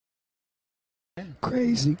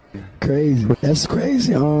Crazy. That's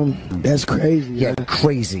crazy. That's crazy. Yeah,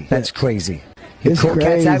 crazy. That's crazy. It's Cat's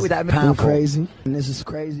crazy. out with that I'm powerful. crazy. And this is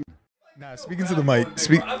crazy. Nah, speaking to the mic.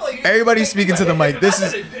 Everybody speaking to the mic. This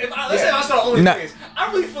is. Let's say I start OnlyFans.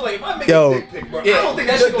 I really feel like if I make Yo. a dick pic, bro, I don't think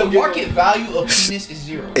that shit the gonna market value of penis is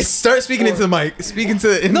zero. Start speaking into the mic. Speaking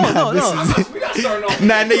to. No. This is, We're not starting off.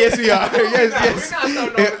 nah, yes, we are. Yes. We're not starting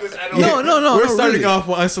off with this at all. No. We're starting off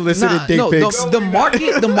with unsolicited dick pics.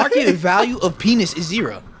 The market value of penis is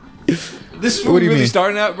zero. This is What what do you we really mean?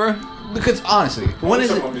 starting out, bro. Because honestly,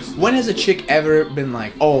 when has a chick ever been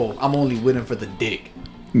like, "Oh, I'm only with him for the dick"?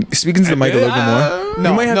 Speaking to the mic a little bit more. No,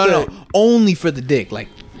 You might have no, to- only for the dick, like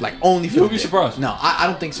only for. You'll the be dick. surprised. No, I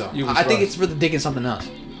don't think so. You'll be I think surprised. it's for the dick and something else.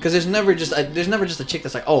 Because there's never just a chick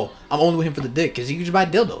that's like, "Oh, I'm only with him for the dick," because you can just buy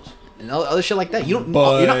dildos and other shit like that. You don't.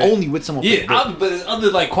 But- You're not only with someone. For the dick. Yeah, but there's other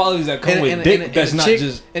like qualities that come with dick that's not chick,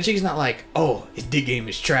 just. and chick's not like, "Oh, his dick game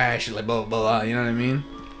is trash," like blah blah blah. You know what I mean?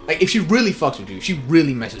 Like if she really fucks with you, she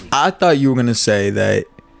really messes with you. I thought you were gonna say that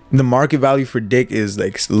the market value for dick is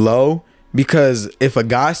like low because if a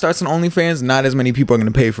guy starts on OnlyFans, not as many people are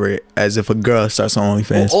gonna pay for it as if a girl starts on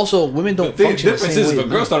OnlyFans. Also, women don't The function the difference same is way. if a as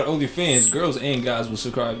girl men. started OnlyFans, girls and guys will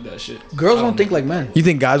subscribe to that shit. Girls don't think like men. You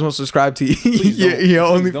think guys won't subscribe to your Please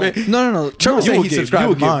don't. OnlyFans? No. Trevor No. said You he will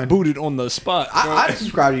subscribed to get mine. booted on the spot. I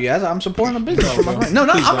subscribe to you guys. I'm supporting a business for my bro. friend. No,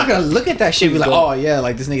 Please I'm not gonna look at that shit and be like, don't. oh yeah,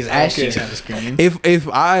 like this nigga's ass Okay. cheeks on the screen. If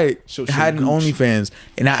I Show had an gooch. OnlyFans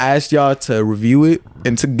and I asked y'all to review it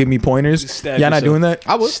and to give me pointers, Just y'all stab not yourself. doing that?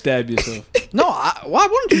 I would. Stab yourself. No, why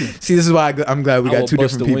wouldn't you? See, this is why I'm glad we I got will two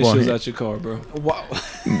bust different the people on windshields here. out your car, bro. Wow.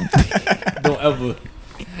 Don't ever.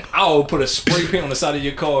 I will put a spray paint on the side of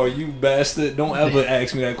your car, you bastard. Don't ever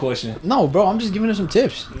ask me that question. No, bro, I'm just giving her some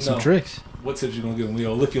tips, some No. tricks. What tips you gonna give me?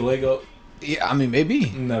 Yo, lift your leg up? Yeah, I mean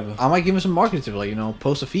maybe. Never. I might give her some marketing tips, like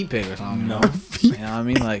post a feet pic or something. No. You know what I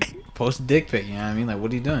mean? Like post a dick pic. You know what I mean? Like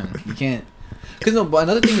what are you doing? You can't. Cause no, but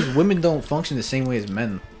another thing is women don't function the same way as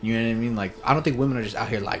men. You know what I mean? Like I don't think women are just out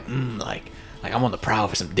here like like I'm on the prowl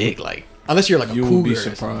for some dick. Like unless you're like a You cougar. would be or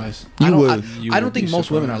something. surprised. I You don't, would. You I don't would think be most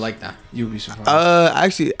women are surprised. like that. You'll be surprised.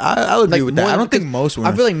 Actually, I'll agree with that. more- I don't think because most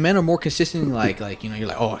women. I feel like men are more consistently like you're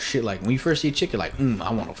like, oh shit, like when you first see a chick, you're like,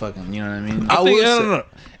 I want to fucking, you know what I mean? I think, would no.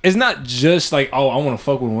 It's not just like, oh, I want to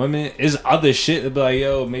fuck with women. It's other shit that be like,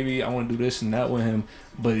 yo, maybe I want to do this and that with him.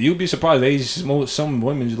 But you'll be surprised. Some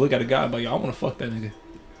women just look at a guy and be like, yo, I want to fuck that nigga.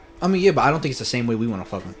 I mean, yeah, but I don't think it's the same way we want to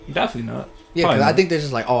fuck him. Definitely not. Yeah, Probably because I not. think they're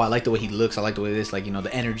just like, oh, I like the way he looks. I like the way this, like,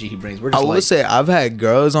 the energy he brings. We're I just will like, say I've had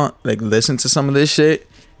girls on like listen to some of this shit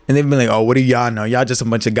and they've been like, "Oh, what do y'all know? Y'all just a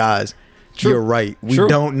bunch of guys." True. You're right. We True.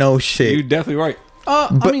 don't know shit. You're definitely right. I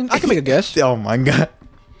mean, I can make a guess. Oh my god.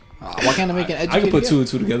 Why can't I make an educated I can put guess? two and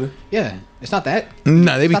two together. Yeah, it's not that.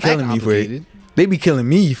 Nah, they be It's not that killing me for it. complicated. They be killing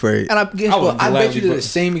me for it. And I guess I would what? I bet you gladly they're the put-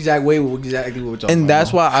 same exact way with exactly what we're talking And about.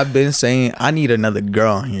 that's why I've been saying I need another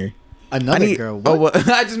girl on here. Another I need, girl. What? Oh, well,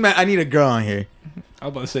 I just meant I need a girl on here. I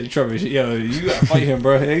was about to say, Trevor, yo, you gotta fight him,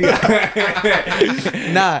 bro.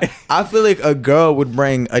 Nah, I feel like a girl would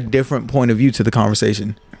bring a different point of view to the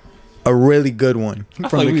conversation. A really good one. I From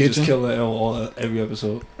feel like the we kitchen? just kill it on every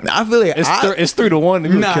episode. I feel like It's 3-1.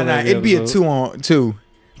 and we Nah, kill every it'd be a episode. 2-on-2.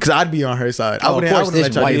 Cause I'd be on her side. I Oh, of wouldn't, course, I wouldn't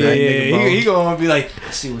this let y'all white do Yeah, that. man. yeah, bro. he gonna be like, I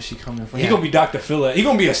see where she coming from. He Yeah. gonna be Dr. Phil. He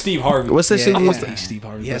gonna be a Steve Harvey. What's that Yeah, shit? yeah. you I used to- hate Steve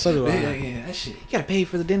Harvey. Yeah, bro. so do I. Yeah, that shit. You gotta pay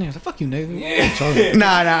for the dinner. It's like, fuck you, nigga. Yeah.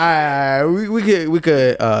 Nah. We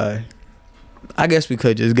could. I guess we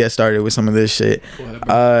could just get started with some of this shit.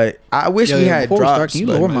 I wish we had before we start, drops. can you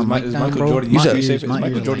but- lower my Is mic is down, Michael bro? Jordan You your said- screen saver? Is my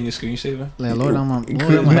Michael ears, Jordan like- your screen saver? Yeah, lower down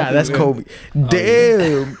my Nah, that's Kobe.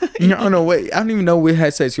 Damn. No, no, wait. I don't even know what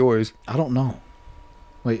headset's yours. I don't know.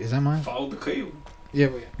 Wait, is that mine? Follow the cable. Yeah,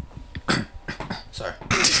 sorry.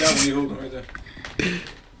 That one you holding right there.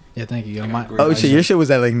 Yeah, thank you. Yo, my, Oh shit, your shit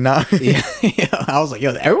was at like 9. yeah, I was like,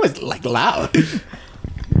 yo, everyone's like loud.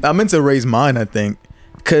 I meant to raise mine. I think,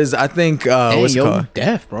 cause I think Hey, what's it yo, called? you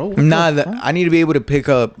deaf, bro. What Nah, the fuck? I need to be able to pick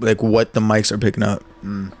up like what the mics are picking up.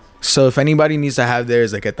 So if anybody needs to have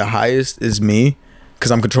theirs like at the highest, is me,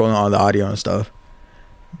 cause I'm controlling all the audio and stuff.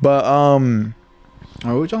 But Oh, what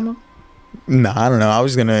are we talking about? nah, I don't know. I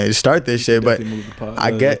was gonna start this shit, but Definitely move the pod-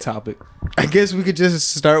 I the get- topic. I guess we could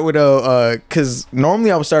just start with a cause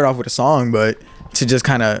normally I would start off with a song, but to just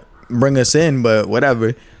kind of bring us in, but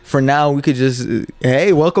whatever. For now, we could just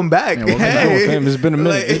hey, welcome back. Yeah, welcome Come back. on, Hey. fam. It's been a minute.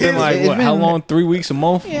 Like, It's been like it's what? been- How long? 3 weeks, a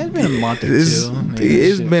month? Yeah, it's been a month or It's, two.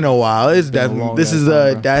 it's shit. been a while. It's been a definitely. long This ass is time,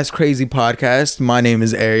 the bro. That's Crazy podcast. My name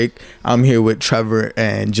is Eric. I'm here with Trevor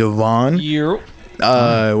and Javon. Year.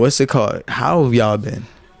 What's it called? How have y'all been?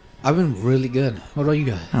 I've been really good. What about you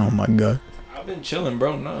guys? Oh my god. I've been chilling,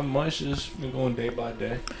 bro. Not much. Just been going day by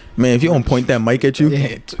day. Man, if you don't point that mic at you,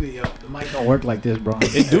 Yeah, the mic don't work like this, bro.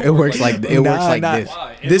 It do It works work like like it works Nah, like nah. this.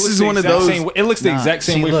 Why? This looks is the one of exact those- same way- it looks the exact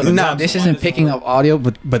same See, way. look, from the nah, top, this so isn't why picking does up audio,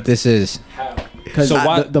 but this is How? because So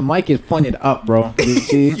why- the mic is pointed up, bro. You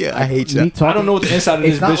see? Yeah, I hate Me you. talking- I don't know what the inside of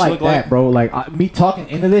this It's not bitch like look that, like. bro. Like me talking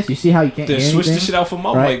into this, you see how you can't Then hear switch the anything? shit out for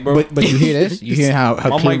my Right? mic, bro. But you hear this? You hear how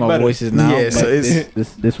My clear mic my better. voice is now? Yeah, But so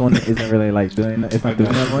it's- this one isn't really like doing. It's not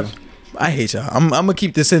doing that much. I hate y'all. I'm gonna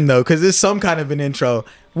keep this in though, because it's some kind of an intro.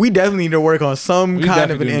 We definitely need to work on some We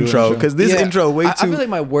kind of an definitely do an intro, intro. because this Yeah, intro way I too. feel like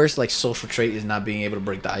my worst like social trait is not being able to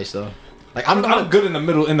break the ice though. Like I'm good in the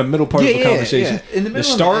middle part of the conversation. yeah. In the The middle and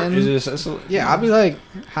start the end, is just that's a, yeah. I'll be like,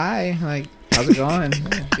 hi, like, how's it going?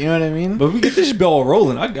 You know what I mean? But if we get this ball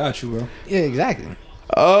rolling, I got you, bro. Yeah, exactly.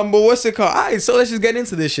 But what's it called? All right, so let's just get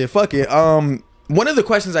into this shit. Fuck it. One of the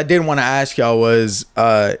questions I did want to ask y'all was,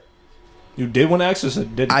 You did want to ask us, or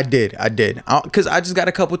didn't? I did, because I just got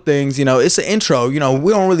a couple things. You know, it's an intro. You know,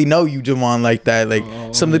 we don't really know you, Javon, like that. Like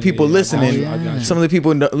some of the people yeah, listening, I got you. some of the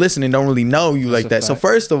people listening don't really know you like a that. So fact.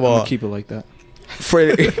 first of I'm all, gonna keep it like that. for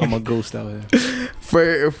I'm a ghost out here.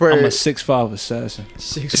 for I'm a 6'5" assassin.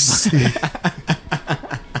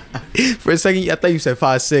 for a second, I thought you said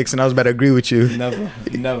 5'6", and I was about to agree with you. Never.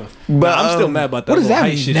 But, But I'm still mad about that. what does little that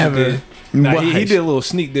height mean, shit never? You did. Nah, What he height did a little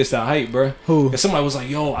sneak diss that height, bro. Who? And somebody was like,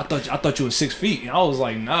 "Yo, I thought you were 6 feet," and I was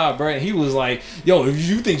like, "Nah, bro." And he was like, "Yo, if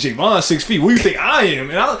you think Javon's 6 feet, what do you think I am?"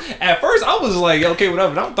 And at first I was like, "Okay,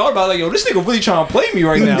 whatever." And I thought about it, like, "Yo, this nigga really trying to play me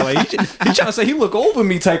right now. Like, he trying to say he look over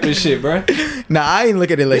me type of shit, bro." Nah, I ain't look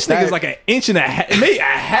at it like This that. nigga's like an inch and a half, maybe a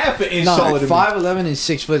half an inch No, taller than me. 5'11" and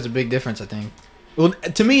 6 foot is a big difference, I think. Well,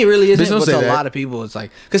 to me, it really isn't. Bitch, don't But say to a that. lot of people, it's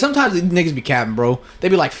like because sometimes the niggas be capping, bro. They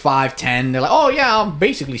be like 5'10". They're like, "Oh yeah, I'm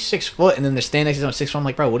basically 6 foot," and then they're standing next to them 6 foot. I'm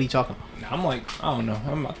like, bro, what are you talking about? I'm like, I don't know.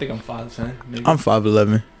 I think I'm 5'10". Maybe. I'm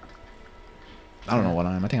 5'11". I don't know what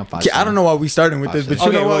I am. I think I'm 5'10". Yeah, I don't know why we starting with this, but you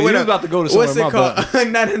Okay, know well, what? you What was up? about to go to somewhere, What's it my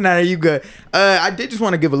called? No, you good. I did just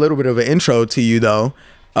want to give a little bit of an intro to you though.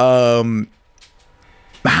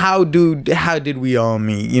 How did we all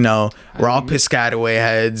meet? You know, we're all Piscataway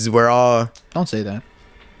heads. We're all Don't say that.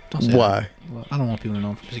 Don't say why? that. I don't want people to know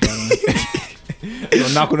I'm from Piscataway. You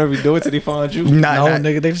gonna knock on every door till they find you. Nah, No, nah.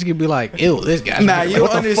 nigga, they just gonna be like, "Ew, this guy." Nah, like, you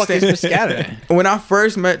what the fuck is understand. Piscataway? When I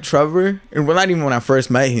first met Trevor, and well, not even when I first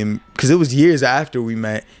met him, because it was years after we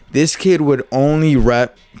met. This kid would only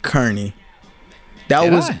rep Kearney. That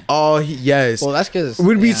Did was I? all he. Yes. Well, that's because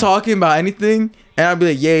We'd be talking about anything, and I'd be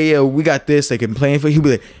like, yeah, we got this. They can play for. He'd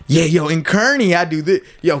be like, yeah, yo, in Kearney, I do this.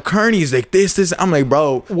 Yo, Kearney's like this. I'm like,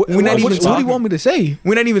 bro, we're not even What do talking. you want me to say?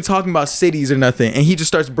 We're not even talking about cities or nothing. And he just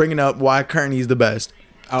starts bringing up why Kearney's the best.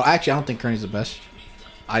 Oh, actually, I don't think Kearney's the best.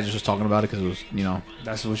 I just was talking about it because it was,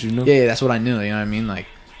 That's what you knew. yeah, that's what I knew. You know what I mean? Like,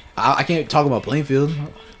 I can't talk about Plainfield,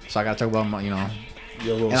 so I gotta talk about my, Your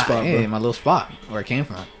little and spot, yeah, bro. my little spot where I came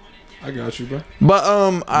from. I got you, bro. But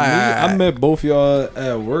I met both y'all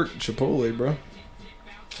at work, Chipotle, bro.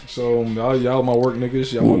 So y'all my work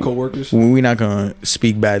niggas, y'all my coworkers. we're not gonna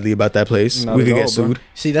speak badly about that place. Not We at could get all, bro. sued.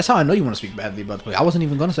 See, that's how I know you want to speak badly about the place. I wasn't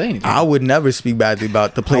even gonna say anything. I would never speak badly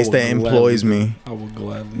about the place I would that employs gladly me. I would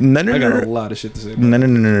gladly. No, no, I no, got a no. lot of shit to say.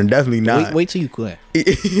 No, definitely not. wait till you quit.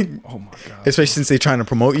 Oh my god. Especially since they're trying to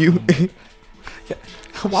promote you.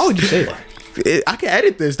 Why would you say that? I can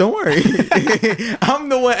edit this. Don't worry. I'm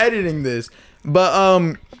the one editing this. But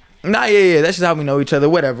yeah. That's just how we know each other.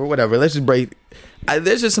 Whatever. Let's just break.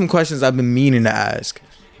 There's just some questions I've been meaning to ask,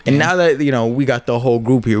 and now that we got the whole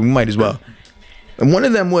group here, we might as well. And one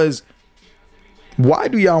of them was, why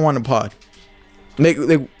do y'all want to pod? Like,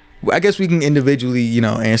 I guess we can individually,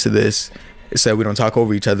 answer this. So we don't talk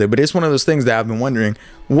over each other. But it's one of those things that I've been wondering.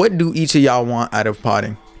 What do each of y'all want out of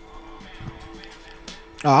podding?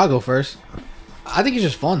 Oh, I'll go first. I think it's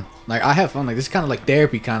just fun. Like, I have fun. Like, this is kind of like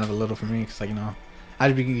therapy, kind of a little for me. Cause I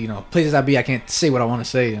just be, places I be, I can't say what I want to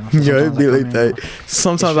say. So Yeah, it'd sometimes be I come like here, that.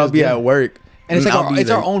 Sometimes It I'll feels be good. at work. And it's like I'll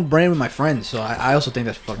be our own brand with my friends. So I also think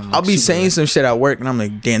that's fucking. Like, I'll be super saying good. some shit at work, and I'm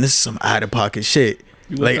like, damn, this is some out of pocket shit.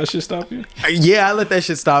 You let Like, that shit stop you? yeah, I let that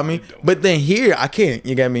shit stop me. But then here, I can't.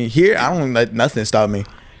 You get me? Here, I don't let nothing stop me.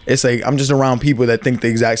 It's like I'm just around people that think the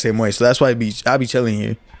exact same way. So that's why I be chilling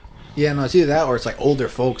here. Yeah, no, it's either that or it's like older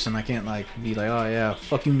folks, and I can't like be like, oh yeah,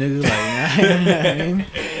 fuck you, nigga. Like, you know what I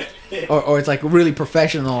mean? Or it's like really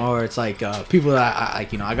professional, or it's like people that I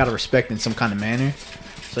like, I gotta respect in some kind of manner.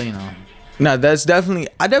 So No, that's definitely.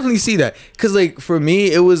 I definitely see that. Cause like for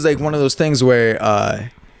me, it was like one of those things where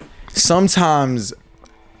sometimes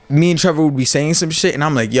me and Trevor would be saying some shit, and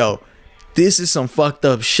I'm like, yo, this is some fucked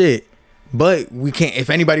up shit. But we can't. If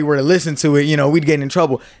anybody were to listen to it, we'd get in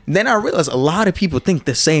trouble. Then I realized a lot of people think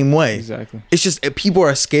the same way. Exactly. It's just people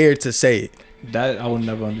are scared to say it. That I would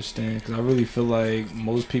never understand because I really feel like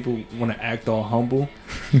most people want to act all humble,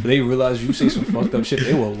 but they realize you say some fucked up shit,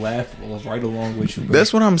 they will laugh right along with you. Bro.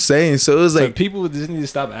 That's what I'm saying. So it was So like, people just need to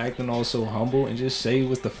stop acting all so humble and just say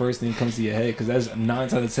what's the first thing that comes to your head because that's 9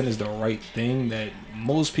 times out of 10 is the right thing that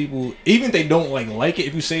most people, even if they don't like it,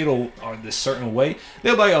 if you say it this certain way,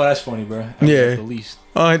 they'll be like, oh, that's funny, bro. Yeah. At the least.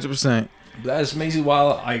 100%. That's amazing.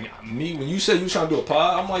 While me, when you said you trying to do a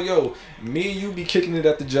pod, I'm like, yo, me and you be kicking it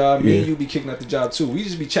at the job. Me and you be kicking at the job too. We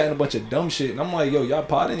just be chatting a bunch of dumb shit, and I'm like, yo, y'all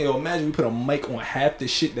podding? Yo, imagine we put a mic on half the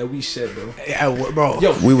shit that we said, bro. Yeah, bro.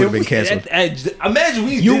 Yo, We would've if been canceled. Imagine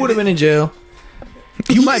You would have been in jail.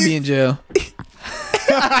 You might be in jail.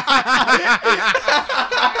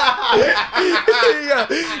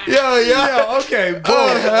 Yo, okay,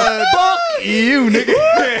 boy. Fuck you, nigga.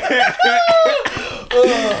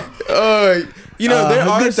 There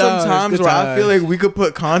are good some times, times good where I times. feel like we could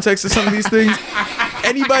put context to some of these things.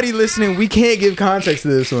 Anybody listening, we can't give context to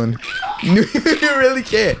this one. You really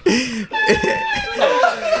can't.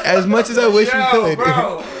 As much as I wish we could.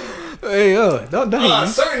 bro. Hey, yo, don't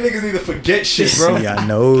Certain niggas need to forget shit, bro. Yeah, I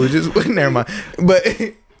know. Just never mind. But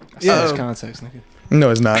Yeah, it's context, nigga. no,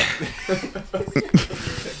 it's not.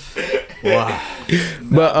 Wow.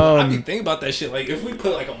 But I be thinking about that shit. Like, if we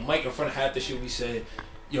put like a mic in front of half the shit we said,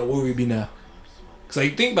 yo, where would we be now? Cause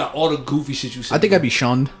like, think about all the goofy shit you said. I think I'd be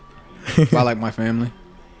shunned by like my family.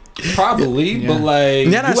 probably, Yeah. but like,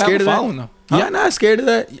 You're not you have scared a of that? following, though. Y'all not scared of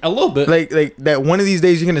that? A little bit. Like that one of these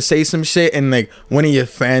days you're gonna say some shit and like one of your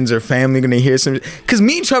friends or family gonna hear some. Cause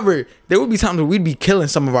me and Trevor, there would be times where we'd be killing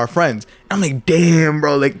some of our friends. I'm like, damn,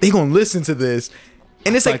 bro, like they gonna listen to this,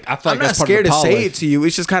 and it's like I feel I'm like not that's part of scared the to say polish. it to you.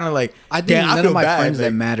 It's just kind of like I think damn, none feel of my bad, friends that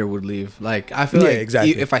like- matter would leave. Like I feel Yeah, like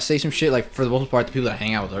exactly. if I say some shit, like for the most part, the people that I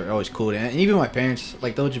hang out with are always cool. And even my parents,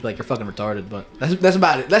 like they'll just be like, "You're fucking retarded," but that's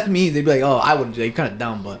about it. That's me. They'd be like, "Oh, I wouldn't. You're kind of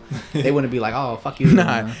dumb," but they wouldn't be like, "Oh, fuck you."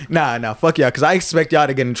 Nah, fuck y'all. Cause I expect y'all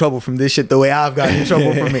to get in trouble from this shit the way I've gotten in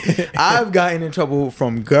trouble from it. I've gotten in trouble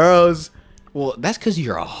from girls. Well, that's because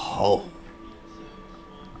you're a hoe.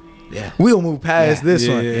 Yeah. We'll move past this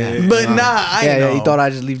one. yeah. But nah, I Yeah, know. yeah. You thought I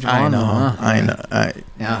just leave I Javon? know. Huh? I know.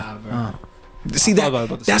 Yeah. See I thought about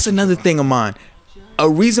that the that's same another thing of mine. A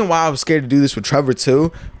reason why I was scared to do this with Trevor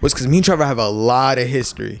too was because me and Trevor have a lot of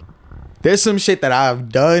history. There's some shit that I've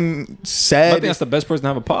done, I think said. that's the best person to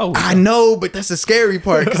have a pod with. I know, but that's the scary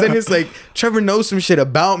part. Because then it's like Trevor knows some shit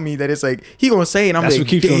about me that it's like he gonna say, it, and I'm That's like, what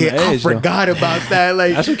keeps you on the damn, I edge, though. forgot about that.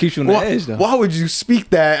 Like That's what keeps you on the edge, though. Why would you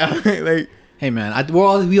speak that? Like, Hey man,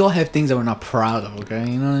 we all have things that we're not proud of. Okay,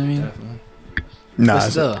 you know what I mean? Definitely. nah, But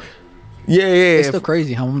still, yeah. it's still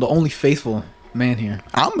crazy how I'm the only faithful man here.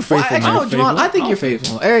 I'm a faithful Well, man. actually, no, Javon, I think you're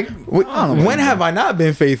faithful. Eric, I don't know about When that. have I not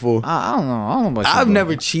been faithful? I don't know. I don't know about I've you,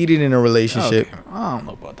 never bro. cheated in a relationship. Okay. I don't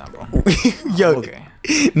know about that, bro. Yo, Okay.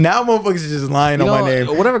 now motherfuckers is just lying You on know, my name.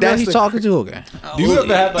 whatever girl That's he's the- talking to, okay. Do you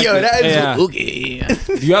ever have like Yo, the- that is yeah. Okay.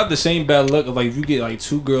 Do you have the same bad luck of like if you get like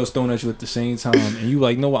two girls thrown at you at the same time and you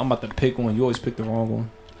like, no, what, I'm about to pick one. You always pick the wrong one.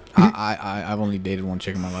 I've only dated one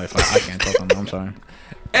chick in my life. I can't talk on that. I'm sorry.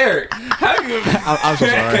 Eric, have you ever? I'm so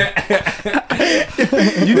sorry.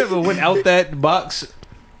 You never went out that box?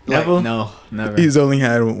 Never. Like, no, never. He's only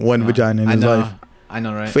had one No. vagina in I his know. life. I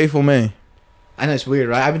know, right? Faithful man. I know it's weird,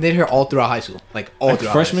 right? I've been dating her all throughout high school, like all Like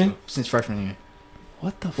throughout freshman? high school. Since freshman year.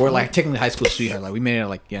 What the? We're like technically high school sweetheart. Like we made it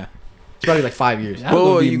like it's probably like 5 years. I'm Whoa,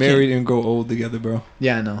 gonna be you married and grow old together, bro.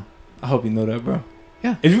 Yeah, I know. I hope you know that, bro.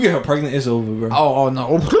 Yeah. If you get her pregnant, it's over, bro. Oh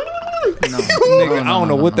no. No, Nigga, I don't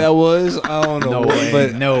know what that was. I don't know. No what, way.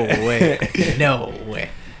 But No way. No way.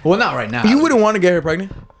 Well, not right now. You wouldn't want to get her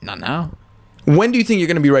pregnant? Not now. When do you think you're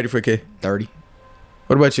gonna be ready for a kid? 30.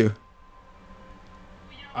 What about you?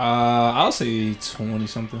 I'll say 20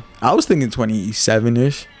 something. I was thinking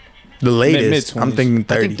 27-ish. The latest. Mid-20s. I'm thinking I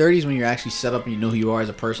 30. think 30 is when you're actually set up and you know who you are as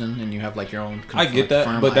a person and you have like your own. I get that,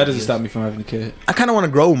 firm but that doesn't ideas. stop me from having a kid. I kind of want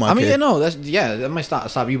to grow with my I mean, kid. yeah, no, that might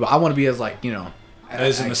stop you, but I want to be as like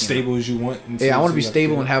As I- as stable as you want. Yeah, I want to be until you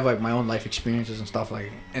stable have and have like my own life experiences and stuff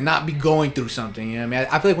like, and not be going through something. You know what I mean?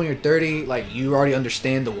 I feel like when you're 30, like you already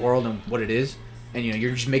understand the world and what it is, and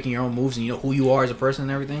you're just making your own moves and you know who you are as a person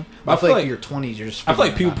and everything. But I feel like in your 20s, you're just. I feel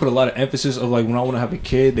like figuring people it put a lot of emphasis of like when I want to have a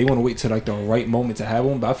kid, they want to wait till like the right moment to have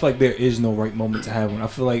one. But I feel like there is no right moment to have one. I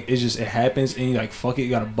feel like it's just it happens and you like fuck it, you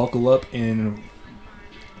gotta buckle up and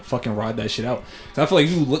fucking ride that shit out. So I feel like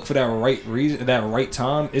you look for that right reason, that right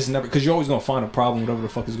time. It's never because you're always gonna find a problem, whatever the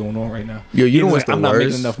fuck is going on right now. Yo, you know Either what's the I'm not making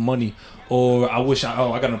worst? enough money, or I wish I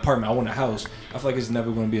got an apartment, I want a house. I feel like it's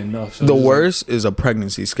never gonna be enough. So The it's just worst is a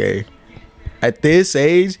pregnancy scare. At this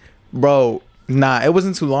age, bro, nah, it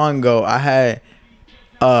wasn't too long ago. I had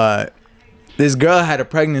this girl had a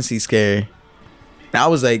pregnancy scare. And I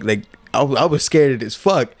was like I was scared as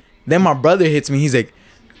fuck. Then my brother hits me. He's like,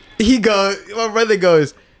 my brother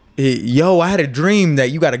goes, yo, I had a dream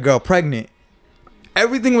that you got a girl pregnant.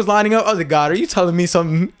 Everything was lining up. I was like, God, are you telling me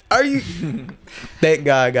something? Are you? Thank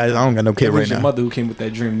God, guys. I don't got no kid It right was your now. mother who came with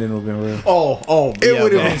that dream. Then it would have been real. It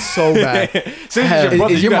would have been so bad. Since it's your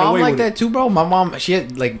brother, Is you your got mom away like with that it. too, bro? My mom, she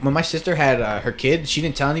had like when my sister had her kid, she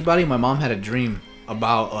didn't tell anybody. My mom had a dream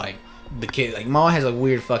about like the kid. Like mom has like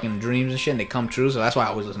weird fucking dreams and shit, and they come true. So that's why I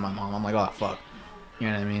always listen to my mom. I'm like, oh fuck, you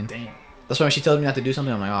know what I mean? Damn. That's why when she tells me not to do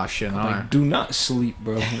something, I'm like, oh shit, no. Like, do not sleep,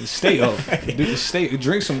 bro. Stay up.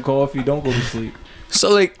 Drink some coffee. Don't go to sleep. So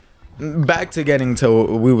like, back to getting to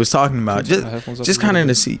what we was talking about. Turn my headphones up Just a little kind of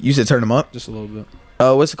bit. to see. You said turn them up. Just a little bit.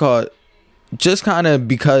 What's it called? Just kind of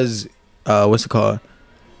because what's it called?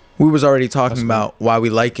 We was already talking That's about why we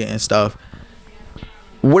like it and stuff.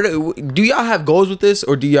 What do y'all have goals with this,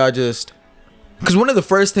 or do y'all just? Because one of the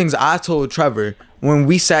first things I told Trevor when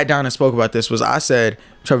we sat down and spoke about this was I said,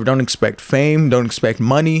 Trevor, don't expect fame, don't expect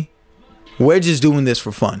money. We're just doing this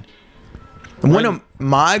for fun. And one of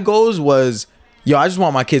my goals was, yo, I just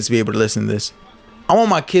want my kids to be able to listen to this. I want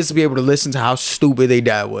my kids to be able to listen to how stupid their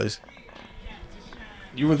dad was.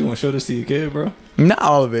 You really want to show this to your kid, bro? Not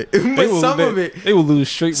all of it, but some of it. They will lose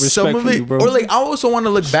straight respect Some of for it, you, bro. or like I also want to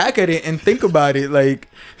look back at it and think about it, like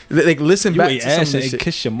listen you back ate to some ass of this and shit.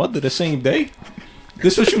 kiss your mother the same day.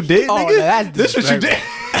 This what you did, Oh, nigga? that's This what you did.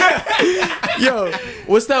 Yo,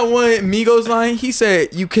 what's that one Migos line? He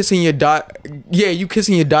said, "You kissing your daughter? Yeah, you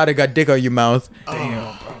kissing your daughter got dick on your mouth."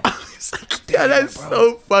 Damn, bro. It's like, yeah, that's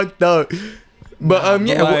so fucked up. But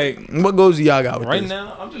yeah, like, what goals do y'all got with Right this?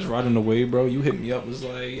 now, I'm just riding the wave, bro. You hit me up, was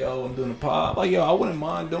like, yo, I'm doing a pod. Like, yo, I wouldn't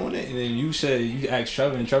mind doing it. And then you said, you asked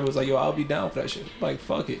Trevor, and Trevor was like, yo, I'll be down for that shit. Like,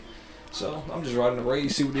 fuck it. So, I'm just riding the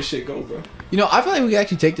wave, see where this shit go, bro. You know, I feel like we can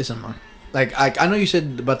actually take this somewhere. Like, I know you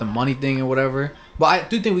said about the money thing or whatever, but I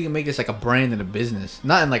do think we can make this like a brand and a business,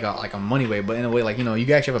 not in like a money way, but in a way like, you know, you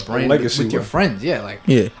can actually have a brand legacy with your way. friends. Yeah, like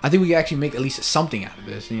Yeah. I think we can actually make at least something out of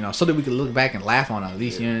this, you know, so that we can look back and laugh on it at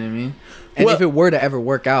least. You know what I mean? And Well- if it were to ever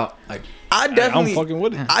work out, like I definitely, I'm fucking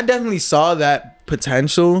with it. I definitely saw that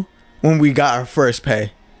potential when we got our first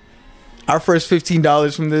pay. Our first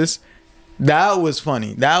 $15 from this, that was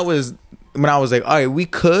funny. That was when I was like, all right, we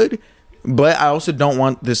could, but I also don't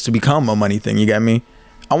want this to become a money thing. You get me?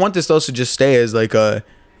 I want this to also just stay as like a,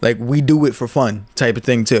 like we do it for fun type of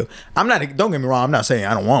thing too. I'm not, don't get me wrong, I'm not saying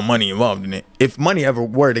I don't want money involved in it. If money ever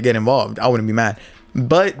were to get involved, I wouldn't be mad.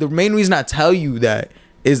 But the main reason I tell you that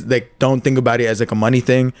is like, don't think about it as like a money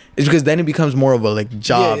thing, is because then it becomes more of a like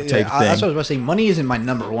job type thing. That's what I was about to say. Money isn't my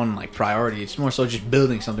number one like priority. It's more so just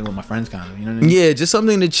building something with my friends, kind of. You know what I mean? Yeah, just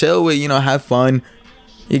something to chill with, you know, have fun.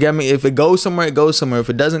 You got me? If it goes somewhere, it goes somewhere. If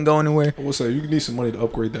it doesn't go anywhere, I will say, you need some money to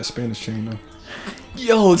upgrade that Spanish chain, though.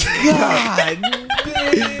 Yo, God.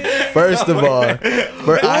 first of all,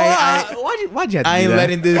 Why'd you have to I do ain't that?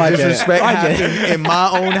 letting this Why'd you- disrespect why'd you- happen in my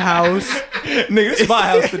own house. Nigga, this is my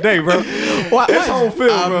house today, bro. It's home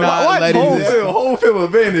field, I'm bro. not Why letting home this- field? Home field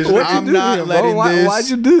advantage. What'd nigga. you I'm do not here, bro? letting this. Why'd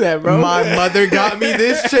you do that, bro? My mother got me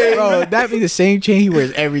this chain. Bro, that'd be the same chain he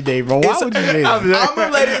wears every day, bro. Why It's- would you say that? I'm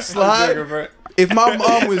gonna let it slide. If my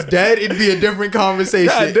mom was dead, it'd be a different conversation.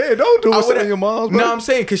 God damn, don't do I it would've- to your mom's, bro. No, I'm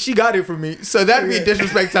saying because she got it from me, so that'd be a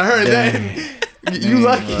disrespect to her. Then you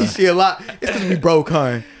lucky she alive. It's because we broke,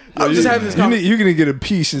 huh? I was just having this conversation. You're gonna get a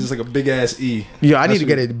piece and it's like a big ass E. Yo, I need That's to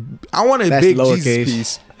get what- it. I want a That's big lowercase.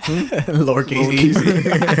 Jesus piece. Lowercase e.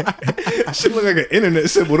 That shit look like an internet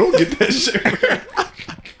symbol. Don't get that shit, bro.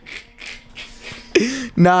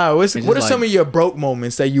 Nah, what just are some like- of your broke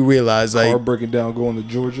moments that you realize? Like, Car breaking down going to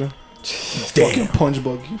Georgia. Fucking punch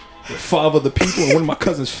buggy. With 5 other people and one of my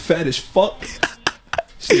cousins fat as fuck.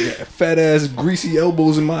 She got fat ass greasy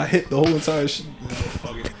elbows in my hip the whole entire shit.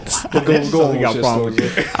 Fuck it. But go on got with your problem story.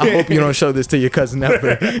 with I hope you don't show this to your cousin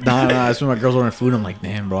ever. Nah, that's when my girls ordering food. I'm like,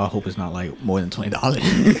 damn, bro, I hope it's not like more than $20.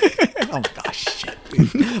 I'm like, oh shit.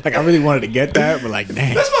 Dude. Like I really wanted to get that, but like,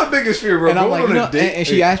 damn. That's my biggest fear, bro. And I'm Going like, on you a know, date- and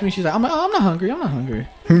she asked me, she's like, I'm not hungry. I'm not hungry.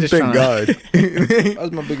 I'm just Thank trying to- God. That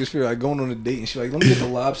was my biggest fear. Like going on a date and she's like, let me get the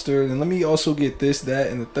lobster and let me also get this, that,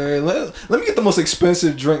 and the third. Let me get the most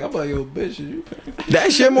expensive drink. I'm like, yo, bitch, you paying?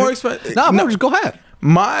 That shit more expensive. Nah, bro, just go ahead.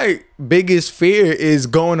 My biggest fear is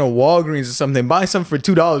going to Walgreens or something, buying something for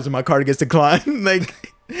 $2 and my card gets declined. Like,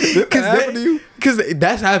 happen to you? Because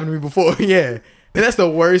that's happened to me before. Yeah, and that's the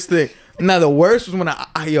worst thing. Now the worst was when I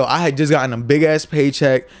had just gotten a big ass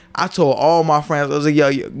paycheck. I told all my friends, I was like,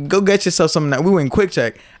 yo, go get yourself something. That we went Quick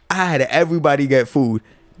Check. I had everybody get food,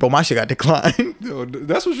 but my shit got declined. Yo,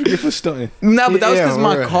 that's what you get for stunting. Nah, but that was Yeah, because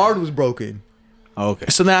my right. card was broken. Oh, okay.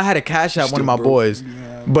 So then I had to cash out one of my broke. boys.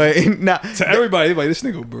 But nah, To everybody, like this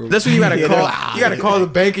nigga, bro. that's when you gotta Yeah, call. they're like, You gotta call the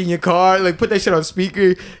bank in your car. Like put that shit on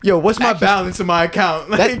speaker. Yo, what's my balance in my account?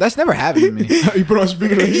 Like, That's never happened to me. you put on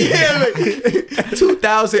speaker. yeah, like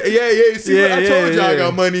 2,000. Yeah. See, Yeah, I told y'all I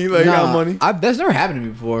got money. Like, Nah, money. That's never happened to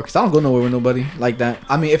me before because I don't go nowhere with nobody like that.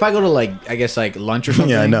 I mean, if I go to like, I guess like lunch or something,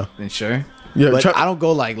 Yeah, I know. then sure. Yeah, but Tre- I don't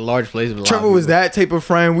go like large places. With a lot Trevor of was people. that type of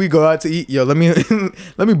friend. We go out to eat. Yo, let me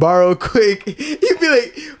let me borrow quick. He'd be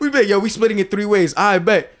like, we'd be like, yo, we splitting it 3 ways. I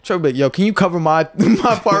bet. Trevor be like, yo, can you cover my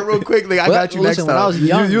part real quick? Like, I Well, got you listen, next when time. I was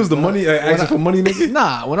young, You use the money, asking for money, nigga.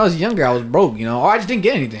 Nah, when I was younger, I was broke, you know, or I just didn't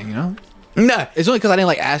get anything, you know. Nah. It's only because I didn't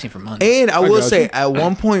like asking for money. And I will got say, you. at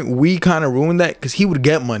one point, we kind of ruined that because he would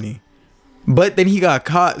get money. But then he got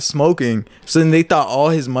caught smoking. So then they thought all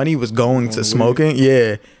his money was going to smoking.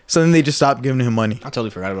 Yeah. So then they just stopped giving him money. I totally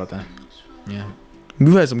forgot about that. Yeah,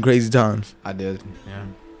 We've had some crazy times. I did. Yeah.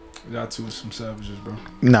 Y'all two is some savages, bro.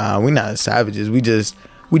 Nah, we're not savages. We just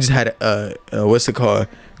had what's it called?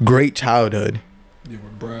 Great childhood. You were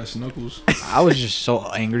brass knuckles. I was just so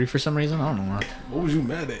angry for some reason. I don't know why. What was you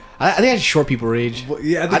mad at? I think I just short people rage. Well,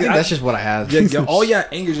 yeah, I think that's just what I had. Yeah, all y'all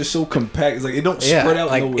anger is just so compact. It's like it don't spread out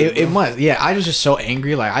like nowhere. it bro. must. Yeah, I was just so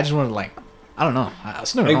angry. Like I just wanted to like, I don't know.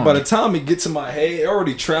 It's never Like by the time it gets to my head, it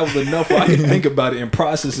already traveled enough where I can think about it and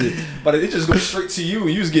process it. But it just goes straight to you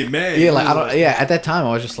and you just get mad. Yeah, like I don't. Yeah, at that time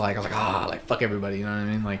I was just like, like fuck everybody. You know what I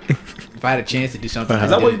mean? Like, if I had a chance to do something, Is I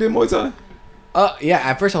that did why you it. did Muay Thai? Yeah.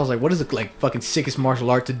 At first I was like, what is the like fucking sickest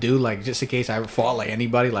martial art to do? Like, just in case I ever fought like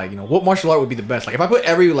anybody. Like, you know, what martial art would be the best? Like, if I put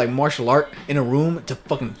every like martial art in a room to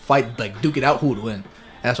fucking fight, like duke it out, who would win? And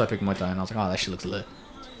that's why I picked Muay Thai, and I was like, oh, that shit looks lit.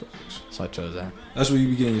 So I chose that. That's where you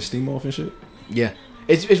be getting your steam off and shit. Yeah,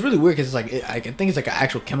 it's really weird because it's like I think it's like an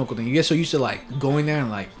actual chemical thing. You get so used to like going there and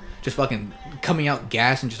like just fucking coming out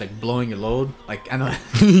gas and just like blowing your load. Like I know,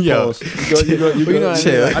 Yo. You go, but you know what I mean?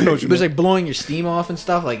 Chill. Like, I know what you but it's mean. like blowing your steam off and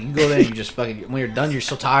stuff. Like you go there and you just fucking when you're done, you're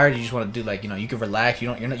so tired. You just want to do like, you know, you can relax. You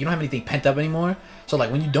don't have anything pent up anymore. So like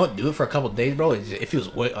when you don't do it for a couple of days, bro, it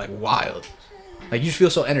feels like wild. Like you just feel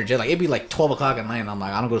so energetic. Like it'd be like 12 o'clock at night, and I'm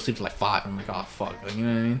like, I don't go to sleep till like 5. I'm like, oh fuck, like, you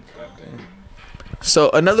know what I mean?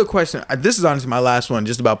 So another question. This is honestly my last one,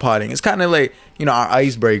 just about potting. It's kind of like, you know, our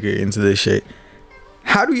icebreaker into this shit.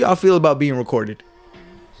 How do y'all feel about being recorded?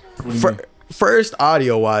 First,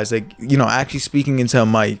 audio wise, like, you know, actually speaking into a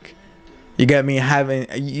mic. You get me? Having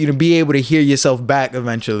you to be able to hear yourself back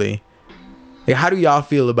eventually. Like, how do y'all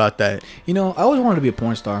feel about that? You know, I always wanted to be a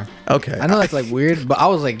porn star. Okay. I know that's like weird, but I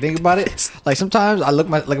was like thinking about it. Like sometimes I look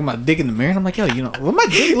at my dick in the mirror and I'm like, yo, you know, will my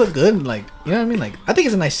dick look good? And like, you know what I mean? Like, I think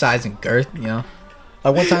it's a nice size and girth. You know,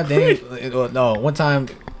 like one time, one time,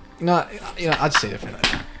 no, you know, I'll just say it for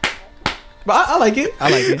that. But I like it. I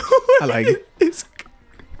like it. I like it.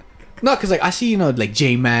 No, cause like I see, you know, like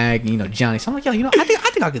J Mag, you know, Johnny. So I'm like, yo, you know, I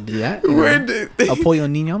think I could do that. You Where know? did Apoyo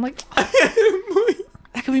Nino. I'm like,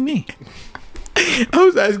 that could be me. I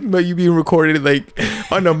was asking about you being recorded, like,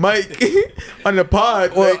 on the mic, on the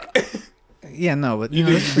pod. Well, like, yeah, no, but You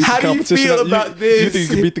you know, think you beat How the do you competition feel out- about You this? think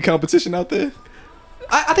you can beat the competition out there?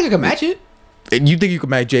 I think I can match it. you think you could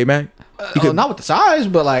match J Mac? Not with the size,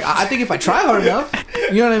 but like I think if I try hard enough,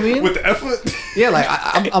 you know what I mean? With the effort, Yeah, like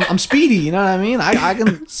I'm speedy. You know what I mean? I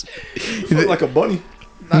can you look like a bunny.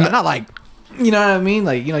 not like, you know what I mean?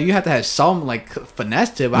 Like, you know, you have to have some like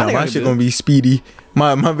finesse to it. But I No, think I my can shit do gonna be speedy.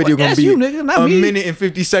 My video gonna that's be you, nigga, not a me. minute and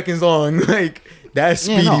 50 seconds long. Like, that's it.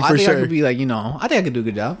 speedy Yeah, no, I for think I sure. could be like, you know, I think I could do a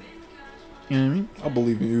good job. You know what I mean? I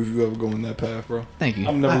believe in you if you ever go in that path, bro. Thank you.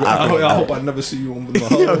 I'm never. I- I hope I never see you on the Yeah, I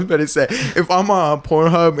was hub. about to say, if I'm on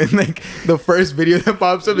Pornhub and like the first video that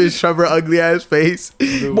pops up is Trevor ugly ass face,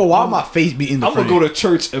 But why would my face be in the I'm gonna frame? go to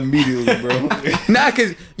church immediately, bro. nah,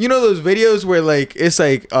 cause you know those videos where like it's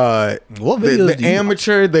like What videos the do you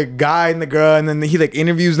amateur, the guy and the girl, and then he like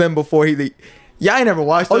interviews them before yeah, I never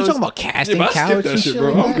watched Oh, those. you talking about casting Yeah, but I couch skipped that and shit, shit,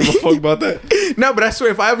 bro. I like don't that? give a fuck about that. No, but I swear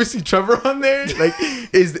if I ever see Trevor on there, like,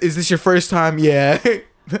 is this your first time? Yeah.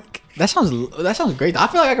 That sounds great. I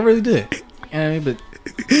feel like I could really do it. You know what I mean?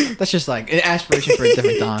 But that's just like an aspiration for a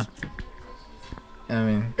different time. You know what I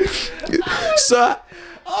mean? So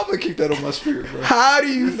I'm gonna keep that on my spirit, bro. how do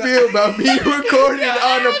you feel about being recorded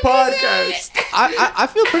on a podcast? I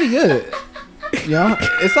feel pretty good. You know,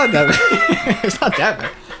 it's not that it's not that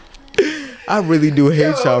bad. I really do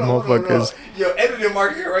hate y'all motherfuckers. Yo, editing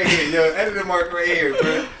marker right here. Yo, editing marker right here,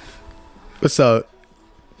 bro. What's up?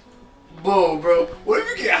 Boom, bro. What if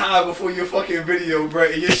you get high before your fucking video, bro,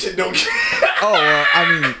 and your shit don't get Oh, well,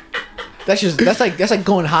 I mean, that's like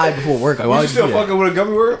going high before work. Like, why You would you still do that? fucking with a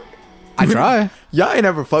gummy worm? I try. Y'all ain't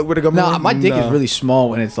ever fucked with a gummy No, worm? my dick No. is really small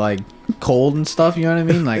when it's like cold and stuff. You know what I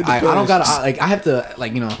mean? Like I don't gotta I have to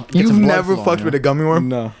like get You've some blood never flowing, fucked you with know? a gummy worm?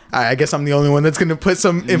 No. All right, I guess I'm the only one that's gonna put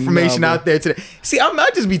some information Nah, out there today. See, I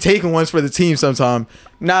might just be taking ones for the team sometime.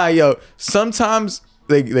 Nah, yo, sometimes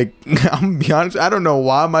like I'm gonna be honest, I don't know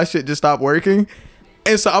why my shit just stopped working.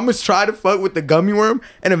 And so I'm gonna try to fuck with the gummy worm,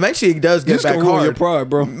 and eventually it does get Just back gonna ruin hard. your pride,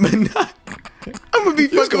 bro. But nah, I'm gonna be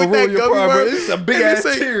Just fucking gonna with that ruin your gummy pride, bro. worm. It's a big and ass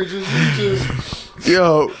this ain't- tear. Just.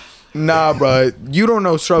 Yo, nah, bro. You don't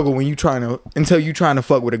know struggle when you until you trying to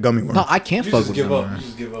fuck with a gummy worm. No, I can't You fuck just with give gummy up. worm. You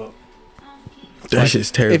just give up. That shit's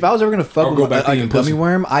terrible. If I was ever gonna fuck I'll with go back to a eating gummy pussy.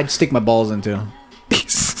 worm, I'd stick my balls into. Am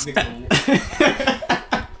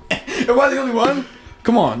I the only one?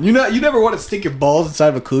 Come on, you never want to stick your balls inside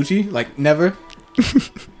of a coochie? Like never.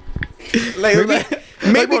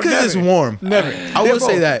 maybe because it's warm. Never. I will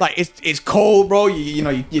say that. Like it's cold, bro. You know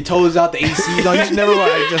your toes out, the AC on. You just never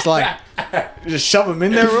just shove them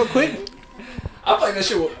in there real quick. I feel like that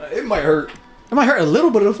shit. It might hurt, It might hurt a little,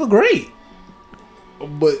 but it'll feel great.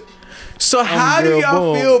 but So how do real y'all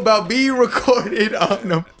bull. feel about being recorded on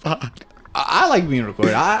the pod? I like being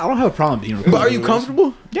recorded. I don't have a problem being recorded. But are you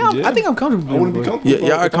comfortable? Yeah, Yeah. I think I'm comfortable. I Being wouldn't be recorded. comfortable.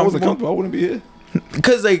 Yeah, y'all are If I wasn't comfortable? I wouldn't be here.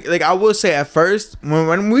 Because like I will say at first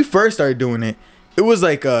when we first started doing it, it was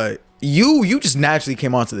like you just naturally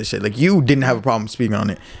came onto this shit. Like you didn't have a problem speaking on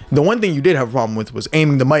it. The one thing you did have a problem with was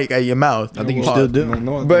aiming the mic at your mouth. I think you Pause. still do.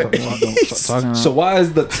 No, But- So why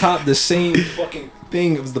is the top the same fucking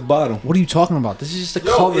thing as the bottom? What are you talking about? This is just a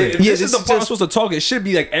Yo, cover. if Yeah, this this is the is part I'm just- supposed to talk, it should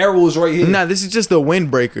be like arrows right here. Nah, this is just the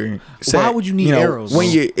windbreaker. Why would you need arrows? When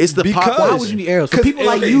you it's the Because- pop. Why would you need arrows? For 'Cause, people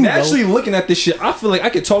like okay, you, naturally bro. looking at this shit, I feel like I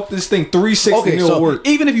could talk this thing 360 Okay, and it'll so work.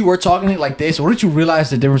 even if you were talking it like this, wouldn't you realize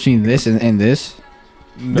the difference between this and this?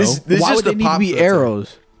 No. This Why just would they the need to pop be filter.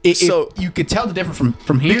 arrows? If So- you could tell the difference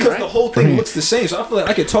from here, because right? the whole From thing here. looks the same, so I feel like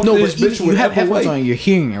I could talk No, to but this bitch you have whatever headphones way. on. You're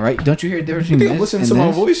hearing it, right? Don't you hear the difference You between think I'm this listening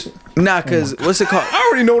and to my this? voice? Nah, cause what's it called? I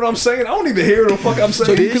already know what I'm saying. I don't need to hear the fuck I'm So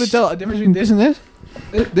saying. you couldn't tell a difference between this and this?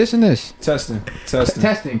 This and this. Testing.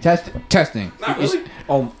 Testing. Not It's- really.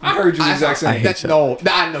 Oh, I heard you the exact same. I hate That's you. no.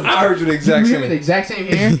 I know. I heard you the exact You hear me the same. exact same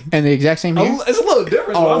here and the exact same here. It's a little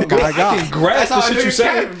different. Oh, but I'm my I God. can grasp That's the how I shit know you you're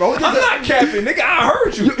saying. capping, bro. I'm not capping, nigga. I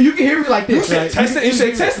heard you. You can hear me like You this. said right? testing. You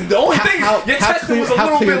said testing. The only thing your testing was a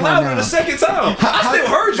little bit louder the second time. I still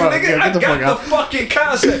heard you, Bro, nigga. get I the fuck got out. the fucking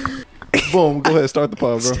concept. Boom. Go ahead. Start the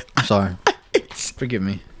pod, bro. I'm sorry. Forgive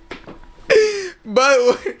me. But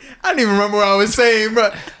I don't even remember what I was saying, bro.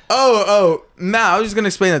 Nah, I was just gonna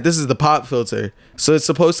explain that this is the pop filter. So it's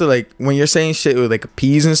supposed to like when you're saying shit with like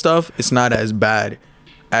P's and stuff, it's not as bad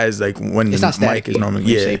as like when It's the not mic static. is normally. when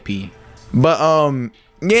you Yeah. say P. But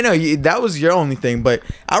that was your only thing. But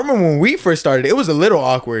I remember when we first started, it was a little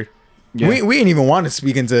awkward. Yeah. We didn't even want to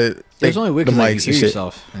speak into It's only weird the because like, you mics hear and shit.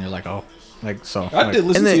 yourself and you're like, oh, like so. I like, did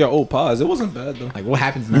listen and then- to your old pods. It wasn't bad though. Like what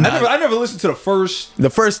happens now? I never listened to the first, The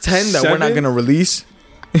first 10 that we're not 7? gonna release.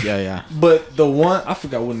 Yeah. but the one I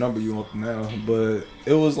forgot what number you on now, but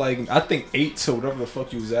it was like I think 8 to whatever the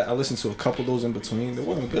fuck you was at. I listened to a couple of those in between. They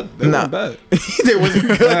wasn't good. They Nah. weren't bad. They wasn't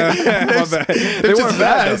good. My bad. They're They just weren't bad.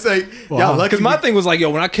 bad. It's like Wow. y'all lucky. Because my thing was like, yo,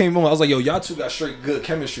 when I came on, I was like, yo, y'all two got straight good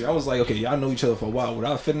chemistry. I was like, okay, y'all know each other for a while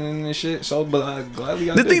without fitting in and shit. So, but I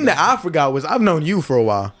gladly I The did thing that I forgot was I've known you for a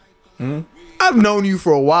while. I've known you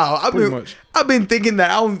for a while. Pretty much. I've been thinking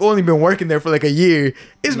that I've only been working there for like a year.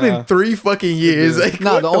 It's Nah. been 3 fucking years. Yeah. Like,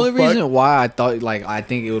 No, what the only fuck? reason why I thought like I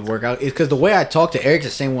think it would work out is because the way I talked to Eric, the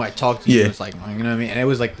same way I talked to you, Yeah. it's like you know what I mean. And it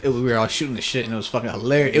was like we were all shooting the shit, and it was fucking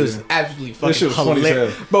hilarious. It was absolutely fucking shit was funny as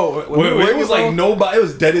hilarious, hell. bro. When it was like nobody, it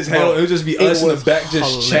was dead as hell. Bro, It would just be it us in the was back just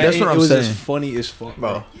hilarious. chatting. That's what I'm it was saying. just funny as fuck,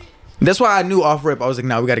 bro. That's why I knew off rip. I was like,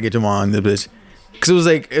 nah, we got to get Jamal on this bitch. Cause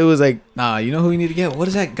it was like Nah, you know who we need to get? What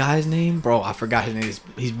is that guy's name, bro? I forgot his name.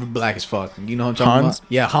 He's black as fuck. You know what I'm talking Hans?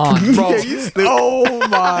 about? Yeah, Hans, bro. Yeah, you stupid. Oh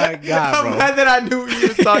my god, I'm bro. glad that I knew what you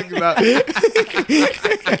was talking about.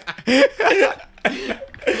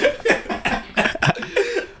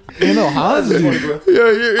 You know Hans? It's funny, bro.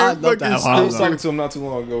 You're I love fucking that I Hans. was talking to him not too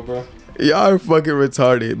long ago, bro. Y'all are fucking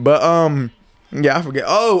retarded. But yeah, I forget.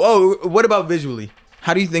 What about visually?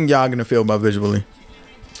 How do you think y'all gonna feel about visually?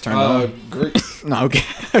 Turn on. Great. No, okay.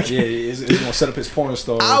 Yeah, it's gonna set up his porn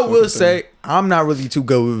star. I will say I'm not really too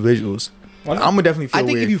good with visuals. Why not? I'm gonna definitely feel I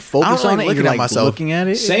think weird. if you focus I don't on like it, and looking you're at like myself. looking at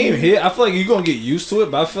it. Same here. I feel like you're gonna get used to it,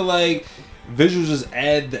 but I feel like visuals just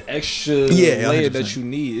add the extra layer 100%. that you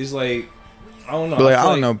need. It's like I don't know. But like, I feel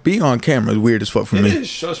don't know. Being on camera is weird as fuck for It me.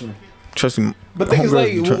 is. Trust me. Trust me. But the thing is, homegirls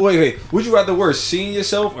like, be try- wait. Would you rather worse seeing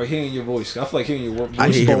yourself or hearing your voice? I feel like hearing your voice. I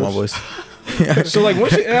hate hearing my voice. So like,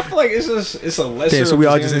 once you, and I feel like it's a lesser. Damn, so we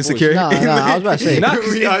all just represented insecure? voice. No, I was about to say. Not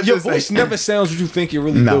 'cause We all your just voice like- never sounds what you think you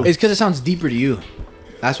really No. do. It's because it sounds deeper to you.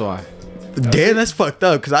 That's why. Damn, that's fucked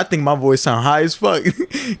up. Because I think my voice sound high as fuck.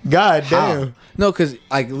 God How? damn. No, because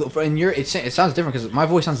like in your it sounds different because my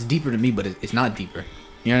voice sounds deeper to me, but it's not deeper.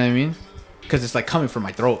 You know what I mean? Because it's like coming from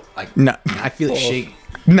my throat. Like Nah. I feel it shake.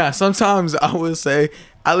 Nah, sometimes I will say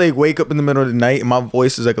I like wake up in the middle of the night and my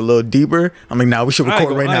voice is like a little deeper. I'm like, nah, we should I ain't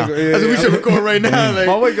record right gonna- I now. ain't gonna- yeah, I said we yeah. should record right now. Like,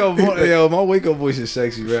 my wake up voice is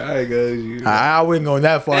sexy, bro. I ain't gonna. I wouldn't go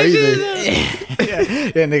that far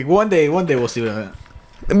either. Yeah, Nick. One day we'll see what.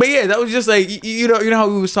 But yeah, that was just like you know how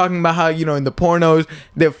we was talking about how in the pornos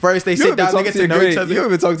that first they sit down, they get to know each other. You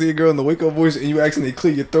ever talk to your girl in the wake up voice and you accidentally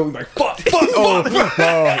clear your throat like fuck. Oh,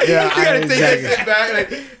 yeah, you gotta take that shit back. Like,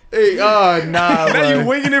 hey, oh nah, Now you bro.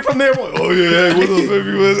 winging it from there. Like, oh yeah, what's up,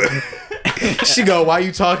 baby? What's She go, why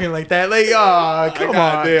you talking like that? Like, oh, come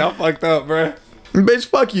on, damn, I'm fucked up, bro. bitch,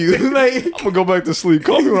 fuck you. Like, I'm gonna go back to sleep.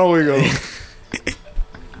 Call me when I wake up.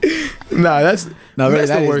 nah, that's No, really, that's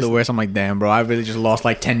that the is worst. the worst. I'm like, damn, bro. I really just lost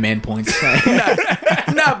like 10 man points.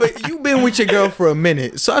 Nah, but you've been with your girl for a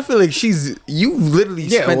minute, so I feel like you literally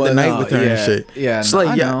Yeah, spent the well, night no, with her yeah, and shit. yeah, so no,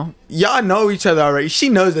 like, I know. y'all know each other already. She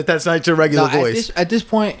knows that that's not your regular No, voice. at this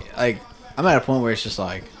point, like I'm at a point where it's just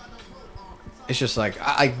like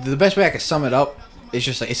the best way I could sum it up. It's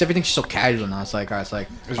just like everything's just so casual now. It's like, all right, it's like,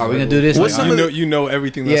 are we gonna do this? What's Like, some of you know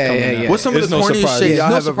everything that's Yeah, coming. yeah, now. yeah. What's some of There's the no corny surprise. shit yeah, y'all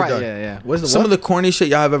no have surprise. ever done? Yeah. What's the Some what? of the corny shit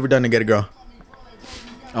y'all have ever done to get a girl.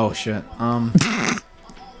 Oh shit.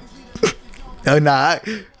 Oh nah,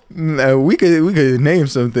 we could name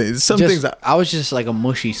some things. Some Just, things. I was just like a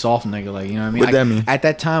mushy soft nigga, like, you know what I mean? What that mean? At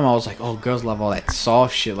that time, I was like, oh, girls love all that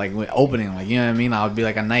soft shit, like with opening, like, you know what I mean? I would be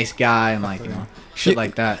like a nice guy and like, shit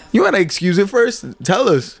like that. You wanna excuse it first? Tell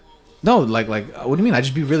us. No, like, what do you mean? I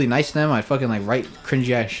just be really nice to them. I fucking like write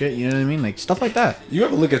cringy ass shit, you know what I mean? Like stuff like that. You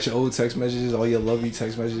ever look at your old text messages, all your love you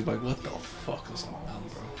text messages, like what the fuck is on,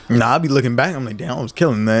 bro? Nah, I'll be looking back. I'm like, damn, I was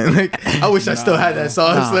killing that. Like, I wish I still had that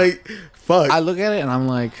sauce. Nah. Like, fuck. I look at it and I'm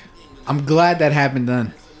like, I'm glad that happened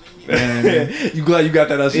then. You know what I mean? You glad you got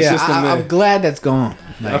that out your Yeah, system, man? I'm glad that's gone.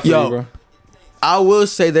 I Like, feel Yo, you, bro. I will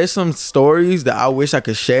say there's some stories that I wish I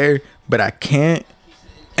could share, but I can't.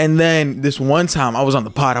 And then this one time I was on the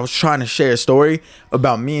pod, I was trying to share a story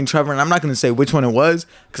about me and Trevor, and I'm not gonna say which one it was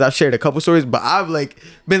because I've shared a couple stories, but I've like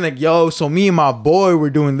been like, yo, so me and my boy were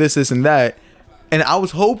doing this, and that. And I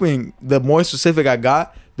was hoping the more specific I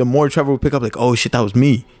got, the more Trevor would pick up like, oh shit, that was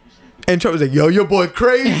me. And Trevor's like, yo, your boy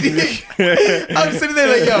crazy. I'm sitting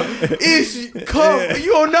there like, yo, Ish, come,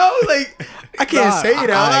 you don't know? Like, I can't nah, say it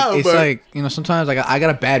out loud, it's but like, sometimes like I got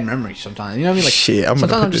a bad memory sometimes. You know what I mean? Like Shit, I'm gonna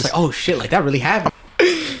sometimes put I'm just this- like, oh shit, like that really happened.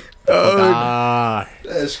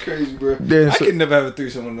 That's crazy, bro. Damn, I so- could never have a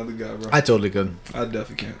threesome with another guy, bro. I totally could. I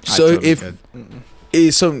definitely can't. So I totally if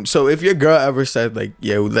could. so if your girl ever said like,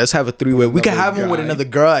 yeah, let's have a three-way, we could Another have one with guy. another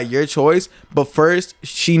girl at your choice, but first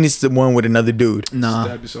she needs the one with another dude. No,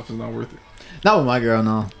 Stab yourself is not worth it. not with my girl.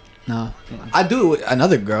 No. I do it with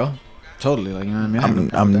another girl. Totally, like, you know what I mean? I have no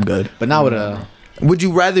problem I'm with that. good. But not with a. Would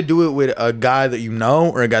you rather do it with a guy that you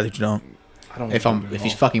know or a guy that you don't? I don't. If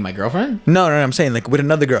he's fucking my girlfriend. No, I'm saying like with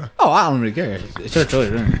another girl. Oh, I don't really care. It's her choice.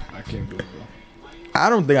 Really. I can't do it, bro. I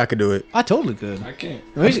don't think I could do it. I totally could. I can't.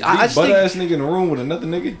 I just butt think- ass nigga in the room with another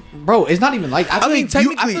nigga. Bro, it's not even like I mean, feel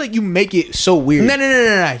technically- like you make it so weird.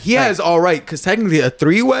 No. He has all right because technically a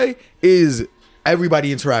three-way is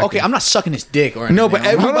everybody interacting. Okay, I'm not sucking his dick or anything. No, but I'm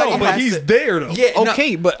not- everybody No, but has he's to- there though. Yeah. no-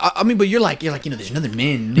 Okay, but I mean, but you're like, there's another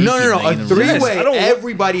man. naked, No. like, A in the room. three-way, I don't want-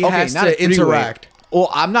 everybody Okay, has not a to three-way. interact. Well,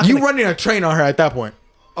 I'm not. You gonna, running a train on her at that point.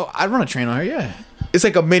 Oh, I run a train on her. Yeah. It's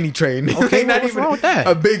like a mini train. Okay, not what's even wrong with that?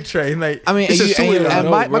 a big train. Like I mean, it's and a you, sewer and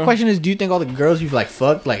line. my bro. question is, do you think all the girls you've like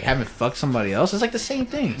fucked like haven't fucked somebody else? It's like the same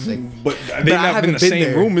thing. It's like, But I they not haven't in the been same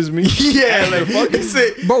there. room as me. Yeah, like fuck is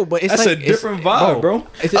it? bro, but it's That's like a different vibe, bro.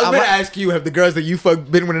 It's, I was I'm gonna like- ask you, have the girls that you fuck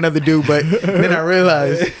been with another dude? But then I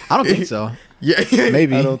realized, I don't think so. yeah,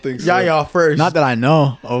 Maybe. I don't think so. y'all first. Not that I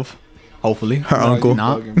know of. Hopefully, her No, uncle. you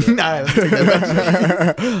Nah. bugging, bro. Nah, let's take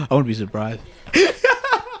that back. I wouldn't be surprised.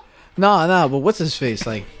 No, but what's his face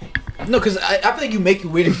like? No, because I feel like you make it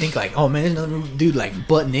weird to think like, oh man, there's another dude like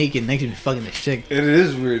butt naked next to me fucking this chick. It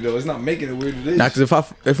is weird though. It's not making it weird. It is. Nah, because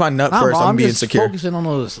if I nut Nah, first, bro, I'm being just insecure. focusing on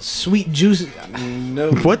those sweet juices.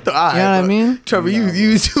 No. What the? You know what I mean? Trevor,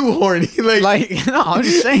 you too horny. Like, Like, no, I'm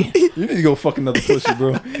just saying. You need to go fuck another pussy,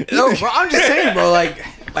 bro. No, bro, I'm just saying, bro. Like,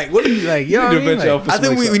 what are you like? You know what I need to mean? vent your Like, I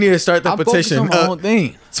think we need to start the I'm focused petition on my own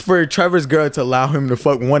thing. it's for Trevor's girl to allow him to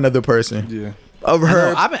fuck one other person Yeah. of I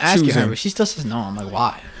her. know, I've been asking her, choosing. but she still says no. I'm like,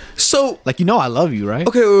 why? So Like, I love you, right?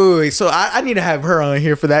 okay, wait. So I need to have her on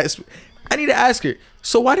here for that. I need to ask her.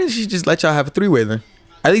 So why didn't she just let y'all have a 3-way then?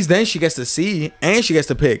 At least then she gets to see and she gets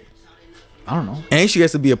to pick I don't know. and she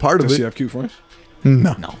gets to be a part of Does she it. have cute friends?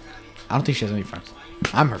 No. No, I don't think she has any friends.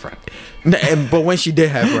 I'm her friend. But when she did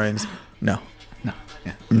have friends, no. No,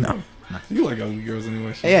 yeah, No. You like ugly girls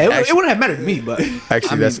anyway. yeah. It Actually- wouldn't have mattered to me, but Actually,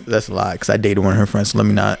 I mean, that's a lie because I dated one of her friends. So let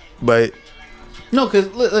me not. But no,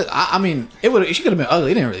 because I mean, it would. She could have been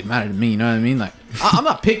ugly. It didn't really matter to me. You know what I mean? Like, I'm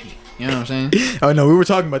not picky. You know what I'm saying? oh no, we were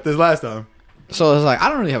talking about this last time. So it's like I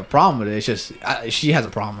don't really have a problem with it. It's just she has a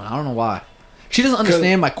problem. I don't know why. She doesn't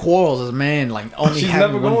understand my quarrels as a man. Like only She's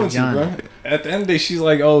having never one going to, vagina. bro. At the end of the day, she's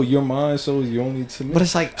like, "Oh, you're mine, so you only to me." But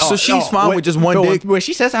it's like, So she's fine with just one dick? When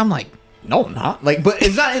she says, that, I'm like, no, I'm not. Like, but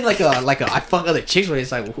it's not in like a I fuck other chicks where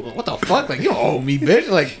it's like, what the fuck? Like, you don't owe me, bitch.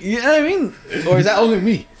 Like, you know what I mean? Or is that only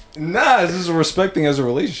me? Nah, it's just respecting as a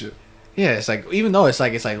relationship. Yeah, it's like even though it's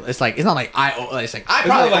not like I owe. It's like I It's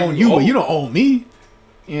probably not like own you you, owe- but you don't owe me.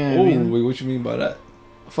 You know Oh, what I mean? wait, what you mean by that?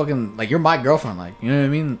 Fucking like you're my girlfriend. Like, you know what I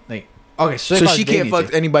mean? Like, okay, so, So if I was she dating can't fuck a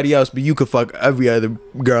chick- anybody else, but you could fuck every other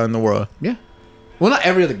girl in the world. Yeah. Well, not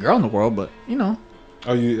every other girl in the world, but you know,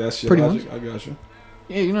 Oh, you that's your Pretty logic. I got you.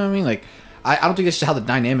 yeah, you know what I mean. Like, I don't think that's just how the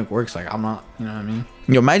dynamic works. Like, I'm not, you know what I mean?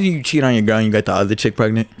 Yo, imagine you cheat on your girl and you got the other chick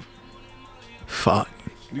pregnant. Fuck.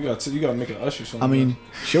 You got to make an usher. Something. I mean,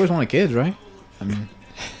 she always wanted kids, right? I mean,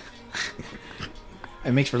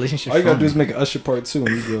 it makes relationships. all you gotta fun. do is make an usher part 2,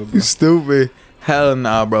 and you good, bro. Stupid. Hell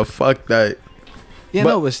nah, bro. Fuck that. Yeah,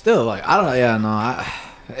 no, but still, like, I don't know. Yeah, no,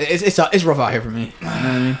 it's rough out here for me. You know what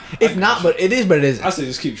I mean? It's not, but it is, but it isn't. I say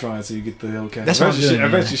just keep trying till you get the Hellcat. That's what I'm doing,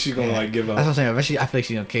 Eventually, yeah. she's gonna like give That's what up. I'm saying. Eventually, I feel like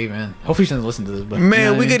she's gonna cave in. Hopefully, she doesn't listen to this. But Man, you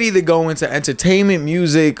know what we I could mean? either go into entertainment,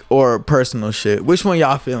 music, or personal shit. Which one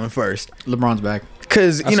y'all feeling first? LeBron's back.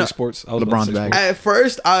 Because, I you say know, sports. I was LeBron's about to say back. at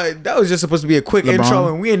first, that was just supposed to be a quick LeBron. intro,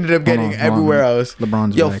 and we ended up getting Hold on, everywhere else.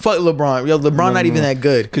 LeBron's Yo, back. fuck LeBron. Yo, LeBron not even that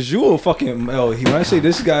good. Cause you a fucking when I say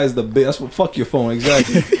this guy is the big, that's what fuck your phone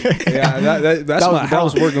exactly. Yeah, that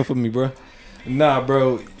was working for me, bro. Nah,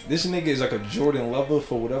 bro, this nigga is like a Jordan lover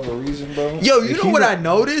for whatever reason, bro. Yo, you know what I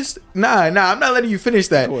noticed? Nah, I'm not letting you finish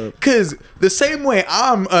that. Go ahead. Cause the same way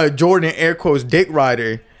I'm a Jordan air quotes dick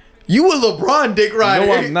rider, you a LeBron dick rider.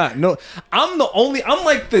 No, I'm not. No, I'm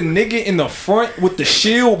like the nigga in the front with the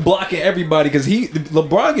shield blocking everybody because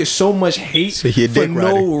LeBron gets so much hate So he a for dick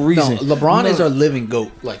no rider. reason. No, LeBron No. is our living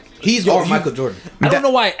goat. Like, he's Yo, our Michael Jordan. I don't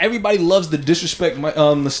know why everybody loves to disrespect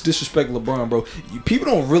LeBron, bro. People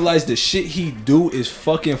don't realize the shit he do is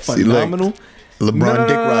fucking look, phenomenal. LeBron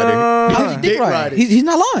dick rider. How's he dick riding? He's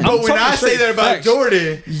not lying. But I'm when I talking say straight that about facts.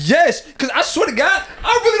 Jordan, Yes, because I swear to God,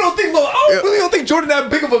 I really don't think Jordan that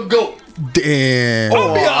big of a goat. damn.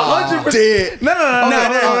 I'll be 100%.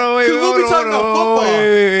 No, wait, Because we'll be hold talking on, about football.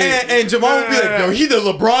 wait. And Javon would be like, yo, he the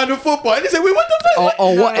LeBron of football. And they say, wait, what the fuck?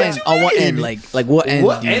 On what end? you On what mean? end? Like what end?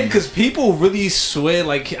 What? do you And mean? because people really swear,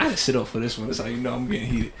 like, I just sit up for this one. That's how you know I'm getting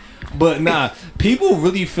heated. But nah, people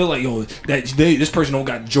really feel like, yo, this person don't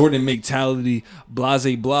got Jordan mentality,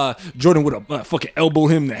 blase blah. Jordan would have fucking elbow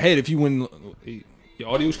him in the head if you win. Your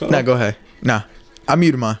audio's cut Nah, off? go ahead. Nah, I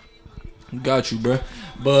muted mine. Got you, bro.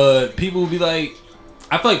 But people will be like,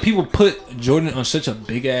 I feel like people put Jordan on such a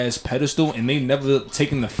big ass pedestal, and they never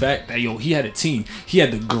taken the fact that he had a team. He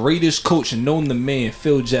had the greatest coach and known the man,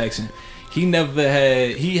 Phil Jackson. He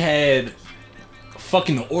had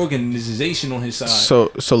fucking the organization on his side. So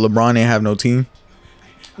LeBron ain't have no team.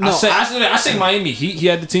 No, I say Miami. He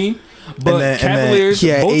had the team, but And then Cavaliers. he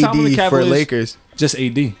had both time on the AD for Cavaliers, Lakers. just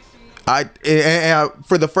AD.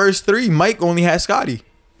 For the first three, Mike only had Scotty.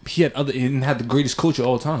 He didn't have the greatest coach of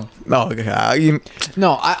all time. No,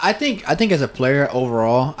 No, I think as a player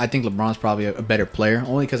overall, I think LeBron's probably a better player.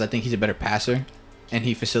 Only because I think he's a better passer, and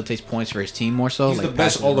he facilitates points for his team more so. He's like the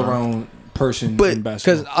best passes around. all around person But- in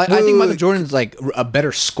basketball. Because I think Michael Jordan's like a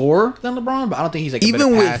better scorer than LeBron, but I don't think he's like a even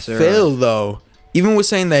better with passer. Phil though, even with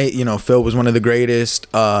saying that Phil was one of the greatest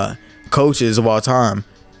coaches of all time,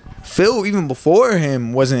 Phil even before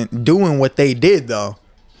him wasn't doing what they did though.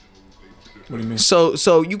 What do you mean?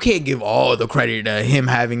 So you can't give all the credit to him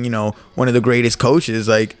having one of the greatest coaches.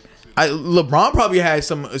 Like LeBron probably had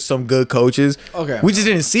some good coaches. Okay. we just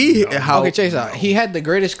didn't see how. Okay, check this out. He had the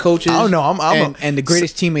greatest coaches. I don't know, and the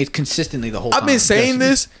greatest teammates consistently the whole time. I've been saying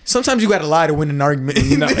this. Sometimes you gotta lie to win an argument.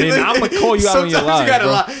 No, and I'ma call you out on your Sometimes lies, you gotta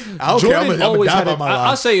bro. lie. I don't care. I'm gonna always die had by my I'll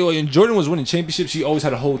lie. say when Jordan was winning championships, he always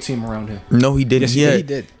had a whole team around him. No, he didn't. Yes, he Yeah, he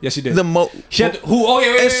did. Yes, he did. He had who? Oh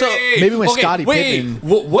yeah, And so, maybe when Scottie Pippen-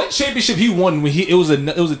 What championship he won? When it was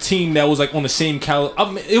a team that was like on the same caliber. I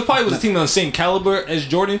mean, it probably was a team on the same caliber as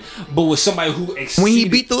Jordan, but with somebody who exceeded. when he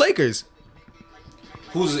beat the Lakers.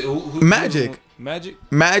 who Magic.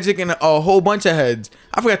 Magic, and a whole bunch of heads.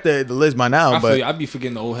 I forgot the list by now, I but feel you. I'd be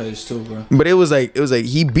forgetting the old heads too, bro. but it was like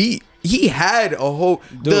he had a whole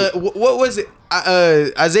what was it?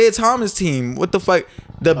 Isaiah Thomas team. What the fuck?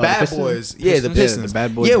 The Bad Pistons? Boys. Yeah, the Pistons? Pistons. The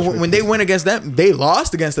Bad Boys Yeah, was when they went against them, they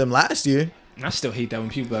lost against them last year. I still hate that when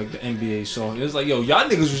people like the NBA saw it. It's like, yo, y'all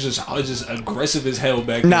niggas was just aggressive as hell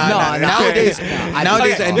back then. Nah. Nowadays the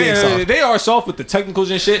NBA is soft. They are soft with the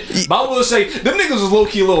technicals and shit. But I will say, them niggas was low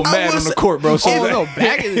key a little mad on the court, bro. So Oh no!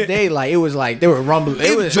 Back in the day, like it was like they were rumbling.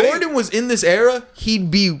 If Jordan was in this era,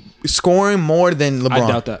 he'd be scoring more than LeBron. I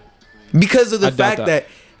doubt that. Because of the I doubt fact that.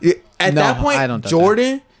 that at No, that I point don't doubt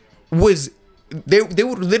Jordan was they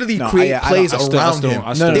would literally No, create I plays don't- around him.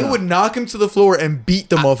 No, They no. would knock him to the floor and beat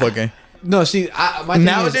the motherfucker. No, see, my thing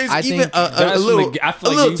Nowadays, is, I even think a That's little, when I feel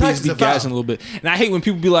a like little you touch is be a foul. gassing a little bit, and I hate when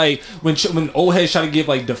people be like, when old heads try to give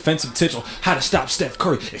like defensive tips on how to stop Steph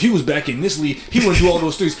Curry. If he was back in this league, he wouldn't do all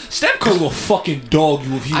those threes. Steph Curry will fucking dog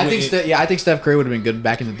you if he. I went think in. I think Steph Curry would have been good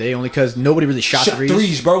back in the day, only because nobody really shot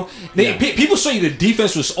threes. bro. People say the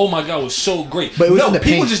defense was, oh my god, was so great. But it was in the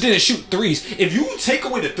people paint. just didn't shoot threes. If you take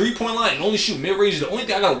away the 3-point line and only shoot mid ranges, the only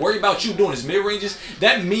thing I gotta worry about you doing is mid ranges.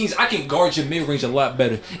 That means I can guard your mid range a lot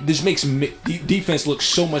better. This makes defense look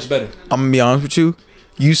so much better. I'm gonna be honest with you.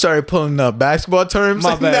 You started pulling up basketball terms.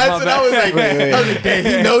 My bad, That's my what bad. I was like. I was like, damn,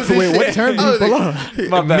 he knows this Wait, what shit. term did I you was pull like,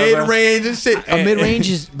 My bad, bro. mid range and shit. A mid range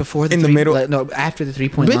is before the In the three, middle. like, no, after the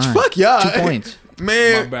 3-point line. Bitch, fuck y'all. 2 points. My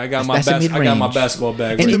Man, bad. I got my That's a I got my mid-range. basketball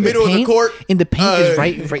bag. In right the there. middle of the paint- court, In the paint is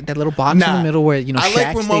right that little box in the middle where I like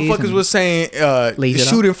Shaq when stays motherfuckers and- was saying lays it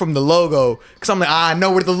shooting from the logo, because I'm like, I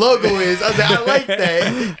know where the logo is. I was like, I like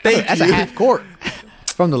that. Thank That's you. a half court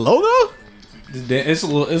from the logo. It's a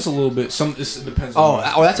little bit. It depends. Oh,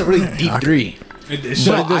 on that's a really deep three. But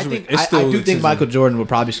I do think Michael Jordan would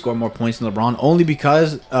probably score more points than LeBron, only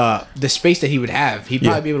because the space that he would have, he'd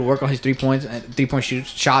probably be able to work on his 3-point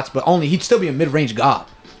shots, but only he'd still be a mid-range god.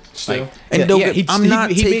 still. And don't get- I'm not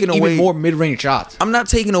taking make away- even more mid-range shots. I'm not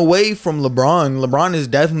taking away from LeBron. LeBron is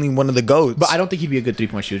definitely one of the GOATs. But I don't think he'd be a good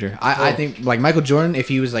 3-point shooter. I think like Michael Jordan, if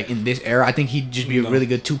he was like in this era, I think he'd just be a really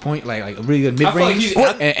good 2-point, like a really good I feel like mid-range,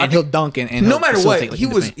 he's- and he'll dunk and no he'll matter what, facilitate, like, he in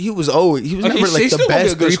the was paint. he was always he was Okay, never like he's the still gonna be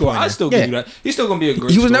best a good three scorer. I pointer. still give Yeah. you that. He's still gonna be a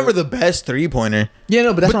great. He was scorer. never the best 3-pointer. Yeah,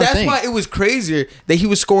 no, but that's But what I'm that's saying. why it was crazier that he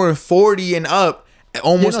was scoring 40 and up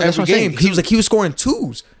almost that's every what I'm saying. game. He was like he was scoring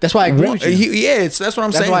twos. That's why I agree with you. That's what I'm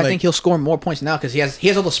That's saying. why I like, think he'll score more points now because he has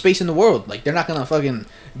all the space in the world. Like they're not gonna fucking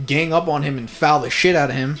gang up on him and foul the shit out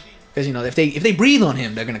of him because if they breathe on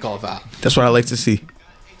him, they're gonna call a foul. that's what I like to see.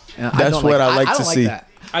 And That's don't what I like don't to see. that.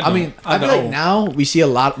 I I don't. mean, I I feel like don't. now we see a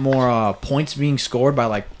lot more points being scored by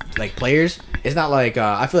like players. It's not like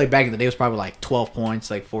I feel like back in the day it was probably like 12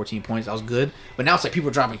 points, like 14 points. That was good. But now it's like people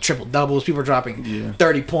are dropping triple doubles. People are dropping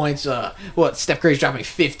 30 points. Steph Curry's dropping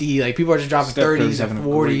 50. Like people are just dropping Steph Curry's 30s having and a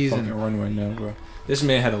great 40s. fucking run right now, bro. This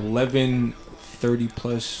man had 11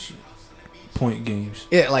 30-plus point games.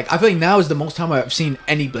 Yeah, like I feel like now is the most time I've seen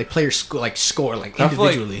any like player score like I feel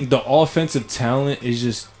individually. like the offensive talent is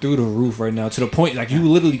just through the roof right now, to the point like you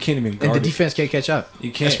literally can't even guard And the it. defense can't catch up.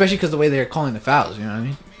 You can't. Especially because the way they're calling the fouls. You know what I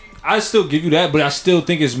mean? I still give you that, but I still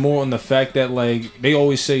think it's more on the fact that like they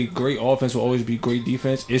always say great offense will always be great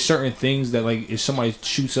defense. It's certain things that like if somebody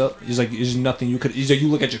shoots up, it's like there's nothing you could. It's like you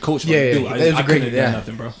look at your coach. Like, Yeah, dude, yeah, I that was couldn't great, have yeah. done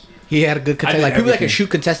nothing, bro. He had a good I did like people that can everything. shoot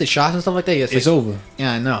contested shots and stuff like that. Yeah, It's over.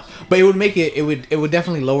 Yeah, I know, but it would make it would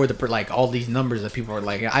definitely lower the like all these numbers that people are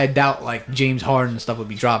like. I doubt like James Harden and stuff would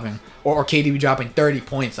be dropping or KD be dropping 30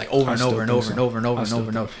 points like over I and still over and think over so. and over and over I and still over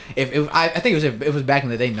and over. If I think if it was back in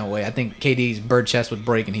the day, no way. I think KD's bird chest would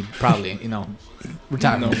break and he'd probably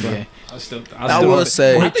retire No, from the bro. NBA. I will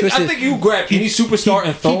say- I think you grab any superstar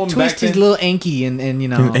and throw He him back twist his then. little anky and Anky.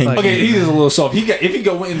 fucking- Okay, he is a little soft. If he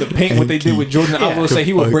go in the paint, what they did with Jordan, I will say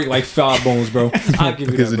he would break like 5 bones, bro. I'll give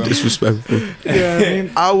you that, bro. disrespectful. Yeah, I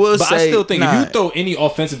mean, I will But say, I still think nah, if you throw any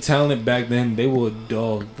offensive talent back then, they would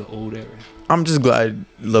dog the old era. I'm just glad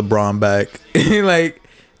LeBron back. like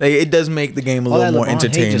it does make the game a all little that more LeBron hate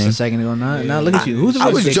entertaining. just a second ago. Now look at you. Who's the I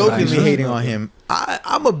real was big jokingly guy? hating on him.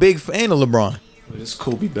 I'm a big fan of LeBron. But it's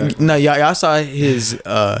Kobe back. No, y'all saw his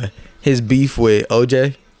beef with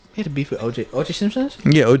OJ. He had a beef with OJ Simpson.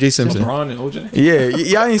 Yeah, OJ Simpson. LeBron and OJ. Yeah,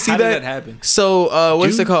 y'all didn't see How that? did that happen? So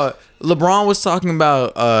what's it called? LeBron was talking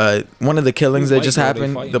about one of the killings Who that just white girl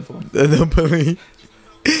they happened. fighting The police.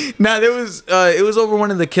 Nah, there was it was over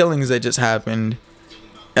one of the killings that just happened,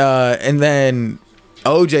 and then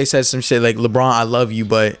OJ said some shit like, "LeBron, I love you,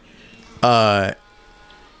 but oh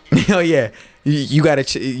yeah, you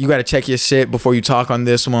gotta check your shit before you talk on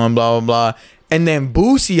this one, blah blah blah." And then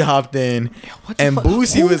Boosie hopped in, and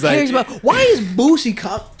Boosie Who was cares like, about, why is Boosie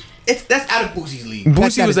That's out of Boosie's league.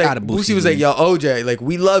 Boosie was like, out of Boosie was like, league. yo, OJ, like,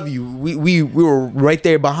 we love you. We were right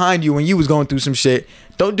there behind you when you was going through some shit.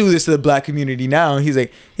 Don't do this to the black community now. He's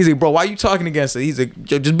like, bro, why are you talking against it? He's like,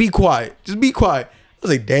 yo, just be quiet. Just be quiet. I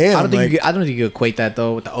was like, damn. I don't think like, I don't think you could equate that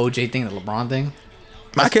though with the OJ thing, the LeBron thing.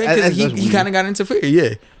 I can't, because he weird. kind of got interfered.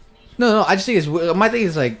 Yeah. No, I just think it's my thing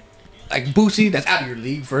is like Boosie, that's out of your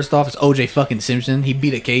league. First off, it's OJ fucking Simpson. He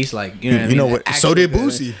beat a case, like you know. What I mean? You know what? So Actually did good.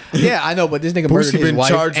 Boosie. Yeah, I know, but this nigga Boosie murdered his been wife,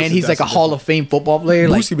 charged and with- he's like a that's Hall of Fame football player.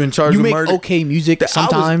 Like, Boosie been charged you with make murder. okay music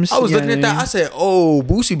sometimes. I was you know looking what at I that. I mean? said, "Oh,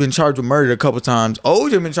 Boosie been charged with murder a couple times.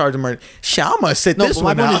 OJ been charged with murder. Shit, I'm gonna sit No, this but my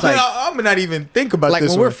one point out. is, like- I'm gonna not even think about Like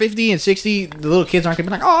this when one. we're 50 and 60, the little kids aren't gonna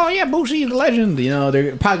be like, "Oh yeah, Boosie is the legend." You know,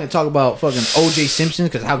 they're probably gonna talk about fucking OJ Simpson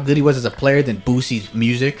because how good he was as a player than Boosie's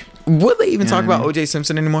music. Would they even talk what I about mean? OJ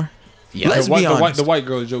Simpson anymore? Yeah, Let's the, white, be the, white, honest. the white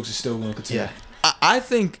girl jokes is still going to continue. yeah.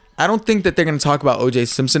 I don't think that they're gonna talk about OJ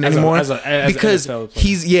Simpson As a- anymore as an because NFL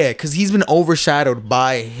player. because he's been overshadowed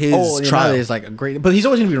by his trial. is like a great, but he's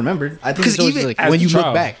always gonna be remembered. I think Because it's always even like As when the you look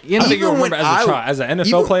trial. back, you I know. think you'll Even remember when as a I- trial. As an NFL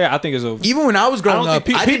even- player, I think it's a. Even when I was growing up,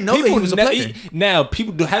 I didn't know that he was a player. Now,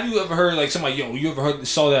 people, have you ever heard like somebody, yo, you ever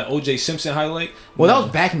saw that OJ Simpson highlight? Well, No. that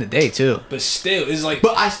was back in the day too. But still, it's like.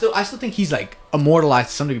 But I still think he's like immortalized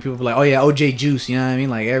to some degree. People be like, "Oh yeah, OJ Juice." You know what I mean?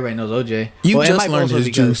 Like everybody knows OJ. You Well, it just might learned also his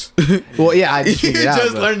be because- juice. Well, yeah, I just You figured it out.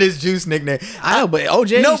 just but- learned his juice nickname. I know, but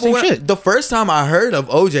OJ, No, same but shit. the first time I heard of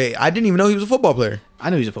OJ, I didn't even know he was a football player. I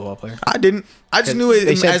knew he's a football player. I didn't. I just knew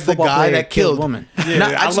They him said as the football guy player that killed woman. Yeah, Nah,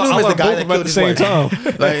 I just knew him as the guy that killed his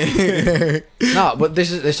wife. Like, No, but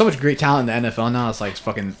there's so much great talent in the NFL now. It's like it's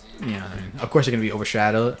fucking, you know, of course they're gonna be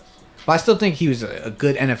overshadowed. But I still think he was a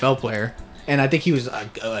good NFL player, and I think he was a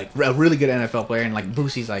really good NFL player. And like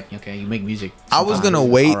Boosie's like, okay, you make music. I was sometimes, gonna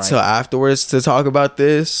it's wait alright. till afterwards to talk about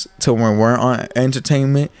this, till when we're on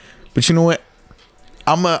entertainment. But you know what?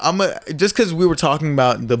 I'm a just because we were talking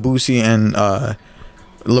about the Boosie and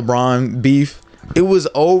LeBron beef. It was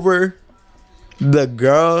over the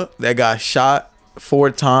girl that got shot 4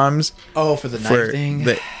 times Oh, for the for knife thing.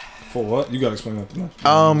 the For what? You gotta explain that to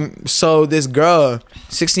me. So this girl,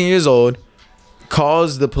 16 years old,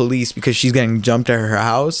 calls the police because she's getting jumped at her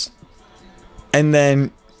house. And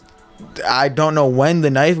then I don't know when the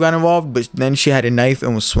knife got involved, but then she had a knife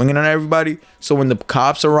and was swinging on everybody. So when the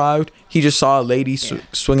cops arrived, he just saw a lady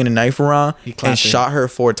swinging a knife around He and clapped her. shot her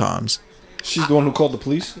 4 times. She's the one who called the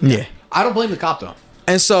police? Yeah. I don't blame the cop though.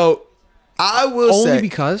 And so I will Only say,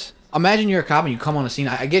 because imagine you're a cop and you come on the scene.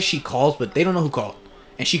 I guess she calls, but they don't know who called.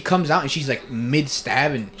 And she comes out and she's like mid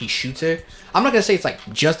stab and he shoots her. I'm not gonna say it's like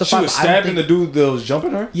justified. She was but I don't stabbing think- the dude that was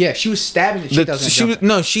jumping her? Yeah, she was stabbing the chick that was she gonna was, jump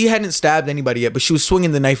no, she hadn't stabbed anybody yet, but she was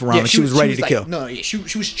swinging the knife around her. and she was ready to like, kill. No, yeah, she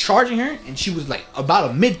was charging her and she was like about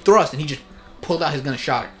a mid thrust and he just pulled out his gun and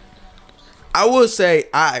shot her. I will say,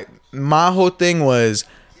 my whole thing was,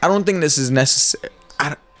 I don't think this is necessary.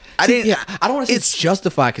 I didn't. Yeah, I don't want to say it's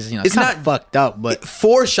justified because it's it's not not- fucked up, but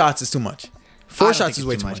 4 shots is too much. I 4 don't shots think is it's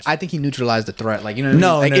way too much. I think he neutralized the threat. Like you know, what I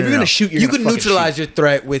No, mean? Like no, if no, you're no. gonna shoot, you're you gonna can fucking neutralize shoot. your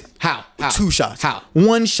threat with How? 2 shots. How?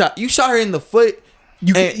 1 shot. You shot her in the foot.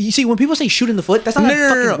 You see, when people say shoot in the foot, that's not how it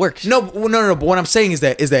fucking works. No, no. But what I'm saying is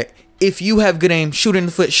that if you have good aim, shoot in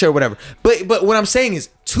the foot, sure, whatever. But what I'm saying is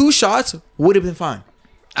 2 shots would have been fine.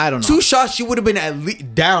 I don't know. 2 shots, you would have been at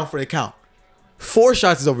least down for the count. 4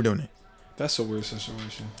 shots is overdoing it. That's a weird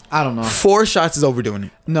situation. I don't know. 4 shots is overdoing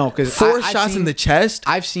it. No, because 4 shots in the chest.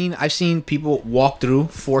 I've seen people walk through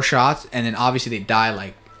 4 shots and then obviously they die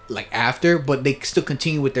like after, but they still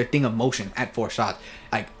continue with their thing of motion at 4 shots.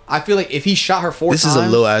 Like I feel like if he shot her 4 This times, is a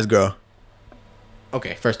little ass girl.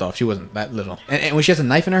 Okay, first off, she wasn't that little, and when she has a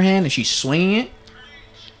knife in her hand and she's swinging it,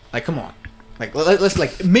 like come on, like let's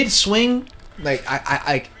like mid swing, like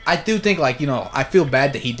I do think like you know I feel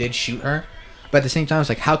bad that he did shoot her, but at the same time it's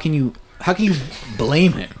like how can you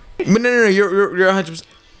blame him? But no, you're 100%.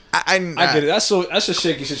 I get it. That's a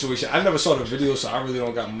shaky situation. I never saw the video, so I really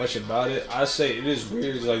don't got much about it. I say it is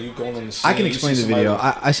weird. It's like you going on the scene. I can you explain see the video.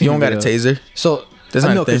 somebody- I seen You don't the got a video. taser. So That's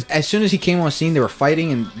not no, a thing. because as soon as he came on scene, they were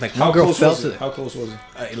fighting and like How one girl close fell was to it? How close was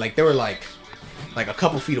it? like they were like a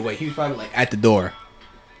couple feet away. He was probably like at the door,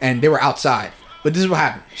 and they were outside. But this is what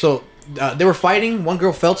happened. So they were fighting. One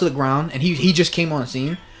girl fell to the ground, and he just came on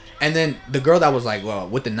scene. And then the girl that was like, well,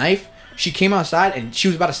 with the knife, she came outside and she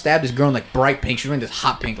was about to stab this girl in like bright pink. She was wearing this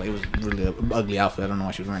hot pink, like it was really an ugly outfit. I don't know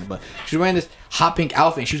why she was wearing it, but she was wearing this hot pink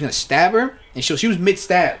outfit and she was gonna stab her. And she was mid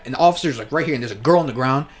stab, and the officer's like right here, and there's a girl on the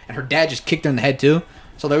ground, and her dad just kicked her in the head too.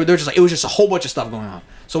 So they were just like it was just a whole bunch of stuff going on.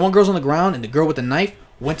 So one girl's on the ground, and the girl with the knife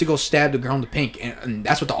went to go stab the girl in the pink, and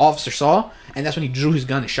that's what the officer saw, and that's when he drew his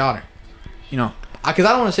gun and shot her. You know. because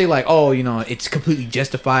I don't want to say like, oh, you know, it's completely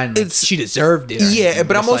justified and It's- she deserved it. or Yeah, anything,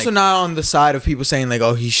 but I'm it's also like, not on the side of people saying like,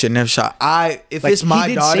 oh, he shouldn't have shot. If Like, it's he my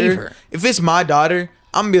did save daughter, her. if it's my daughter,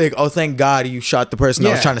 I'm gonna be like, oh, thank God you shot the person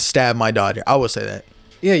that was Yeah. trying to stab my daughter. I will say that.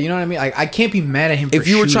 Yeah, you know what I mean. Like, I can't be mad at him. If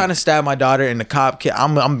you were trying to stab my daughter and the cop kid,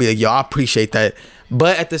 I'm gonna be like, yo, I appreciate that.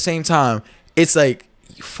 But at the same time, it's like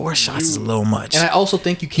 4 shots is a little much. and I also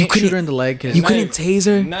think you can't couldn't- shoot her in the leg because you couldn't tase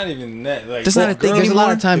her. Not even that. Like, That's not a thing There's a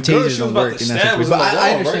lot of anymore. time The girl tasers she was don't about work to in that stab situation. was But in the I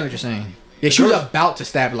wall, understand right? what you're saying. Yeah, she was girl- about to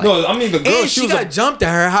stab. Like, No, I mean the girl. And she was got jumped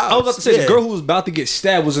at her house. I was about to say the girl who was about to get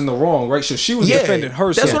stabbed was in the wrong, right? So she was defending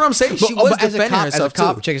herself. That's what I'm saying. She was as a defending cop, herself as a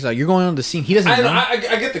cop, too. check this out. You're going on the scene. He doesn't know. I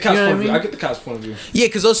get the cop's You know what point of I view. mean? I get the cop's point of view. Yeah,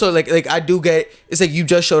 because also like I do get. It's like you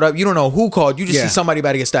just showed up. You don't know who called. You just Yeah. see somebody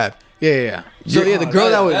about to get stabbed. Yeah. So yeah, the girl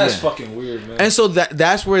that was. That's yeah. fucking weird, man. And so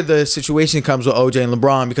that's where the situation comes with OJ and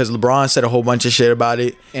LeBron, because LeBron said a whole bunch of shit about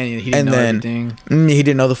it. And he didn't know everything. He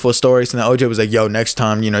didn't know the full story. So then OJ was like, yo, next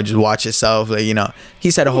time, just watch yourself. Like, he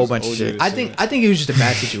said a whole bunch of OJ? shit. I think it was just a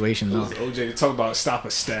bad situation though. OJ to talk about stop a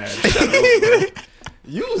stab.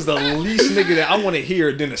 You was the least nigga that I want to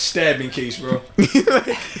hear than a stabbing case, bro.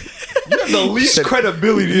 You have the least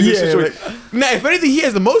credibility in this situation. Nah, if anything, he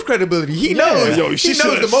has the most credibility. He knows. Yo, she he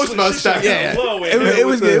knows the most about stuff. Yeah, it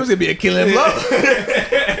was gonna be a killing blow.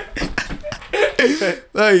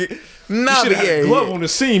 Like, nah, Should but have had a glove on the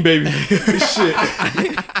scene, baby. Shit.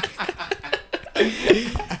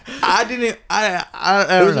 I didn't. I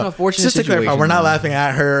It don't was an know. unfortunate Just to clarify, situation, we're not though. laughing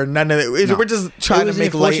at her. None of it. No. We're just trying It to was an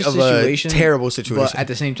make light unfortunate of a situation, terrible situation. But at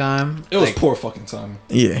the same time, It was like, poor fucking time.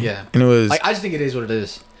 Yeah. Yeah. And it was. Like, I just think it is what it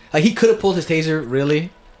is. Like, he could have pulled his taser,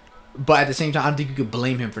 really, but at the same time, I don't think you could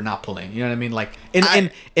blame him for not pulling. You know what I mean? Like,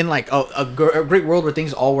 in like a great world where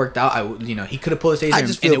things all worked out, he could have pulled his taser I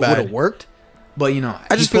just and feel it would bad. have worked. But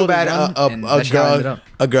I just feel bad.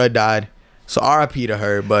 A girl died. So R.I.P. to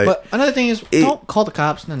her. But another thing is, don't call the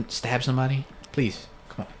cops and then stab somebody. Please,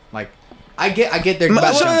 come on. Like, I get their Well,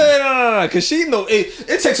 bad well, jumping. No, because she know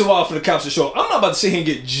it takes a while for the cops to show up. I'm not about to sit here and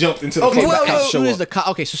get jumped into the Okay, fucking but cops as show soon up. as the cop,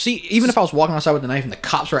 okay, so see, even if I was walking outside with a knife and the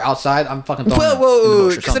cops were outside, I'm fucking throwing Well, them in the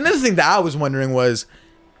bush or because something. another thing that I was wondering was,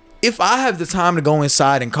 if I have the time to go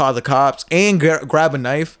inside and call the cops and grab a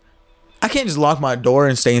knife, I can't just lock my door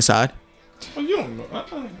and stay inside. Well, you don't know.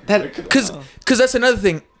 Because that's another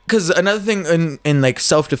thing. Because another thing in like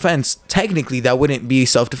self-defense, technically that wouldn't be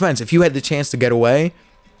self-defense. If you had the chance to get away,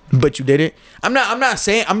 but you didn't. I'm not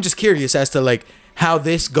saying. I'm just curious as to like how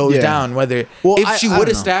this goes Yeah. down. Whether Well, if I she don't would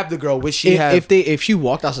have know. stabbed the girl, would she have? if she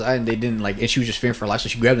walked outside and they didn't like, and she was just fearing for her life, so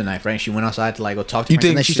she grabbed the knife, right? And she went outside to like go talk to You her, think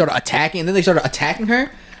and then she started attacking, and then they started attacking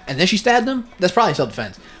her, and then she stabbed them. That's probably self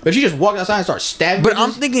defense. But if she just walked outside and started stabbing, But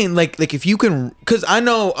I'm bitches- thinking like if you can, because I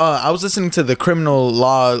know I was listening to the criminal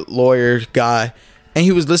law lawyer guy, and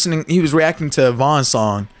he was reacting to Vaughn's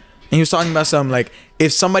song, and he was talking about something like,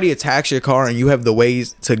 if somebody attacks your car and you have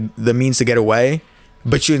the means to get away,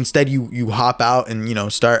 but you hop out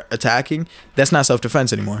and start attacking, that's not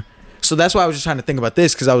self-defense anymore. So that's why I was just trying to think about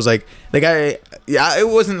this, because I was like it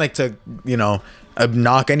wasn't like to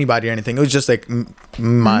knock anybody or anything. It was just like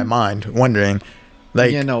my mind wondering,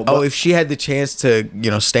 like, Yeah, no, but- if she had the chance to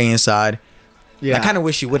stay inside. yeah, I kind of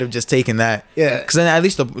wish she would have just taken that. Yeah. Because then at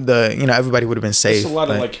least the everybody would have been safe. It's a lot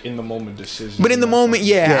of but- like in the moment decisions. But in the moment,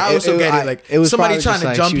 yeah, I also get it. Like, it was somebody probably trying just to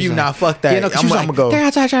like, jump she was you, like- nah, fuck that. Yeah, no, 'cause she I'm was gonna like, go. they're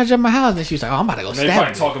outside trying to jump my house, and she was like, oh, I'm about to go They stab probably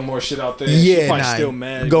her. talking more shit out there. Yeah, She's probably nah, still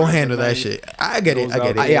mad. go Girls handle that tonight. shit. I get it. Goes I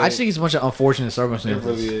get out it. Yeah, I just think it's a bunch of unfortunate circumstances. It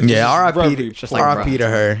really is. Yeah, It's R.I.P. very- just like, R.I.P. to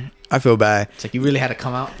her. I feel bad. It's like you really had to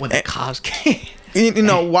come out when the cops came.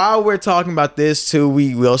 While we're talking about this too,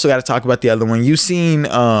 we also got to talk about the other one. You seen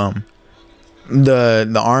the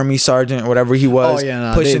army sergeant or whatever he was, Oh,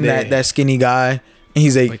 yeah, no, pushing they- that skinny guy, and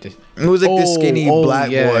he's like, Wait, this- it was like this skinny black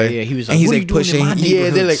yeah, boy. yeah, he was and like, he's "What are like you doing in pushing. my Yeah, they're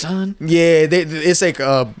neighborhood, like, son?" yeah, it's like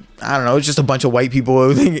I don't know, it's just a bunch of white people,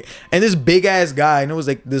 and this big ass guy, and it was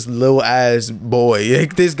like this little ass boy.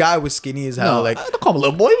 Like this guy was skinny as hell. No, like don't call him a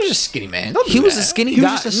little boy. He was just a skinny man. Don't do he was that. a skinny He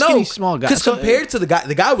guy. was just a skinny, small guy. Because So, compared to the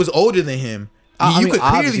guy was older than him. I You mean, could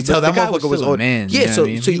clearly obviously, tell but that the guy was motherfucker was still a old. man, you Yeah, know what so I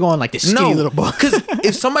mean? so You going like this skinny little boy. Because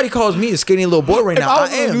if somebody calls me a skinny little boy right now, I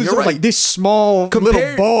am. You're right. like this small Compare-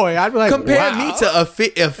 little boy. I'd be like, Compare wow. me to a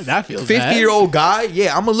That feels 50-year-old guy.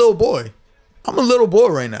 Yeah, I'm a little boy. I'm a little boy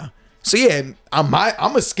right now. So yeah, I'm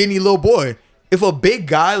a skinny little boy. If a big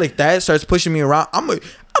guy like that starts pushing me around, I'm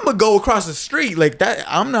gonna go across the street like that.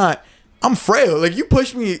 I'm frail. Like you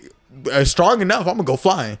push me strong enough, I'm gonna go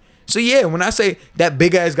flying. So yeah, when I say that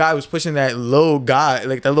big ass guy was pushing that little guy,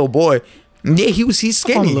 like that little boy, yeah, he's I'm a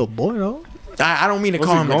skinny. little boy though. I don't mean to Was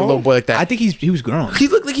call he him like a grown? little boy like that. I think he was grown. He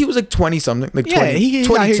looked like he was like 20 something, like 20, Yeah, he's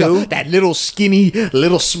out here 22. that little skinny,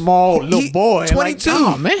 little small, little boy. 22. Like,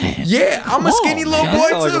 oh man. Yeah, I'm a skinny little You boy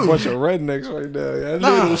sound like a too. bunch of rednecks right now.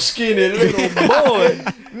 Yeah. Little skinny little boy.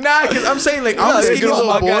 Nah, because I'm saying like I'm a skinny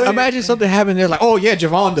little boy. Imagine something happened there, like, oh yeah,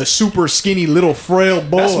 Javon, the super skinny little frail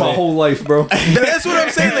boy. That's my whole life, bro. That's what I'm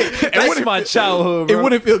saying. Like, That's my childhood, It bro.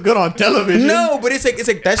 wouldn't feel good on television. no, but it's like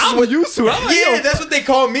that's just I'm what used to it. I'm like, yeah, yo, that's what they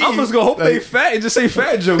call me. I'm just gonna hope they fat and just say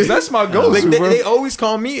fat jokes. That's my go-to, Like bro. they always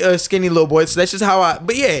call me a skinny little boy, so that's just how I.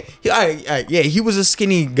 But yeah, he was a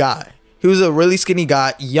skinny guy. He was a really skinny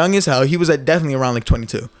guy, young as hell. He was definitely around like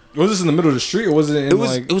 22. Was this in the middle of the street or was it in It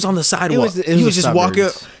was like? it was on the sidewalk. It He was the just walking.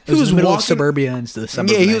 suburbs. He was middle of walking. suburbia and the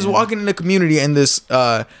suburbs. Yeah, he was walking in the community, and this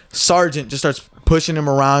sergeant just starts pushing him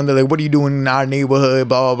around. They're like, "What are you doing in our neighborhood?"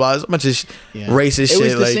 Blah blah blah. It's a bunch of racist It shit.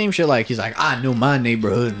 was the like, same shit. Like he's like, I know my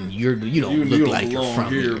neighborhood, and you don't You look don't like you're belong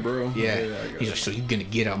from here, here, bro. Yeah, Yeah, I got he's like, so you're gonna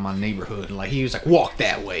get out of my neighborhood, and like he was like, walk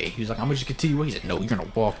that way. He was like, I'm gonna just continue. He said, no, you're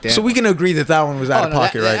gonna walk that. so we can agree that one was out of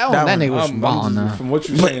pocket, right? That one- nigga was I'm balling. just- from what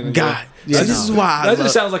you're saying, But God, Yeah, so this no. is why I that love,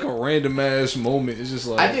 just sounds like a random ass moment. It's just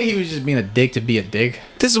like I think he was just being a dick to be a dick.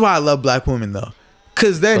 this is why I love black women though,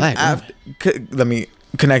 because then Black after let me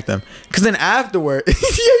connect them, because then afterward,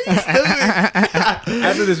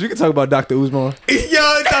 After this, we can talk about Dr. Uzman.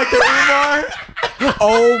 yo, Dr. Umar.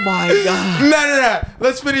 Oh my god. No.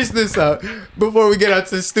 Let's finish this up before we get out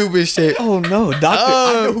to stupid shit. Oh no, Doctor.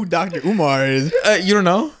 I know who Dr. Umar is. You don't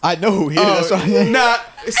know? I know who he is. That's what I'm saying. Nah.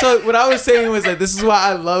 So what I was saying was that this is why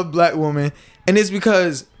I love black women, and it's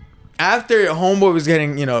because after Homeboy was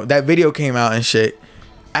getting, that video came out and shit,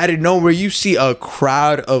 out of nowhere you see a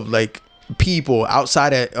crowd of like people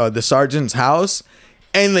outside at the sergeant's house,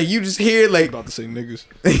 and like you just hear like About to say niggas.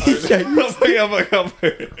 he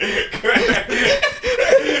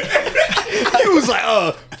was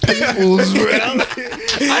like, people's realm.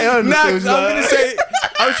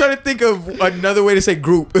 I was trying to think of another way to say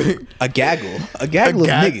group. A gaggle of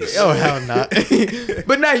niggas. Oh hell no!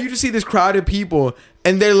 But now you just see this crowd of people,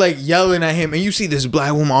 and they're like yelling at him, and you see this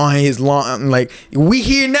black woman on his lawn, like, "We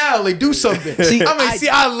here now, like do something."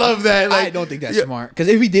 I love that. Like, I don't think that's smart. Because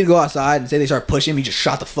if he did go outside and say they start pushing him, he just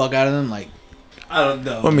shot the fuck out of them. Like, I don't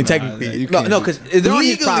know. I mean, technically, no, because they're on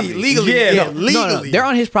his property. legally, Yeah, No, they're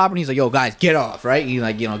on his property. He's like, "Yo, guys, get off!" Right? He's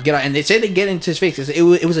like, get out. And they say they get into his face. It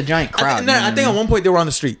was a giant crowd. I think at one point they were on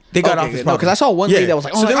the street. They got off his property. because I saw one lady that was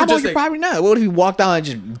like, "Oh, So they were I'm on just your like, property now." What if he walked down and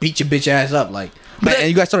just beat your bitch ass up? Like, and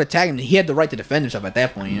you guys started tagging him. He had the right to defend himself at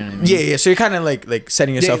that point. You know what I mean? yeah. So you're kind of like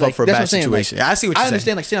setting yourself up for a that's bad what I'm saying, situation. like, I see what you're saying. I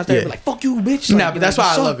understand, like, sitting out there and be like, "Fuck you, bitch." Nah, Like, but that's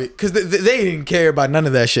why I love it, because they didn't care about none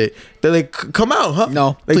of that shit. They're like, come out, huh? No,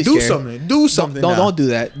 like please do care. something, do something. now. Don't do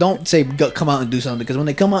that. Don't say come out and do something, because when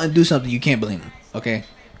they come out and do something, you can't blame them. Okay.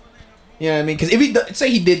 You know what I mean? Because if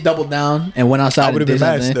say he did double down and went outside, I and would've did been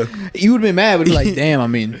mad something, you would have been mad. But you're like, damn. I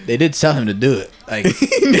mean, they did tell him to do it. Like,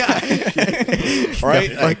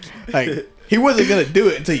 right? Like he wasn't gonna do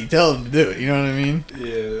it until you tell him to do it. You know what I mean?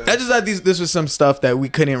 Yeah. I just thought this was some stuff that we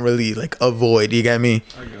couldn't really like avoid. You get me?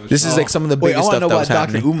 This is like some of the Wait, I biggest want to stuff know that about was Dr.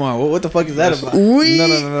 happening. Umar. What the fuck is that about? We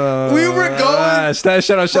No. we were going. Shut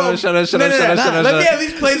up. Let me at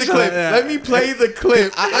least play the clip. Let me play the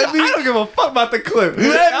clip. I don't give a fuck about the clip.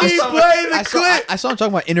 Let me play the I clip. saw him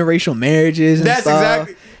talking about interracial marriages. And That's stuff.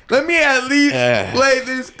 exactly. Let me at least play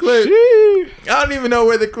this clip. I don't even know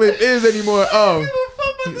where the clip is anymore. Oh,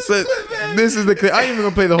 so this is the clip. I ain't even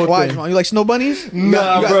gonna play the whole Why? thing. You like snow bunnies?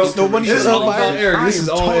 Nah, bro. Snow bunnies. This is all about Eric. This is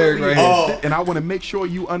all Eric right here. Oh, And I want to make sure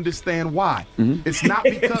you understand why. It's not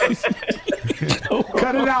because.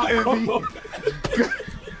 Cut it out, Envy.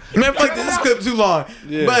 man, fuck this clip too long.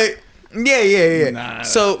 But yeah.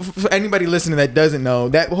 So for anybody listening that doesn't know,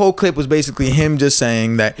 that whole clip was basically him just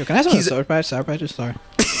saying that Yo, can I have some he's Sour Patch? Sour Patch, sorry.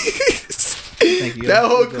 Thank you. that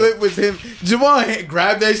whole clip was him. Javon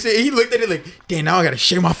grabbed that shit. He looked at it like, damn, now I gotta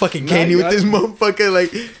share my fucking candy with this motherfucker.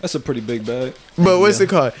 Like, That's a pretty big bag. but what's it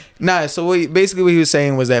called? Nah. So what he was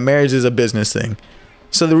saying was that marriage is a business thing.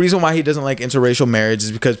 So the reason why he doesn't like interracial marriage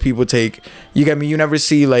is because people take, you get me, you never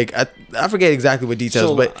see like, I forget exactly what details,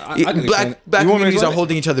 So, but I can explain black it. You want me to communities explain are it?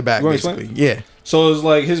 holding each other back, You want me to basically. Yeah. So it's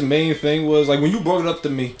like his main thing was like when you brought it up to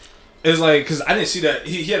me, it's like because I didn't see that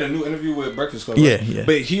he had a new interview with Breakfast Club. Right? Yeah.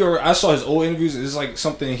 But I saw his old interviews. It's like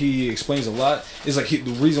something he explains a lot. It's like the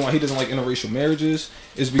reason why he doesn't like interracial marriages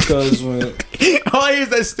is because when All I hear is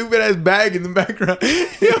that stupid ass bag in the background.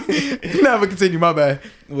 Nah, but continue, my bad.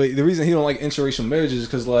 the reason he don't like interracial marriages is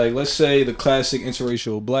because like let's say the classic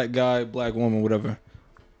interracial black guy, black woman, whatever.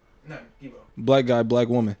 Black guy, black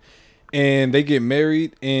woman, and they get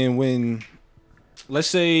married, and when let's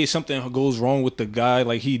say something goes wrong with the guy,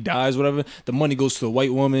 like he dies, whatever. The money goes to the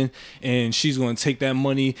white woman, and she's going to take that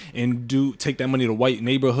money and take that money to white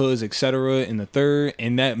neighborhoods, etc. In the third,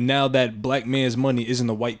 and that black man's money is in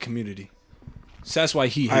the white community. So that's why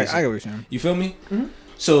he hates I it. get what you're saying. You feel me? Mm-hmm.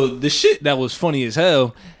 So the shit that was funny as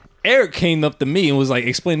hell. Eric came up to me and was like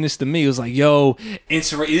explaining this to me. He was like, "Yo, I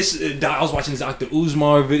was watching this Dr.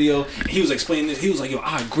 Uzmar video. And he was explaining this. He was like, "Yo,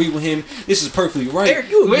 I agree with him. This is perfectly right."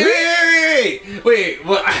 Eric, you agree? Wait.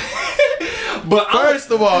 But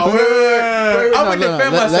First of all, wait. I'm gonna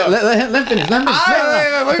defend myself. Let him finish. I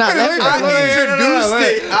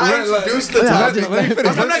introduced the topic.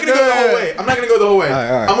 I'm not gonna go the whole way. All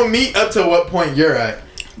right. I'm gonna meet up to what point you're at.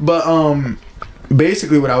 But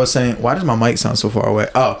basically what I was saying. Why does my mic sound so far away?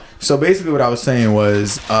 Oh, so basically what I was saying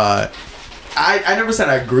was, I never said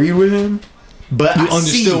I agreed with him, but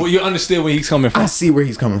you understood where he's coming from. I see where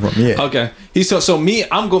he's coming from. Yeah. Okay. Me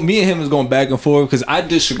and him is going back and forth because I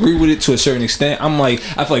disagree with it to a certain extent. I'm like,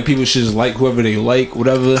 I feel like people should just like whoever they like,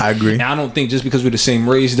 whatever. I agree. And I don't think just because we're the same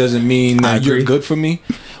race doesn't mean that you're good for me,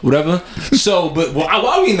 whatever. So, but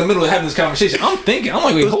while we in the middle of having this conversation, I'm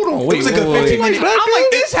like, wait, hold on, wait. It was a good 15 minutes. I'm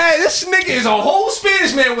like, this nigga is a whole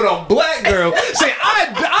Spanish man with a black girl saying,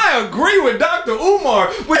 I agree with Dr. Umar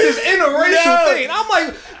with this interracial thing. And I'm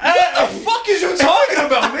like, what the fuck is you talking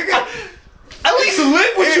about, nigga? At least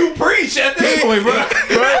live what you preach at this point, bro.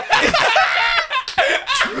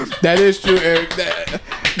 That is true, Eric.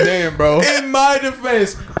 Damn, bro. In my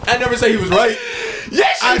defense, I never say he was right.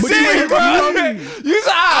 Yes, you did, bro. You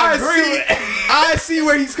said I agree. I see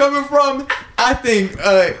where he's coming from. I think,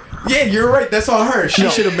 yeah, you're right. That's on her. She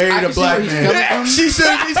should have married a black man. She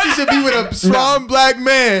should be with a strong black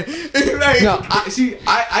man.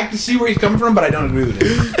 I can see where he's coming from, but I don't agree with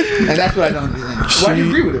it. And that's what I don't understand. Why do you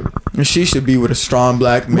agree with it? She should be with a strong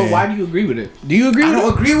black man. But why do you agree with it? Do you agree with it? I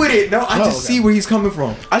don't agree with it. No, I just see where he's coming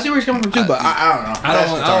from. I see where he's coming from too, but I don't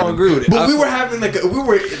know. I don't agree with it. But we were having like 10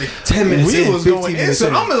 minutes in, 15 minutes so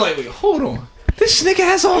in. I'm like, wait, hold on. This nigga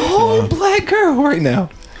has a whole black girl right now.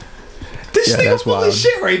 This nigga full of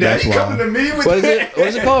shit right now. He coming to me with what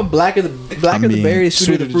is it called? Black of the berries,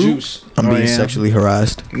 sweet of the juice. I'm being sexually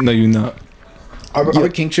harassed. No, you're not. Are we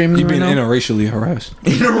kink shaming you right now? You've been interracially harassed.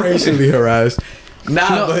 Interracially harassed.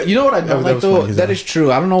 Nah, but you know what I don't like though? That is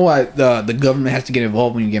true. I don't know why the government has to get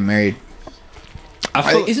involved when you get married.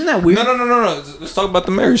 Isn't that weird? No. Let's talk about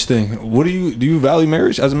the marriage thing. What do you value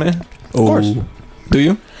marriage as a man? Of course. Do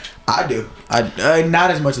you? I do. I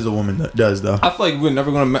not as much as a woman does though. I feel like we're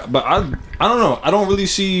never gonna. But I don't know. I don't really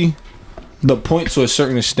see the point to a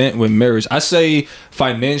certain extent with marriage. I say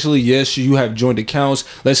financially, yes, you have joint accounts.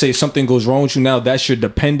 Let's say something goes wrong with you now, that's your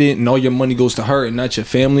dependent, and all your money goes to her and not your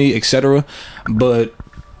family, etc. But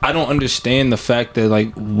I don't understand the fact that,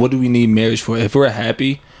 like, what do we need marriage for? If we're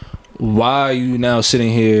happy, why are you now sitting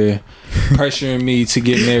here pressuring me to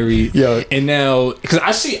get married? Yo. And now, because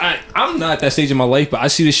I'm not at that stage in my life, but I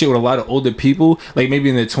see this shit with a lot of older people, like maybe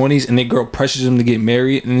in their 20s, and their girl pressures them to get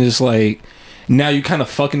married, and it's like, now you're kind of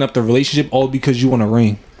fucking up the relationship all because you want a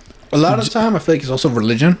ring. A lot of the time, I feel like it's also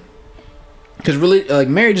religion. Because really, like,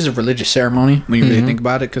 marriage is a religious ceremony when you really think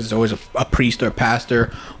about it. Because it's always a priest or a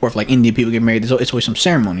pastor, or if like Indian people get married, it's always some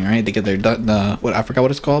ceremony, right? They get their what I forgot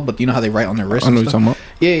what it's called, but you know how they write on their wrist. I know what you're talking about.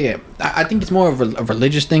 Yeah. I think it's more of a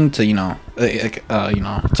religious thing to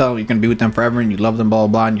tell you're gonna be with them forever and you love them, blah blah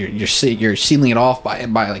blah, and you're sealing it off by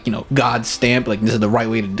like God's stamp, like this is the right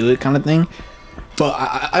way to do it, kind of thing. But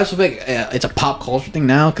I also think it's a pop culture thing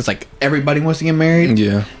now because like everybody wants to get married.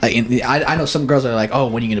 Yeah. Like I know some girls are like, oh,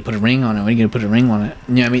 when are you gonna put a ring on it? When are you gonna put a ring on it?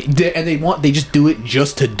 You know what I mean? They just do it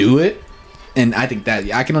just to do it. And I think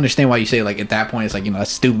that I can understand why you say like at that point it's like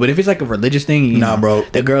that's stupid. But if it's like a religious thing, bro,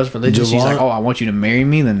 the girl's religious. She's like, oh, I want you to marry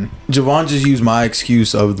me. Then Javon just used my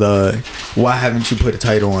excuse of why haven't you put a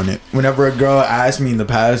title on it? Whenever a girl asked me in the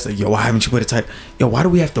past, like, yo, why haven't you put a title? Yo, why do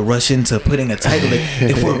we have to rush into putting a title? Like,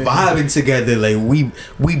 if we're vibing together, like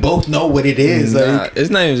we both know what it is. Like, it's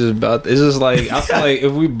not even just about. It's just like I feel like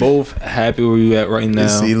if we both happy where we at right now,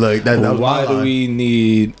 see, look, why do we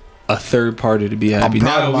need a third party to be happy?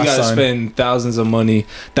 Now we gotta spend thousands of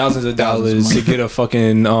dollars to get a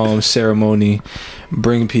fucking ceremony,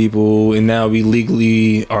 bring people, and now we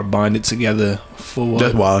legally are bonded together for what?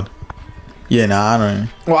 That's wild. Yeah, I don't.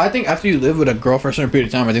 Well, I think after you live with a girl for a certain period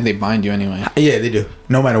of time, I think they bind you anyway. Yeah, they do.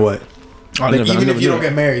 No matter what. Even if you don't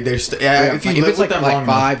get married, there's if it's like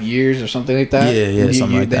 5 years or something like that. Yeah,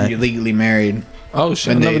 something like that. Then you're legally married. Oh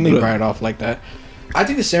shit! And they write it off like that. I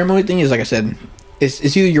think the ceremony thing is, like I said,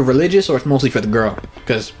 it's either you're religious or it's mostly for the girl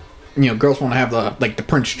because girls want to have the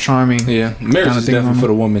Prince Charming. Yeah, marriage is definitely for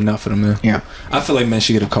the woman, not for the man. Yeah, I feel like men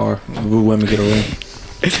should get a car. Women get a ring.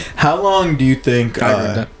 How long do you think I agree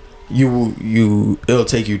with that. it'll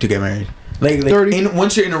take you to get married? Like 30.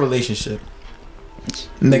 Once you're in a relationship,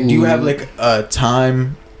 like, do you have like a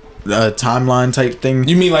timeline type thing?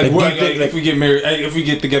 You mean like, do what, you think, if we get married, if we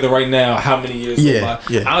get together right now, how many years? go Yeah, by?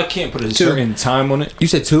 yeah. I can't put a certain time on it. You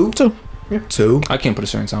said 2? 2. Yeah. 2. I can't put a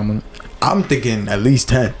certain time on it. I'm thinking at least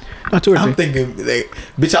 10. Not 2 or 3. I'm thinking, like,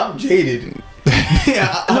 bitch, I'm jaded.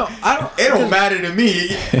 Yeah, No, I don't. it don't matter to me.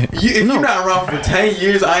 If you're not around for 10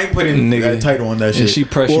 years, I ain't putting Nigga. a title on that shit. And she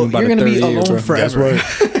pressure Well, you by you're the gonna be 30 years, alone bro. forever.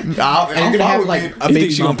 That's right. And you're gonna have like a You think baby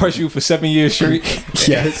she gonna mama. pressure you for 7 years straight?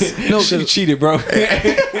 Yes. No, she 'cause- cheated, bro.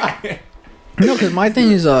 No, because my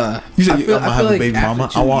thing is, You said I feel I'm gonna have a like baby after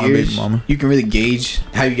mama? 2 I want a baby years, mama. You can really gauge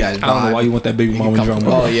how you guys vibe. I don't know why you want that baby You mama can come-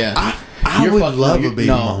 drama. Oh yeah. I You're would fucking- love a you- baby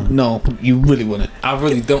no, mama. No, you really wouldn't. I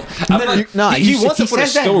really don't. I feel like Nah, he you- wants he it for the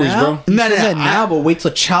says that stories, now. bro. He Nah, says nah, that now, but wait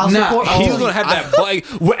till child Nah, support. He's Oh, gonna have that like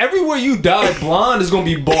everywhere you die blonde is gonna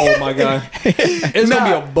be bald, my guy. It's gonna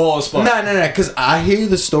be a bald spot. Nah, because I hear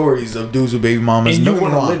the stories of dudes with baby mamas. And you Don't get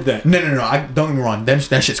me wanna wrong. live that. No. Don't get me wrong.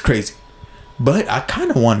 That shit's crazy. But I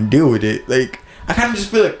kind of want to deal with it. Like, I kind of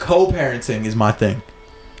just feel like co-parenting is my thing.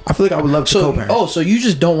 I feel like I would love to So, co-parent. so you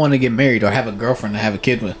just don't want to get married or have a girlfriend to have a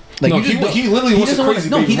kid with? Like No, you just he- don't- he literally wants a doesn't wanna- crazy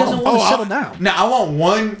No, baby he doesn't mama. want to I- settle down. Now I want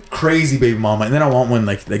one crazy baby mama, and then I want one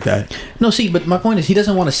like that. No, see, but my point is he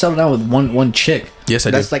doesn't want to settle down with one chick. Yes,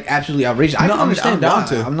 I do. That's like absolutely outrageous. I No, can I'm understand down why.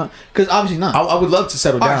 to. I'm not because obviously not. I would love to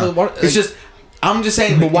settle Alright, down. so what- It's like- just I'm just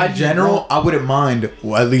saying. But Like, why in do you general, want- I wouldn't mind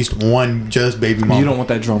at least one just baby mama. You don't want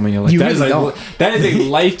that drama in your life. You That is really like, that is a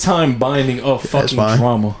lifetime binding of fucking fine.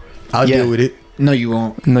 drama. I'll Yeah. deal with it. No, you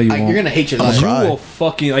won't. No, you Like, won't. You're gonna hate your I'm life. You cry. will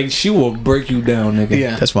fucking like she will break you down, nigga.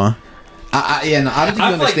 Yeah, That's fine. yeah. No, I don't think you I feel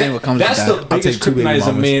like understand what comes that's with the that. biggest take 2 baby kryptonite as a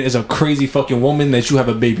mamas. man is a crazy fucking woman that you have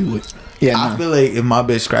a baby with. Yeah, I no. feel like if my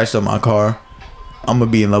bitch scratched up my car, I'm gonna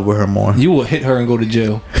be in love with her more. You will hit her and go to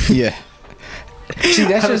jail. yeah. See,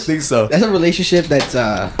 that's I don't just think so. that's a relationship that's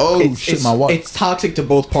Oh, shit, my wife. It's toxic to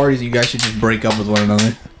both parties. You guys should just break up with one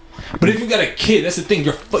another. But if you got a kid, that's the thing.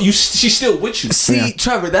 She's still with you. See, Yeah.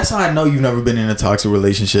 Trevor, that's how I know you've never been in a toxic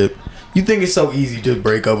relationship. You think it's so easy to just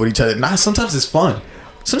break up with each other. Nah, sometimes it's fun.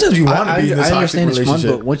 Sometimes you want to be in a I toxic understand it's fun,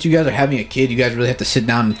 relationship. but once you guys are having a kid, you guys really have to sit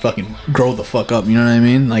down and fucking grow the fuck up. You know what I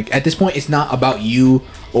mean? Like at this point, it's not about you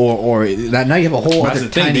or now you have a whole That's other the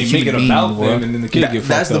thing. tiny They make human it being in about the world. them, and then the kid get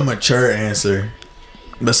That's fucked the up. mature answer.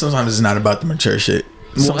 But sometimes it's not about the mature shit.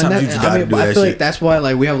 Well, Sometimes and that- you just I gotta mean, do I that feel shit. like that's why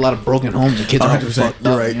like we have a lot of broken homes and kids are 100%. fucked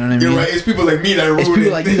You're up. right. You know what I mean? You're right. It's people like me that are It's people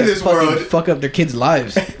ruining like you that this fucking world. fuck up their kids'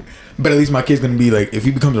 lives. But at least my kid's gonna be like, if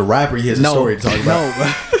he becomes a rapper, he has a story to talk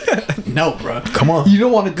about. No, bro. Come on. You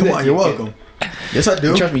don't want to do Come that on, to you're your kid. welcome. Yes, I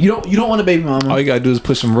do. Trust me, you don't want a baby mama. All you gotta do is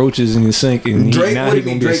put some roaches in your sink, and Drake now would he be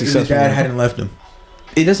gonna be a Drake if his successful dad man. hadn't left him.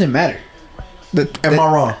 It doesn't matter. Am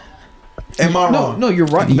I wrong? Am I No, wrong? no, you're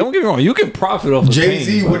right. Don't get me wrong. You can profit off of Jay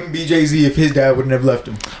Z pain, but- wouldn't be Jay Z if his dad wouldn't have left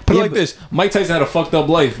him. Put it Yeah, like but- this: Mike Tyson had a fucked up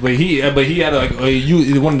life, but he had like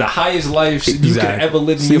one of the highest lives you could Exactly. ever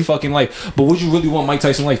live in your fucking life. But would you really want Mike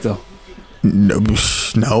Tyson life though?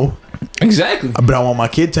 No. Exactly. But I want my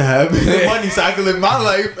kid to have the money so I can live my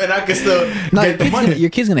life and I can still No, get the money. your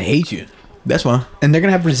kid's gonna hate you, That's fine. and they're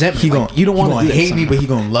gonna have resentment. He Like, gonna you don't want to do hate that me, but he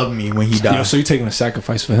gonna love me when he Yo, dies. so you taking a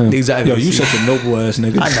sacrifice for him? Exactly. Yo, you such a noble ass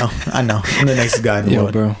nigga. I know. I'm the next guy in the Yo,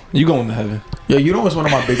 world. bro, you going to heaven? Yo, you know what's one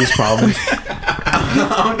of my biggest problems?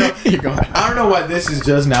 I don't know why this is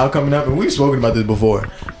just now coming up, and we've spoken about this before.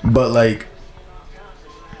 But like,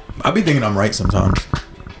 I be thinking I'm right sometimes.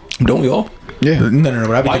 Don't we all? Yeah. No.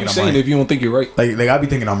 But I be Why thinking you I'm saying right. if you don't think you're right? Like I be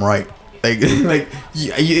thinking I'm right. Like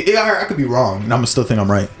I could be wrong, and I'm still think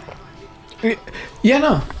I'm right. Yeah,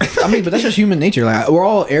 no. I mean, but that's just human nature. Like we're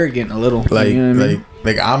all arrogant a little. Like you know what I mean?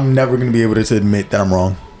 like I'm never gonna be able to admit that I'm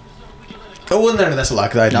wrong. Oh well, no, that's a lie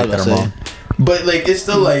because I admit that I'm saying. wrong. But like it's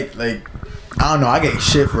still like I don't know. I get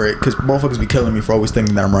shit for it because motherfuckers be killing me for always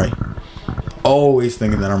thinking that I'm right. Always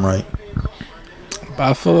thinking that I'm right. But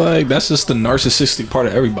I feel like that's just the narcissistic part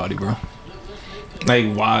of everybody, bro.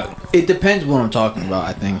 Like why? It depends what I'm talking about.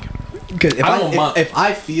 I think because I don't mind- if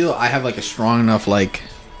I feel I have like a strong enough like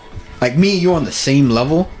me and you on the same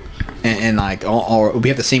level, and like or we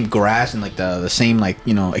have the same grasp and like the same like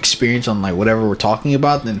experience on like whatever we're talking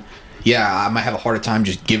about, then yeah, I might have a harder time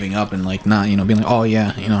just giving up and like not being like, oh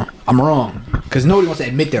yeah, I'm wrong, because nobody wants to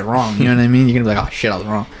admit they're wrong. You know what I mean? You're gonna be like, oh shit, I was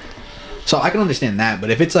wrong. So I can understand that, but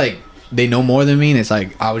if it's like they know more than me, and it's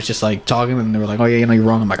like I was just like talking, and they were like, "Oh yeah, you're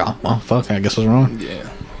wrong." I'm like, "Oh well, fuck, I guess I was wrong." Yeah.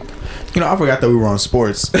 I forgot that we were on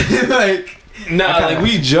sports. like Nah, like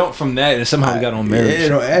we jumped from that and somehow we got on marriage.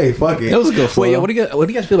 hey, fuck it. It was a good flow. Wait, yeah, what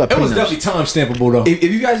do you guys feel about It was prenups? definitely time stampable though. If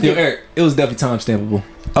you guys Yo, get Eric, it was definitely time stampable.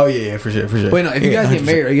 Oh yeah, for sure. wait, no, if you Yeah, guys get 100%.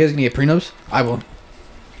 married, are you guys gonna get prenups? I will.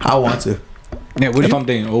 I want to. Yeah, would If you? I'm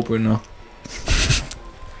dating Oprah, no.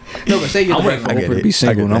 No, but say you're I'm waiting for I get Oprah to it. be I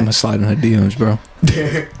single get and I'm that. gonna slide in her DMs, bro.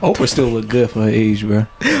 Oprah still look good for her age, bro.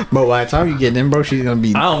 But by the time you get in, bro, she's gonna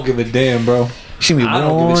be. I don't give a damn, bro. She gonna be I don't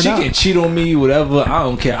give a, worn she out. can cheat on me, whatever. I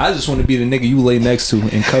don't care. I just want to be the nigga you lay next to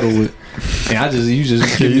and cuddle with. And you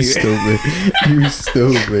just give You me stupid. You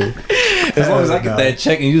stupid. as long as I Hell get no. that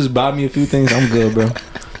check and you just buy me a few things, I'm good, bro.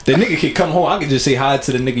 The nigga can come home. I can just say hi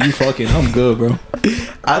to the nigga you fucking. I'm good, bro.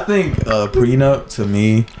 I think prenup to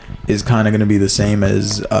me is kind of gonna be the same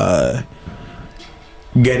as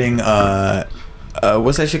getting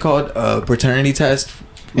what's that shit called? Paternity test.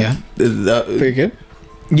 Yeah, pretty good.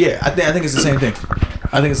 Yeah, I think it's the same thing.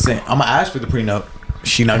 I think it's the same. I'm gonna ask for the prenup.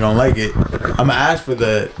 She not gonna like it. I'm gonna ask for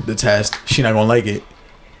the test. She not gonna like it.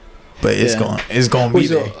 But it's Yeah. gonna be Wait,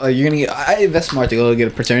 so there. you're gonna get? That's smart to go get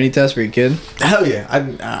a paternity test for your kid. Hell yeah.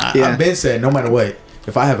 Yeah. I've been said no matter what.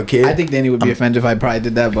 If I have a kid, I think Danny would be offended if I probably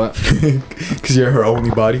did that, but because you're her only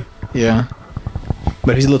body. yeah.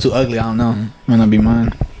 But if he's a little too ugly, I don't know. Might not be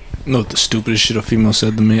mine. You know what the stupidest shit a female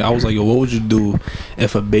said to me? I was like, yo, what would you do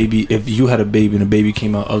if you had a baby and the baby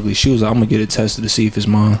came out ugly? She was like, I'm gonna get it tested to see if it's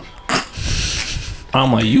mine.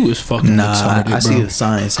 I'm like, you was fucking retarded, I bro. see the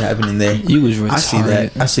science happening there. You was retarded. I see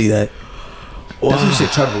that. I see that. That's some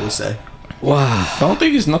shit Trevor would say. Wow. I don't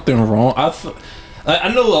think there's nothing wrong. I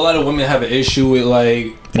know a lot of women have an issue with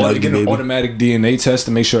like getting an automatic DNA test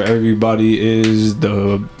to make sure everybody is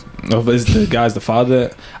the guy's the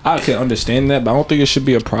father. I can understand that, but I don't think it should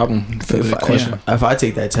be a problem for the question. If I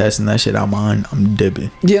take that test and that shit out mine, I'm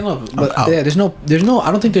dipping. Yeah, no, but out. yeah, there's no.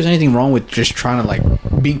 I don't think there's anything wrong with just trying to like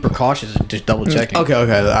being precautious and just double checking. Okay, all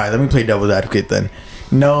right. Let me play devil's advocate then.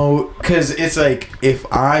 No, because it's like if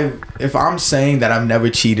I'm saying that I've never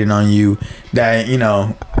cheated on you, that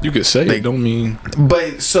You could say Like- it, don't mean.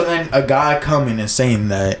 but so then a guy coming and saying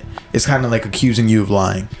that it's kind of like accusing you of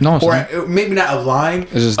lying. No, it's or not. maybe not of lying.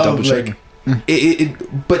 It's just of, double checking.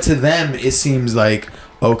 But to them, it seems like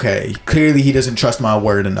okay, clearly he doesn't trust my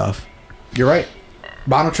word enough. You're right.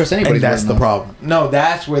 But I don't trust anybody. And that's the problem. No,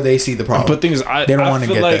 that's where they see the problem. But thing is, They don't I wanna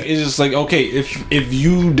feel get like that. it's just like, okay, if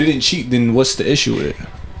you didn't cheat, then what's the issue with it?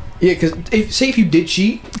 Yeah, because if you did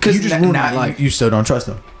cheat, Because you just ruined my life. you still don't trust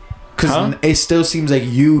him. Because Huh? it still seems like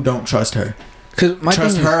you don't trust her. Because my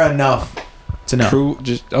Trust thing is- her enough to know. True,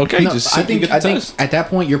 just okay, No, just I simply think get the I think test. at that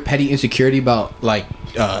point your petty insecurity about like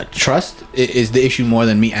trust is the issue more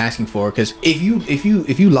than me asking for. Because if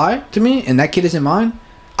you lie to me and that kid isn't mine,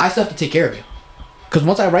 I still have to take care of it. Because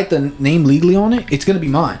once I write the name legally on it, it's gonna be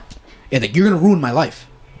mine. And like, you're gonna ruin my life.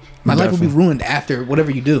 My life will be ruined after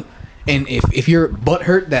whatever you do. And if you're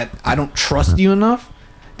butthurt that I don't trust you enough,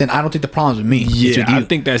 then I don't think the problem's with me. It's Yeah, with you. I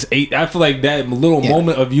think that's 8. I feel like that little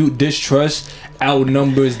moment of you distrust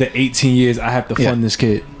outnumbers the 18 years I have to fund this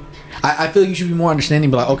kid. I feel you should be more understanding.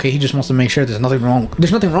 But like, okay, he just wants to make sure there's nothing wrong.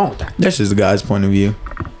 There's nothing wrong with that. That's just the guy's point of view.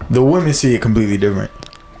 The women see it completely different.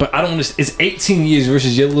 But I don't understand. It's 18 years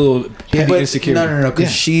versus your little petty But insecurity. no, because Yeah.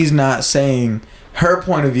 she's not saying her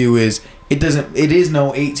point of view is it is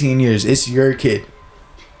no 18 years. It's your kid.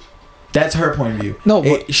 That's her point of view. No,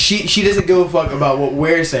 but- she doesn't give a fuck about what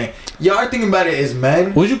we're saying. Y'all are thinking about it as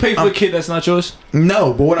men. Would you pay for a kid that's not yours?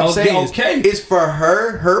 No, but what I'm Okay, saying okay. is for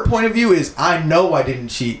her. Her point of view is I know I didn't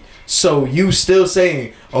cheat. So you still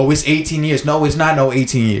saying, oh, it's 18 years? No, it's not no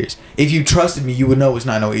 18 years. If you trusted me, you would know it's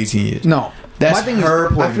not no 18 years. No. That's My thing her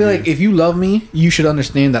is, point I feel of like view. if you love me, you should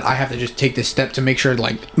understand that I have to just take this step to make sure,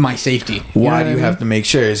 like, my safety. Why do you have to make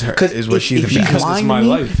sure it's her? 'Cause Is what if- she's if gonna she's be. lying my to me,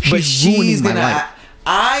 life. But she's ruining my gonna. life.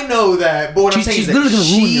 I know that, but what I'm saying She's is that literally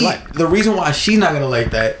gonna ruin your life. the reason why she's not gonna like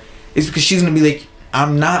that is because she's gonna be like,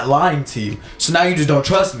 I'm not lying to you. So now you just don't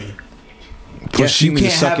trust me. But she you needs to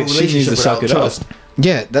can't suck have a it. She needs to relationship suck it without up. trust.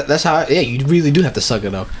 Yeah, that's how. Yeah, you really do have to suck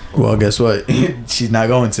it up. Well, guess what? She's not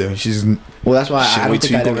going to. She's, Well, that's why Shit, I don't wait till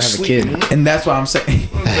think you I'd go ever to have a sleep. kid. and that's why I'm saying.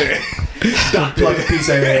 Don't plug a piece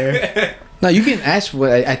of hair. No, you can ask. What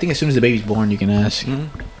I think as soon as the baby's born, you can ask. Yeah, As no,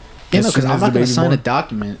 because soon I'm as not the going to baby's sign a born?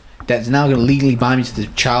 document that's now going to legally bind me to the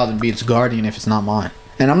child and be its guardian if it's not mine.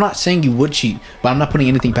 And I'm not saying you would cheat, but I'm not putting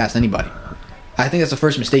anything past anybody. I think that's the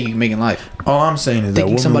first mistake you can make in life. All I'm saying is that Thinking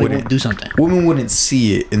women somebody wouldn't won't do something. Women wouldn't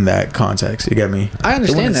see it in that context. You get me? I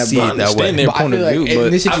understand They wouldn't that, see but it that way. Understand their But I point feel of like view, in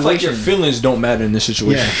but this I feel like your situation- feelings don't matter in this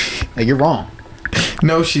situation. Yeah, like you're wrong.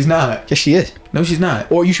 No, she's not. Yes, she is. No, she's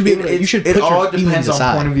not. Or you should be able to, you should put it all your feelings depends on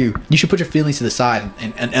aside. point of view. You should put your feelings to the side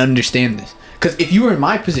and understand this. Because if you were in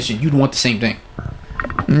my position, you'd want the same thing.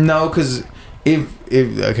 No, because if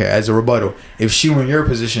okay, as a rebuttal, if she were in your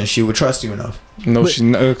position, she would trust you enough. No, But- she's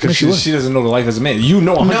not, no, because she wouldn't. she doesn't know the life as a man. You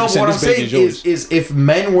know 100% No, but what I'm this baby saying is yours. is if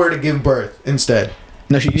men were to give birth instead,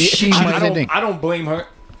 No, she She might might- the same thing. I don't blame her.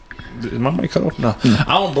 Is my mic cut off? No. I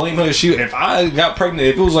don't blame her. If I got pregnant,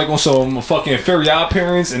 if it was like on some fucking Fairy Odd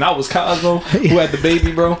Parents and I was Cosmo who had the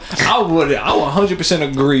baby, bro, I would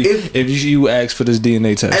 100% agree if you asked for this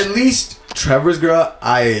DNA test. At least Trevor's girl,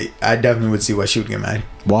 I definitely would see why she would get mad.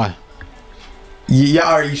 Why? Y'all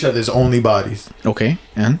are each other's only bodies. Okay,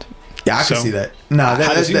 and Yeah, I can So? see that. Nah,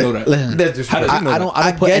 How does he know that? listen, That's just How does he know I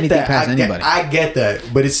don't put anything past anybody. I get that,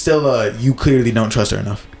 but it's still you clearly don't trust her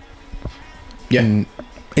enough. Yeah.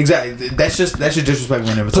 Exactly. That's just disrespect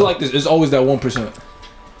whenever. I feel like this is always that 1%.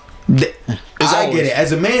 I always. get it.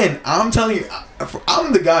 As a man, I'm telling you,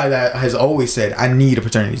 I'm the guy that has always said I need a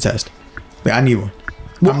paternity test. Like, I need one.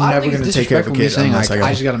 Well, I'm I never think going it's to take care of a disrespectful me kid saying unless I got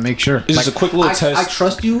I just gotta make sure. It's just a quick little I test.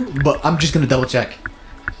 trust you, but I'm just gonna double check.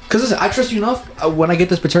 Cause listen, I trust you enough. When I get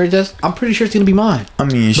this paternity test, I'm pretty sure it's gonna be mine. I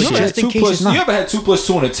mean, But shit. just in case it's not. You ever had 2 +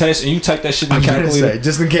 2 on a test and you type that shit in I'm the trying to calculator? say,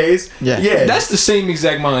 just in case. Yeah. That's the same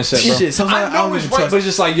exact mindset, bro. Shit, sometimes I I don't know it's even right, trust- but it's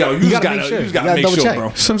just like, yo, you just gotta gotta, make sure. you just gotta You gotta make double sure, check.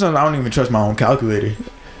 bro. Sometimes I don't even trust my own calculator.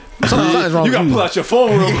 Something's wrong You with gotta you. pull out your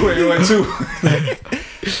phone real quick, like, too.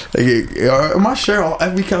 Like, am I sure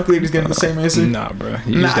every calculator's getting the same answer? Nah, bro.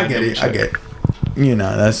 Nah, I get it. I get it. You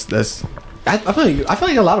know, that's. I feel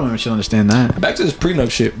like a lot of women should understand that. Back to this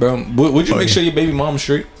prenup shit, bro. Would you make sure your baby mom's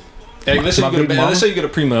straight? Hey, let's say, My baby mama? let's say you get a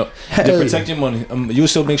prenup Hell to yeah. protect your money. You would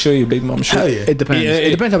still make sure your baby mom's straight. Hell yeah. It depends. It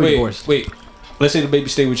depends how we wait, divorce. Wait, let's say the baby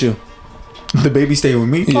stay with you. The baby stay with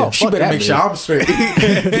me. Yeah. She Fuck better that, make sure dude. I'm straight.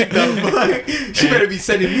 The fuck? She better be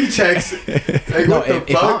sending me checks. Like, No, what the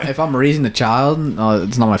if fuck? if I'm raising a child,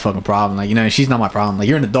 it's not my fucking problem. Like, you know, she's not my problem. Like,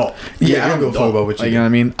 you're an adult. Yeah, I you're don't an give a fuck adult. about what you Like, do. you know what I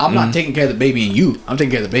mean? I'm not taking care of the baby and you. I'm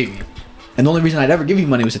taking care of the baby. And the only reason I'd ever give you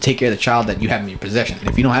money was to take care of the child that you have in your possession.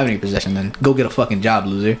 If you don't have any possession, then go get a fucking job,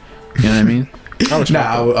 loser. You know what I mean? I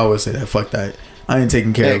would say that. Fuck that. I ain't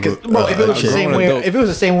taking care of it. Bro, if it was the shit. same grown way, adult. if it was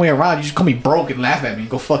the same way around, you just call me broke and laugh at me.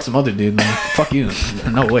 Go fuck some other dude, man. Fuck you.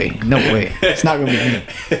 No way. No way. It's not gonna be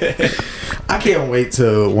me. I can't wait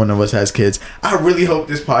till one of us has kids. I really hope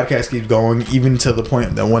this podcast keeps going, even to the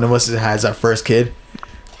point that one of us has our first kid.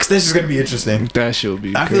 Cause this is gonna be interesting. That shit would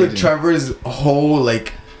be I feel like Trevor's whole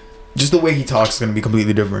just the way he talks is gonna be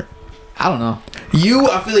completely different. I don't know.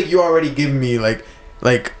 I feel like you already giving me like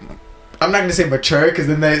I'm not gonna say mature because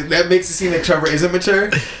then that makes it seem like Trevor isn't mature.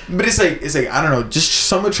 But it's like I don't know, just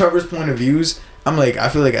some of Trevor's point of views. I'm like, I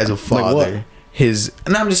feel like as a father,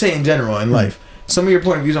 and I'm just saying in general in life, some of your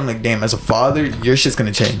point of views, I'm like, damn, as a father, your shit's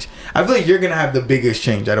gonna change. I feel like you're gonna have the biggest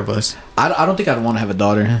change out of us. I don't think I'd want to have a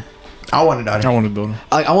daughter. I want a daughter. I want to build.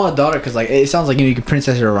 I want a daughter because like it sounds like you can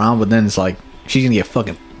princess her around, but then it's like she's gonna get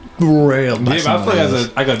fucking railed by Yeah, but I feel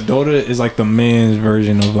someone like else. a daughter is like the man's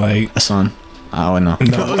version of like. A son. I don't know.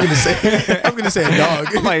 I'm gonna say a dog.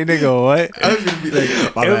 I'm like, nigga, what? I was gonna be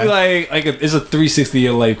like, my It would bad. be like it's a 360 of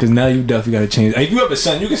your life because now you definitely got to change. Like, if you have a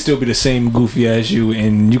son, you can still be the same goofy as you,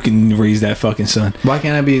 and you can raise that fucking son. Why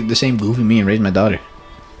can't I be the same goofy me and raise my daughter?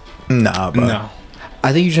 Nah, bro. No,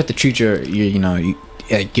 I think you just have to treat you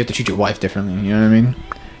have to treat your wife differently. You know what I mean?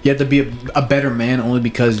 You have to be a better man only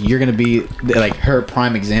because you're gonna be like her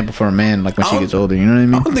prime example for a man. Like when she gets older, you know what I I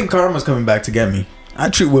mean? don't think karma's coming back to get me. I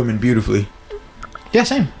treat women beautifully. Yeah,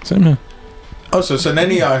 same. same here. Oh, so none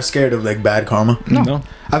of y'all are scared of like bad karma? No.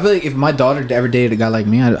 I feel like if my daughter ever dated a guy like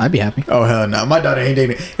me, I'd be happy. Oh hell no, my daughter ain't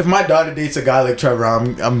dating. If my daughter dates a guy like Trevor,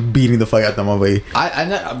 I'm beating the fuck out of my way.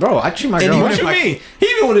 Bro, I treat my And girl. even What if you I- mean?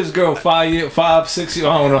 He been with his girl 5, 6 years.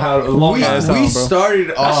 I don't know how long We last time, bro. started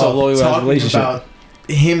a off loyal ass talking relationship. about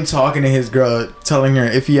him talking to his girl, telling her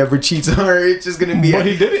if he ever cheats on her, it's just gonna be. But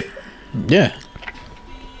he did it. Yeah.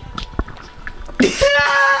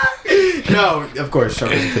 No, of course,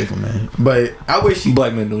 Trevor's a faithful man, but I wish he.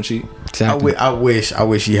 Black men don't cheat. Exactly. I wish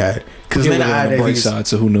he had. Because He'll then live I on had the that. bright side,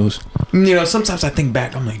 so who knows? You know, sometimes I think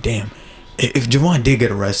back, I'm like, damn, if Javon did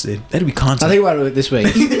get arrested, that'd be I content. think about it this way.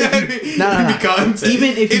 That'd be No. content. Even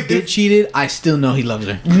if he did cheated, I still know he loves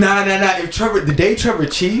her. Nah. If the day Trevor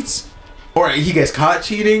cheats, or he gets caught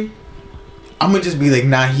cheating, I'm gonna just be like,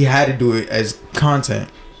 nah, he had to do it as content.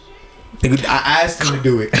 Like, I asked him to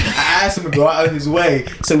do it. I asked him to go out of his way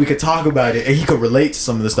so we could talk about it and he could relate to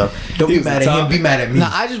some of the stuff. Don't be He's mad the at him. topic. Be mad at me. Nah,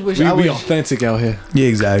 I just wish We I be wish. authentic out here. Yeah,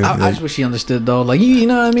 exactly. I just wish he understood though. Like you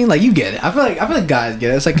know what I mean? Like you get it. I feel like guys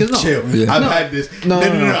get it. It's like cause no, Chill. Yeah. I've No. had this. No.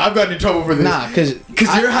 No. I've gotten in trouble for this. nah, cause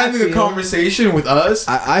You're having a conversation with us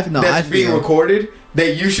I that's being feel- recorded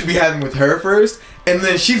that you should be having with her first, and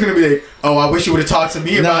then she's gonna be like, "Oh, I wish you would have talked to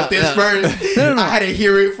me about this first. No. I had to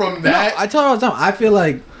hear it from that." I tell her all the time. I feel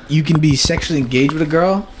like you can be sexually engaged with a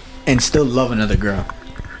girl and still love another girl,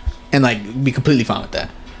 and like be completely fine with that.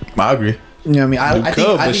 I agree. You know what I mean? You I could,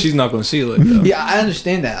 think, but she's not gonna see it like that. Yeah, I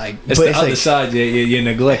understand that. Like, It's but the it's other like, side you're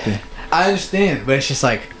neglecting. I understand, but it's just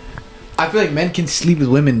like I feel like men can sleep with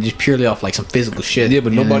women just purely off like some physical shit. Yeah,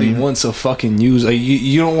 but you know what nobody I mean? wants to fucking use. Like,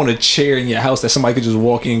 you don't want a chair in your house that somebody could just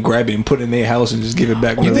walk in, grab it, and put in their house and just give it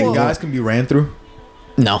back. You whenever think they guys want. can be ran through?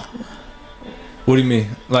 No. What do you mean?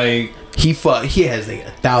 Like, He has like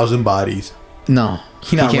 1,000 bodies. No.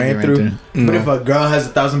 He not can't be ran through. But No. if a girl has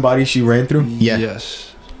 1,000 bodies, she ran through. Yeah.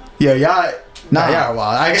 yes. Yeah, y'all. Nah. Yeah, well,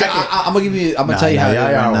 I can't. I'm gonna give you. I'm gonna Nah, tell you nah, how. yeah, it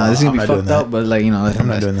is yeah, right now. well, This is gonna I'm be not doing fucked that. up, but like, you know, I'm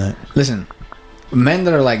not doing that. Listen, men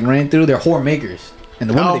that are like ran through, they're whore makers, and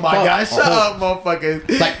the women Oh they my fuck god, are shut whores. up,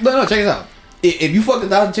 motherfucker. Like, no, check this out. If you fucked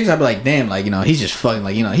 1,000 chicks, I'd be like, damn, like, you know, he's just fucking,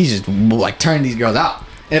 like, you know, he's just like turning these girls out.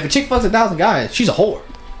 And if a chick fucks 1,000 guys, she's a whore.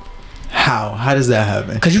 How? How does that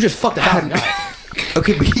happen? Cause you just fucked 1,000 guys.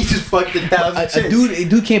 Okay, but he just fucked 1,000 A chicks.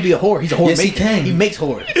 dude can't be a whore. He's a whore Yes, he maker. can. He makes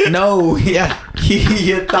whores. No, Yeah.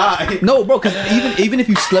 he a thought. No, bro, cause even if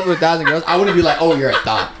you slept with 1,000 girls, I wouldn't be like, oh, you're a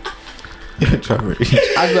thought. Yeah, Trevor.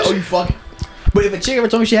 I'd be like, oh, you fucking. But if a chick ever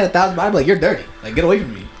told me she had 1,000 bodies, I'd be like, you're dirty. Like, get away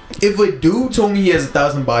from me. If a dude told me he has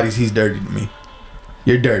 1,000 bodies, he's dirty to me.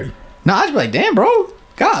 You're dirty. Nah, I'd be like, damn, bro.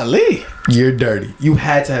 Golly. You're dirty. You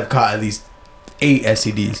had to have caught at least 8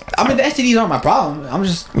 STDs. I mean, the STDs aren't my problem. I'm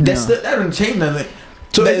just. That doesn't change nothing.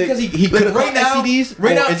 So Like, is it because he like, could have right now, STDs?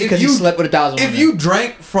 Right or now, is it if because he you slept with 1,000 if women? you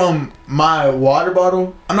drank from my water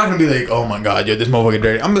bottle, I'm not gonna be like, oh my god, yo, this motherfucker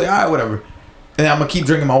dirty. I'm gonna be like, all right, whatever, and then I'm gonna keep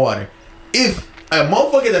drinking my water. If a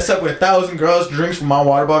motherfucker that slept with 1,000 girls drinks from my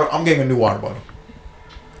water bottle, I'm getting a new water bottle.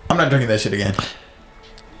 I'm not drinking that shit again.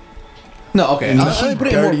 No, okay. Let me put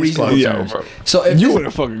it in more Dirty as reasonable fuck. Yo, terms. bro. So if You this-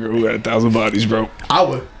 wouldn't fuck a girl who had 1,000 bodies, bro. I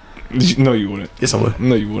would. No, you wouldn't. Yes, I would.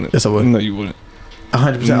 No, you wouldn't. Yes, I would. No, you wouldn't.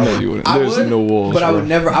 100%. No, you wouldn't. I There's would, no walls. but I bro. would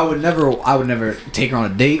never take her on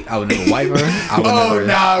a date. I would never wipe her. I would Oh never,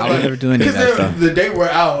 nah, I would never do any of that Because stuff. the day we're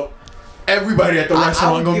out, everybody at the I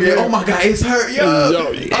restaurant would gonna give be like, her- oh my god, it's her,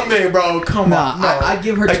 yo. I mean, bro, come Nah, on. No. I'd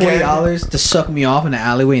give her Again. $20 to suck me off in the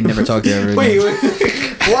alleyway and never talk to her ever again. Wait,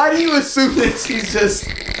 why do you assume that she's just?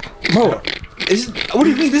 Bro, what do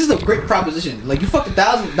you mean? This is a great proposition. Like, you fucked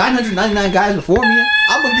 999 guys before me.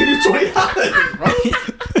 I'm gonna give you $20, bro.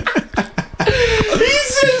 He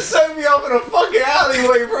just set me up in a fucking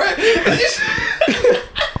alleyway, bro. I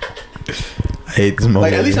hate this motherfucker.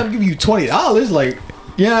 Like, at least I'm giving you $20. Like,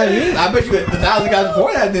 you know what I mean? I bet you 1,000 guys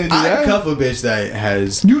before that didn't do I'd that. cuff a bitch that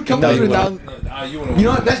has. You come up with 1,000 $1,000. You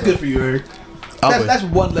know what? That's good for you, Eric. would. That's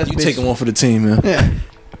one less You bitch. taking one for the team, man. Yeah.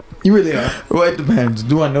 You really are. Well, it depends.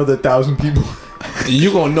 Do I know the 1,000 people?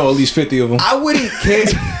 You gonna know at least 50 of them. I wouldn't care.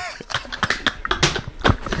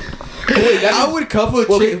 I would cuff a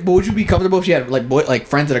Well, okay, chick. but would you be comfortable if she had like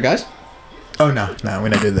friends that are guys? Oh no, we're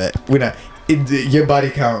not doing that. We're not. Your body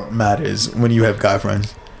count matters when you have guy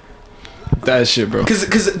friends. That shit, bro.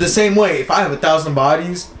 Cause the same way, if I have 1,000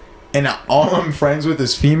 bodies and all I'm friends with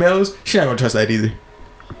is females, she not gonna trust that either.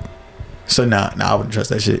 So nah, I wouldn't trust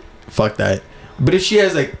that shit. Fuck that. But if she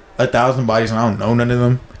has like 1,000 bodies and I don't know none of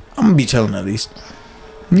them, I'm gonna be chilling at least.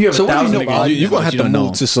 You have So what do you 1,000 know niggas. about- You gonna But have you to don't move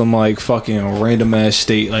know. to some like fucking random ass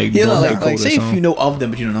state like Yeah, North like Dakota or say if something. you know of them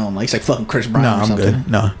but you don't know them. Like it's like fucking Chris Brown Nah, or I'm something.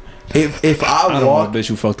 good. Nah. If I I don't walk, want a bitch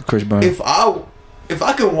who fucked the Chris Brown. if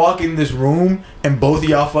I could walk in this room and both of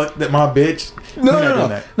y'all fuck that my bitch, No, we're not no, doing no.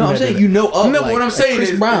 that. No, We're I'm not saying doing you know of. No, like, what I'm saying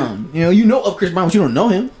Chris is- Brown. You know of Chris Brown, but you don't know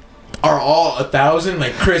him. are all 1,000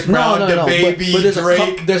 like Chris Brown, No. the baby, But there's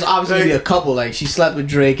Drake. there's obviously gonna be a like, couple. Like she slept with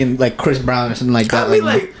Drake and like Chris Brown or something like that. I mean,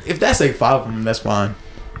 like if that's like 5 of them, that's fine.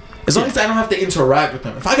 As long as I don't have to interact with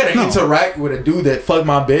them. If I gotta No. interact with a dude that fucked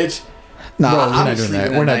my bitch, nah, bro, we're I not was doing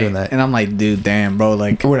sleeping that. We're not night, doing that. And I'm like, dude, damn, bro,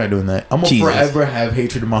 like, we're not doing that. I'm gonna Jesus. forever have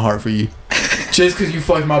hatred in my heart for you, just because you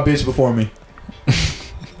fucked my bitch before me,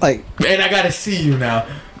 like, and I gotta see you now.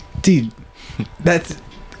 dude, that's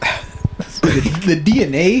the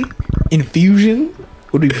DNA infusion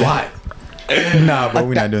would be wild. Nah, bro,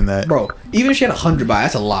 we're not doing that. Bro, even if she had 100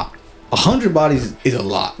 bodies, that's a lot. 100 bodies is a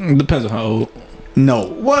lot. Depends on how old. No.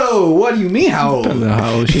 Whoa, what do you mean how Depends old? on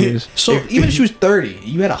how old she is. So even if she was 30,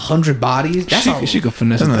 you had 100 bodies, that's She could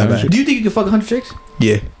finesse That's not that that. bad. Do you think you could fuck 100 chicks?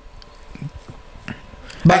 Yeah.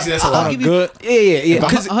 Actually, that's a I'll lot. give Good. Yeah.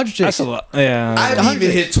 Because 100 chicks. That's a lot. Yeah. I haven't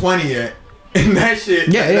even hit 20 yet, and that shit.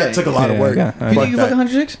 Yeah, that yeah. took a lot of Yeah, work. yeah. You Fuck think you that. fuck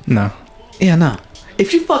 100 chicks? no. Yeah, nah. If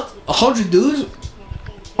she fucked 100 dudes,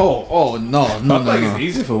 no. I feel like it's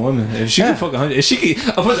easy for women. If she Yeah. can fuck 100, if she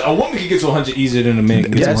can, a woman can get to 100 easier than a man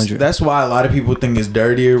can get to That's, 100. that's why a lot of people think it's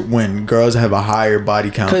dirtier when girls have a higher body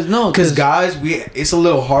count. 'Cause guys, it's a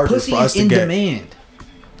little harder Pussy for us is to in get. demand.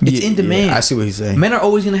 It's in demand. I see what he's saying. Men are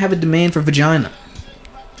always gonna have a demand for vagina.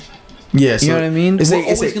 Yeah, so You know what I mean? it's We're like-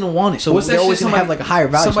 it's always like- gonna want it, so what's they're that always shit gonna have like a higher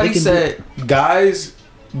value. Somebody so they can said guys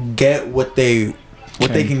get what they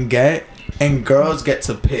can get, and girls get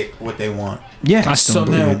to pick what they want. yeah. I still so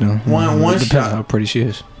don't believe now, it though. one It depends shot- on how pretty she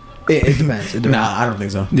is. It depends. It depends. Nah, I don't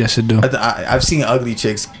think so. Yes, it do. I've seen ugly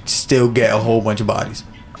chicks still get a whole bunch of bodies.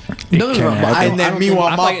 No, can but happen. And then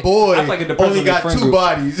meanwhile, my boy I feel like it depends only on their got friend 2 group.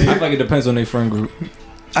 bodies. I feel like it depends on their friend group.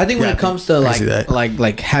 I think when Yeah, it comes to I see that.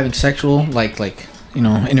 like having sexual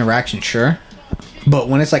interaction, sure. But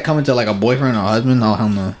when it's like coming to like a boyfriend or husband, oh hell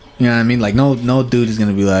no. You know what I mean? Like no dude is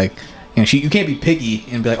gonna be like, you can't be picky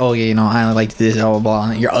and be like, oh yeah, I like this, blah blah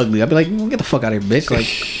blah. You're ugly. I'd be like, get the fuck out of here, bitch.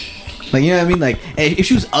 Like you know what I mean? Like if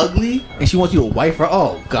she was ugly and she wants you to wife her,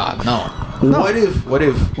 oh god, no.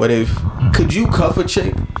 What if could you cuff a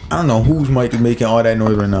chick? I don't know whose mic is making all that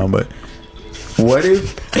noise right now, but what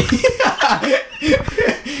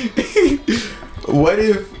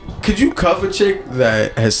if could you cuff a chick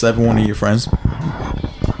that has slept with one of your friends?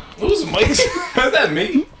 Who's Mike? Is that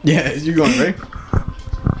me? Yeah, you going right?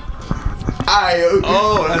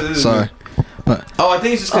 Oh, that's Sorry. I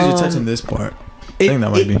think it's just because you're touching this part. I think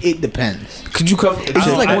that might be. It depends. Could you cuff? This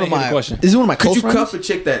is like I one of didn't hear the my. question. This is one of my Could close you friends. cuff a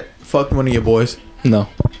chick that fucked one of your boys? No.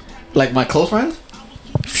 Like my close friends?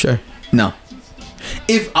 Sure. No,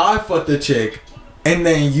 If I fucked a chick and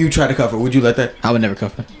then you try to cuff her, would you let that? I would never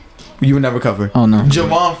cuff her. You would never cuff her. Oh no.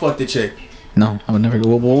 Javon fucked a chick. No, I would never go.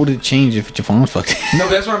 What would it change if Javon fucked? No,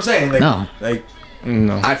 that's what I'm saying. Like, No. Like,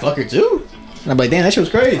 No. I'd fuck her too. And I'm like, damn, that shit was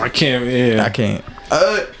crazy. I can't. Yeah. I can't.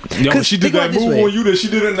 Yo, 'Cause she did think about that it this move way. on you that she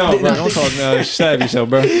didn't know, bro. Don't talk now. Stab yourself,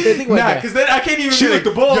 bro. Think about Nah, that. because then I can't even She be licked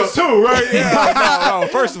like, the balls yo, too, right? Yeah. No.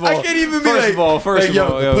 First of all, I can't even be first like, of all,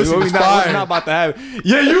 yo, pussy was what's fire. not about to happen.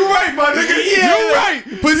 Yeah, you right, my nigga. Yeah, you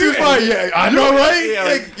right. Pussy was fire. Yeah, I know, right? Yeah,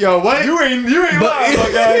 Like, yo, what? You ain't lying,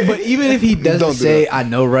 my guy. But even if he doesn't say, I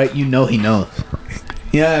know, right? You know he knows.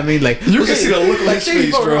 You know what I mean? Like You can see the look on like, his say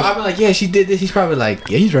face, for real, bro. I'd be like, yeah, she did this. He's probably like,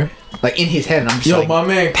 yeah, he's right. Like in his head, and I'm just Yo, like, my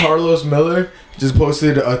man Carlos Miller just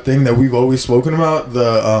posted a thing that we've always spoken about.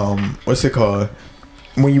 The what's it called?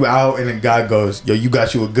 When you out and a guy goes, yo, you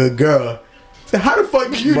got you a good girl. So how the fuck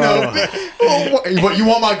do you know? Oh, what, you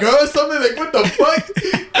want my girl or something? Like what the fuck?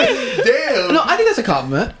 Damn. no, I think that's a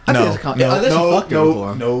compliment. I think that's a compliment. Unless you fucked her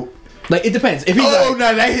before. no. Like it depends. If he's Oh, like,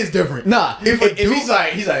 no, that is different. nah. If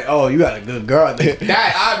he's like, oh, you got a good girl.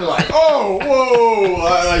 That I'd be like, oh,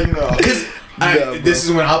 whoa, you know, because this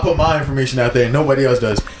is when I put my information out there and nobody else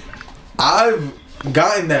does. I've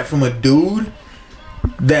gotten that from a dude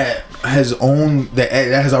that has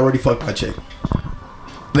already fucked my chick.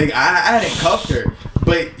 Like I hadn't cuffed her,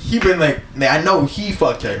 but he been like, I know he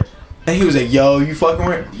fucked her, and he was like, yo, you fucking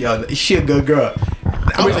her? Yo, she a good girl.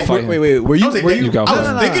 I was like, wait. Were I you? was like, Were you you? got I was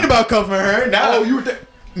fucked. thinking about cuffing her. Now you were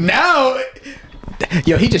now.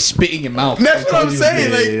 Yo, he just spit in your mouth. That's what I'm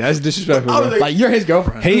saying. Like, that's disrespectful, I was bro. Like you're his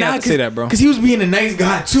girlfriend. He had to say that, bro. Because he was being a nice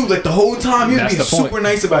guy too. Like the whole time, he was That's being the point. super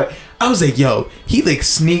nice about it. I was like, yo, he like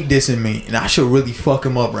sneak dissing me, and I should really fuck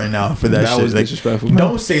him up right now for that, That shit. was Like, disrespectful, man.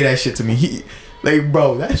 don't say that shit to me. He, like,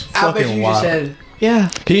 bro, that's I bet fucking you wild. just said, yeah.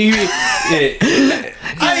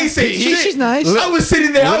 I ain't say shit. She's nice. I was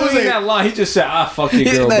sitting there. I was Literally like, that line, he just said, "I fuck your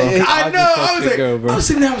girl, bro." I know. I was like, girl, bro. I was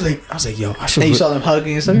sitting there. I was like, yo, I should. And you saw them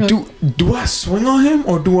hugging and stuff. Do I swing on him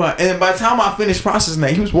or do I? And by the time I finished processing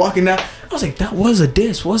that, he was walking down. I was like, that was a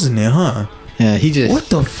diss, wasn't it, huh? Yeah, he just. What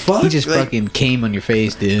the fuck? He just Like- fucking came on your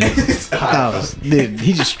face, dude. Dude,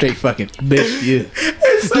 he just straight fucking bitched you.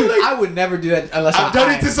 So, Dude, like, I would never do that unless I've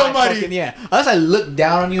done it to somebody. Unless I look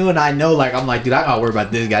down on you and I know, like, I'm like, dude, I gotta worry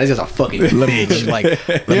about this guy. This is a fucking bitch. Like,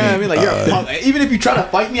 you know what I mean? Like, you're a punk. Even if you try to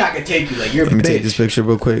fight me, I can take you. Like, you're a let me take this bitch. picture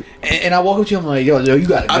real quick. And I walk up to you, I'm like, yo, you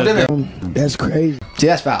got a I've good done girl. That's crazy. See,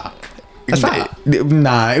 that's foul. That's foul.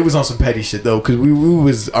 Nah, it was on some petty shit though, cause we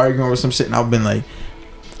was arguing over some shit, and I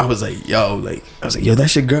was like, yo,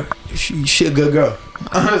 that's your girl. She a good girl.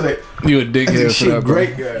 I was like, You a dickhead for she a that, bro.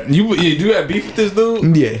 great girl. You had beef with this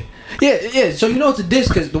dude? Yeah. Yeah. So you know it's a diss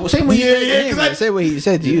because the same way he Yeah, said yeah, to him, 'cause the same way he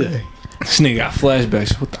said to you. This nigga got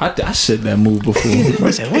flashbacks. I said that move before.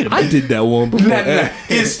 I said, wait a I minute. did that one before. Nah.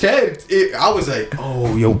 Instead, I was like,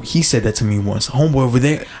 oh, yo, he said that to me once. Homeboy over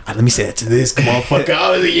there, let me say that to this motherfucker.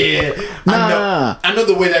 I was like, yeah. Nah. I know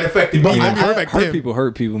the way that affected me. Let me affect Hurt him.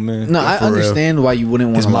 hurt people, man. No, I for real. understand why you wouldn't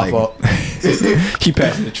want It's to my like. fault. Keep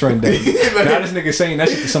passing the trend down. Now this nigga saying that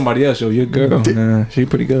shit to somebody else. Yo, your girl, nah, she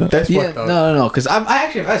pretty good. That's Yeah, fucked up. no, because I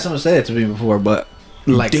actually have had someone say that to me before, but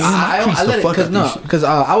like Damn, I creased let the it fuck because out no, this shit. because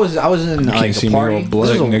I was in like Can't see a me party. all black,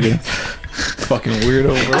 This was a- nigga. Fucking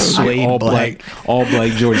weirdo, bro. Suede all black. all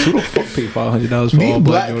black Jordans. Who the fuck paid $500 for These all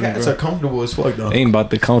black black Jordans, cats bro? are comfortable as fuck though. They ain't about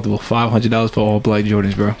the comfortable $500 for all black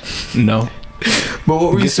Jordans, bro. No. But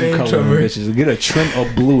what were you Get some saying, color in them Trevor? bitches. Get a trim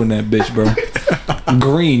of blue in that bitch, bro.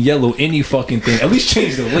 green, yellow, any fucking thing. At least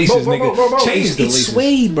change the laces, nigga. Change the It's laces.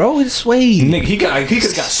 suede, bro. It's suede. Nigga, he could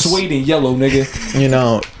have got suede and yellow, nigga. You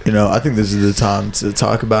know, I think this is the time to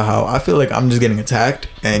talk about how I feel like I'm just getting attacked,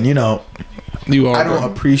 and You are. I don't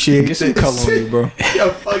bro. appreciate Get some this. color on you, bro. Yo,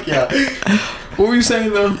 fuck yeah. What were you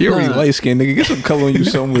saying though? You're really light skinned, nigga. Get some color on you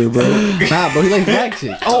somewhere, bro. Nah, bro, he likes black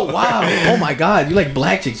chicks. Oh wow. Oh my god, you like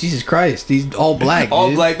black chicks? Jesus Christ, he's all black. All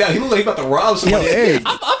dude. black now. He look like he about to rob somebody. Yo, Eric.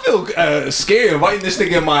 I feel scared inviting this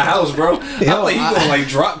nigga in my house, bro. I Yo, like he gonna like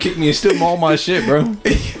drop kick me and steal all my shit, bro.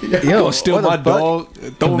 Yo, Gonna steal what the my fuck? dog,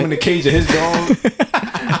 throw him in the cage of his dog.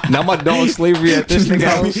 Now my dog's slavery at this nigga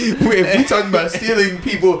Now, house. if we talking about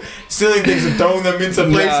stealing things and throwing them into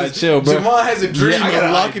places, chill, bro. Jamal has a dream Yeah, I got of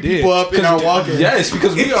an locking idea. people up in our walk-in. Yes,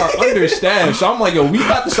 because we are understaffed. So I'm like, yo, we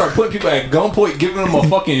about to start putting people at gunpoint, giving them a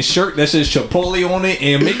fucking shirt that says Chipotle on it,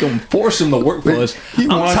 and make them force them to work for us. He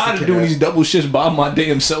I'm wants tired to of doing care. these double shifts by my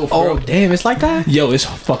damn self, bro. Oh damn, it's like that. Yo, it's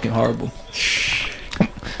fucking horrible.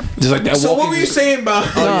 Just like that. So what walking- were you saying about?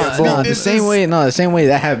 The same way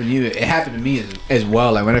that happened to you. It happened to me as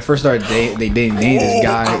well. Like when I first started dating this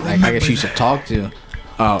guy, like I guess you used to talk to,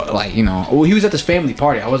 like well, he was at this family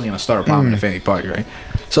party. I wasn't gonna start a problem at a family party, right?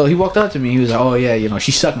 So he walked up to me. He was like, "Oh yeah,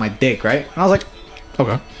 she sucked my dick, right?" And I was like,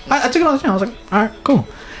 "Okay." I took it on the chin. I was like, "All right, cool."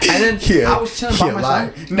 And then I was chilling by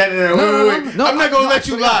myself. No, wait. I'm not gonna let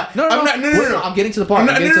you lie. No. I'm getting to the part.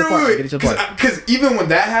 I'm getting to the part. I'm getting to the part. Because even when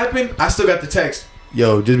that happened, I still got the text.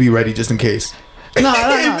 Yo, just be ready just in case. No.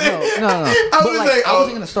 I But was like, like, I oh.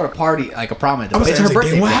 wasn't gonna start a party, like a problem. I was It's like, her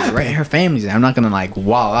birthday then what party, happened? right? Her family's there. I'm not gonna like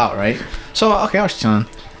wild out, right? So okay, I was chilling,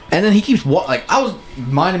 and then he keeps I was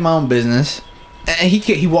minding my own business, and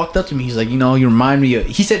he walked up to me. He's like, you remind me of.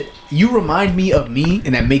 He said, "You remind me of me,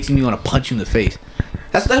 and that makes me want to punch you in the face."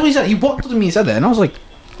 That's what he said. He walked up to me and said that, and I was like,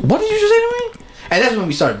 "What did you just say to me?" And that's when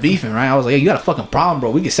we started beefing, right? I was like, "Hey, you got a fucking problem,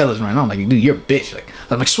 bro. We can settle this right now." I'm like, "Dude, you're a bitch."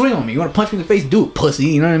 I'm like, "Swing on me. You want to punch me in the face? Do it, pussy."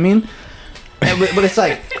 You know what I mean? But it's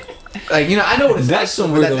like I know what it's That's like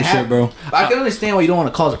some for that weirdo to shit, happen. bro. I can understand why you don't want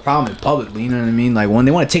to cause a problem in public, you know what I mean? Like when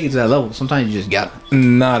they want to take it to that level, sometimes you just got.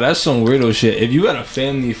 Nah, that's some weirdo shit. If you got a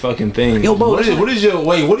family fucking thing, Yo, bro, what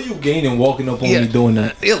are you gaining walking up on me doing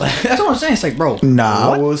that? That's what I'm saying. It's like, bro. Nah,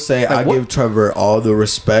 what? I will say Like, I what? give Trevor all the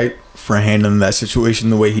respect for handling that situation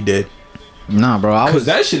the way he did. Nah, bro. I Because was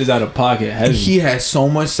that shit is out of pocket heavy. He had so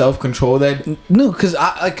much self control that no, because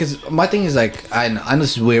my thing is like I know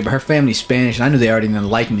this is weird, but her family's Spanish, and I knew they already didn't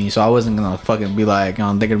like me, so I wasn't gonna fucking be like, they're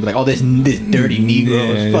gonna be like, oh, this dirty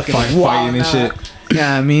Negro is fucking fighting and shit.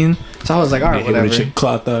 Yeah, I mean, so I was like, all right, whatever. Shit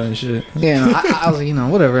cloth out and shit. Yeah, no, I was like,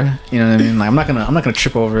 whatever. You know what I mean? Like, I'm not gonna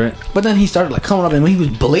trip over it. But then he started like coming up, and when he was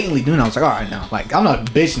blatantly doing it, I was like, all right, now, like, I'm not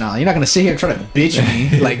a bitch now. You're not gonna sit here and try to bitch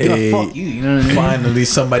me. Like, Hey, fuck you. You know what I mean? finally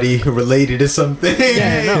somebody who related to something.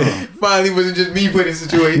 Yeah, no. Finally wasn't just me putting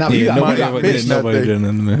situation. Nah, but you got bitch, nobody did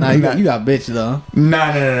nothing, man. Nah, you got bitch though.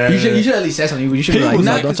 Nah. You should at least say something. You should be like,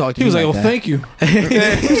 no, don't talk to He me was like, like "Oh, that." thank you."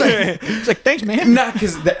 He's like, thanks, man. Nah,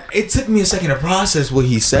 because it took me a second to process what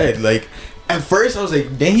he said. Like, at first I was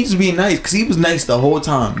like, dang, he's being nice, because he was nice the whole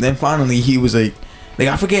time. Then finally he was like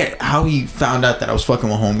I forget how he found out that I was fucking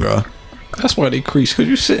with homegirl. That's why they crease. Cause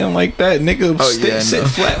you sitting like that, nigga. Sit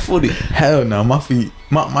flat footed. Hell no, my feet,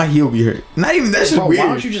 my heel be hurt. Not even that's just Bro, weird. why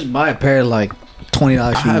don't you just buy a pair of like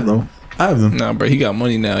 $20 shoes, bro? I have them. Nah, bro, he got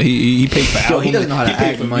money now. He paid for Yo, albums. he doesn't know how to He paid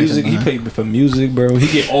act for much, music. He man. paid for music, bro. He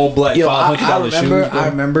get all black Yo, $500 shoes. Bro. I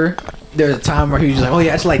remember there's a time where he was just like, oh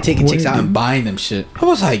yeah, I just like taking chicks out and buying them shit. I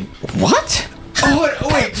was like, what? Oh,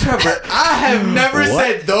 wait, Trevor, I have never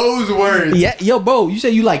said those words. Yeah, yo, bro, you said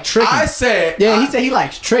you like tricking. I said, Yeah, he said he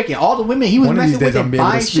likes tricking. All the women he was One of these messing with days I'm and be able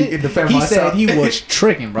to buying speak shit. and defend He myself. said he was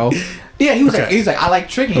tricking, bro. Yeah, he was Okay. like, I like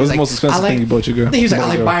tricking. What was He's the most expensive I like, thing you bought your girl? He was like, I Bought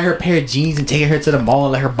like your girl? buying her a pair of jeans and taking her to the mall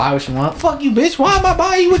and let her buy what she want. Fuck you, bitch. Why am I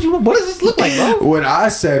buying you what you want? What does this look like, bro? what I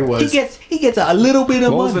said was, He gets a little bit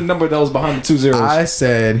of What was the money. number that was behind the 2 zeros? I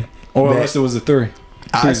said, or that- unless it was a 3.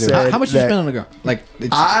 I said How much you that- spend on a girl? Like,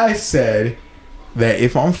 I said that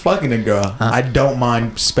if I'm fucking a girl, I don't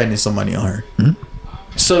mind spending some money on her.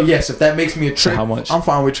 So yes, if that makes me a trick, how much? I'm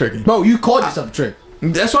fine with tricking. bro, you called yourself a trick.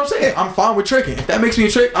 That's what I'm saying. I'm fine with tricking. If that makes me a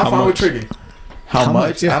trick, I'm How fine with much? tricking. How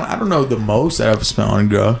much? Yeah. I don't know the most that I've spent on a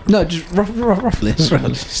girl. No, just roughly.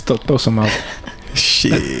 Still throw some out.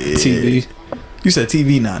 Shit. TV. You said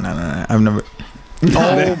TV? Nah. I've never.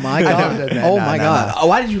 Oh my god! Oh my god! Oh,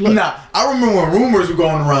 why did you look? Nah, I remember when rumors were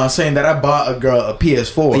going around saying that I bought a girl a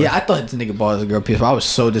PS4. Yeah, I thought this nigga bought a girl PS4. I was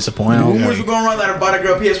so disappointed. Rumors were going around that I bought a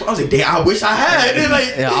girl PS4. I was like, damn, I wish I had.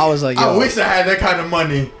 Like, Yeah, I was like, yo. I wish I had that kind of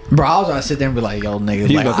money. Bro, I was gonna sit there and be like, yo, nigga,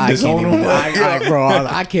 He like, about to I can't disown even, him? bro,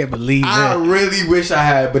 I can't believe I it. really wish I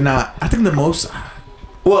had, but not. I think the most.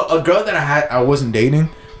 Well, a girl that I wasn't dating,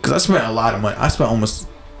 Because I spent a lot of money. I spent almost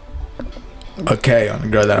a K on the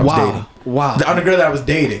girl that I was dating. Wow. On the girl that I was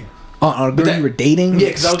dating. On a girl you were dating? Yeah,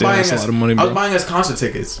 because I was Still, buying that's a us. lot of money, I bro. was buying us concert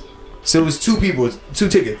tickets. So it was 2 people, 2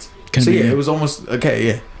 tickets. So yeah, Convenient. it was almost a K.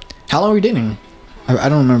 Yeah. How long were you dating? I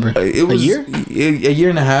don't remember. It was a year? A year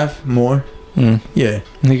and a half more. Yeah.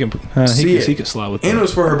 He can See, he can slide with And it that.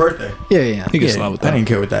 was for her birthday. Yeah. He can Yeah, slide with I that. didn't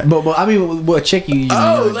care with that. But I mean, what chick you?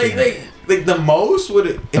 Oh, like the most would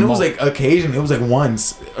it, and it was most. like occasion. It was like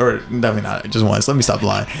once, or I mean not just once. Let me stop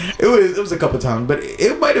lying. It was a couple times, but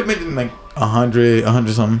it might have been like 100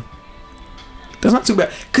 something. That's not too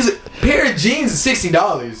bad. Cause a pair of jeans is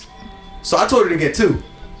 $60, so I told her to get 2.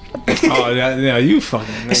 Oh yeah, you fucking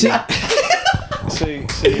nigga. See, you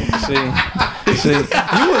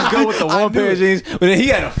was good with the one pair of jeans, but then he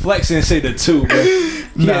had to flex and say the 2,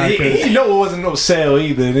 bro. Nah, he know it wasn't no sale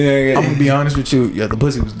either. I'm gonna be honest with you. Yeah, the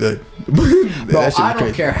pussy was good. Bro, That shit I was don't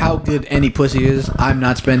crazy. care how good any pussy is. I'm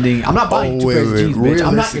not spending. I'm not buying 2 wait, pairs of wait, jeans, bitch.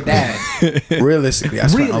 I'm not your realistically. dad. Realistically, I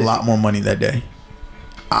spent a lot more money that day.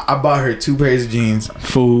 I bought her 2 pairs of jeans,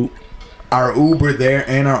 Food. our Uber there,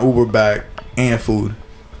 and our Uber back, and food.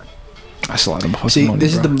 I slide him fucking See, money,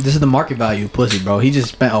 this bro. is the market value of pussy, bro. He just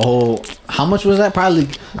spent a whole. How much was that? Probably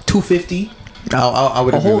 $250. I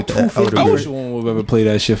would A agree whole with that. I would 250. I agree. wish one would ever play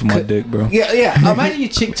that shit for my dick, bro. Yeah. Imagine your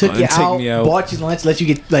chick took you Take out, me out. bought you lunch, let you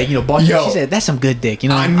get bought you. Yo. She said, "That's some good dick," you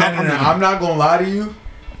know. I'm not gonna lie to you.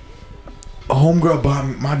 A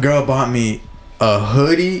homegirl my girl bought me a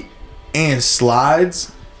hoodie and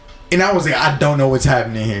slides, and I was like, I don't know what's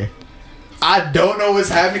happening here. I don't know what's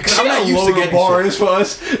happening because I'm not used to getting shit. for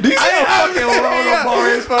us. Do you see how fucking low the bar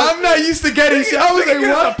is for us? I'm not used to getting shit. I was like,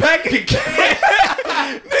 what? A packet of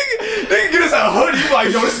nigga get us a hoodie. You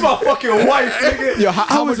like, yo, this is my fucking wife, nigga. Yo,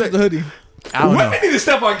 how much was the hoodie? I don't know. Women need to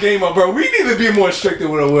step our game up, bro. We need to be more restricted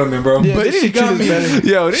with our women, bro. Yeah, But they she should treat got us me. better.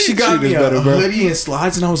 Yo, they She should got treat me us a better, bro. hoodie and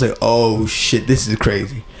slides, and I was like, "Oh shit, this is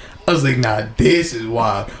crazy." I was like, "Nah, this is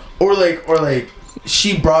wild." Or like,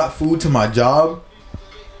 she brought food to my job.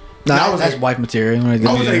 Nah, I was that's like- wife material. Right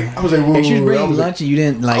I was like, whoa, if she was whoa, whoa. bringing I you was like- lunch and you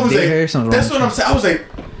didn't I like was date like, her, something that's wrong. what I'm saying.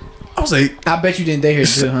 I was like, I bet you didn't date her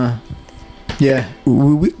too, huh? Yeah,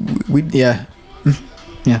 we yeah,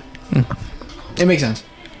 yeah. It makes sense.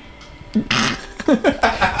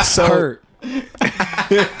 so Hurt.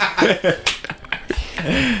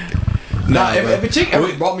 Nah, if a chick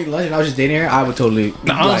ever brought me lunch and I was just dating her, I would totally.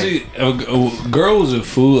 Now, honestly, girls with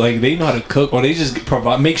food, like they know how to cook, or they just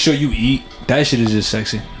provide, make sure you eat. That shit is just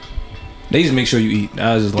sexy. They just make sure you eat.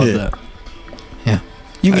 I just love Yeah. that.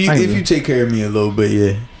 if you take care of me a little bit,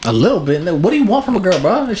 yeah. a little bit. What do you want from a girl,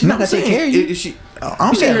 bro? If she's not gonna take care of you. I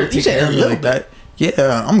don't need said- her you to take said care a of me little like that.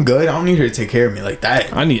 Yeah, I'm good. I don't need her to take care of me like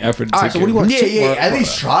that. I need effort to All take right, so care what do you of want? Yeah, at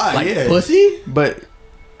least try. Like yeah, pussy? but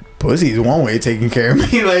pussy is one way of taking care of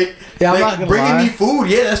me. Like, Yeah, I'm like not gonna bringing lie. me food.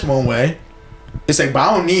 Yeah, that's one way. It's like, but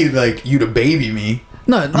I don't need like you to baby me.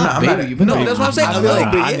 No, I'm not- baby. But no, that's what I'm saying. I A feel little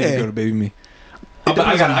like bit, I need yeah. to go to baby me. It I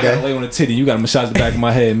depends on the gotta day. lay on a titty. You gotta massage the back of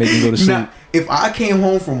my head and make me go to sleep. Now, if I came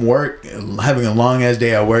home from work, having a long ass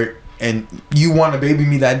day at work, and you want to baby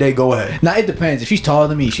me that day, go ahead. Now it depends. If she's taller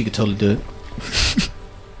than me, she could totally do it.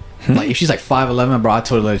 Like if she's like 5'11", bro, I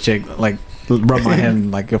totally let a chick like rub my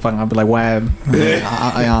hand like if I'd be like wab.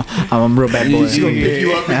 I'm a real bad boy. She gonna pick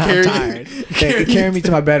you up and I'm carry tired. Carry me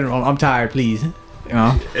to my bedroom. I'm tired, please. You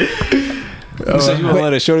know. So you wanna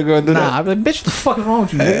let a shorter girl do Nah, that? I'm like, bitch, what the fuck is wrong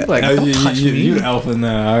with you? Nigga? Like, Oh, don't touch me. you the alpha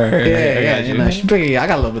now. All right. Yeah, I got you. yeah. She's bigger. I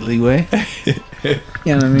got a little bit of leeway. You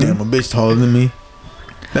know what I mean? Damn, a bitch taller than me.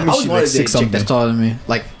 That I means was she wanted like to date a 6 chick something. that's taller than me,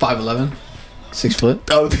 like 5'11", 6 foot.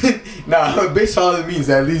 Oh, nah, a bitch taller than me is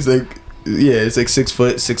at least like, yeah, it's like 6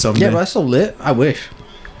 foot, 6 something. Yeah, but that's so lit. I wish.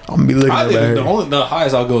 I'm gonna be looking I at think her. the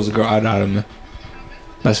highest I'll go is a girl eye to eye with me.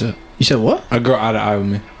 That's it. You said what? A girl eye to eye with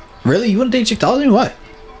me. Really? You want to date a chick taller than me? Why?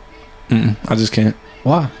 I just can't.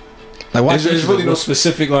 Why? Like why? There's really no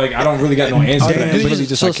specific, like, I don't really got no answer. Okay, for that. dude, Really just,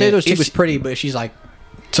 just so I say can't. those chick If was she- pretty, but if she's like,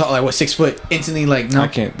 tall, like what 6 foot, instantly like no. I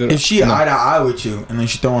can't do that. If she No. eye to eye with you and then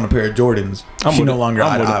she throw on a pair of Jordans, I'm she with no it. longer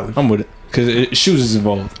eye I'm to with eye it. with I'm with it. Because shoes is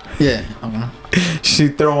involved. Yeah. Okay. you. She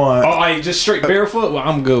throw on. Oh, like just straight barefoot? Well,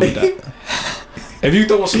 I'm good with that. If you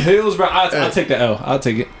throw on some heels, bro, I'll take the L. I'll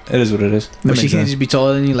take it. It is what it is. But she makes can't sense. just be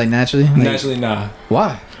taller than you like naturally. Like, Naturally, nah.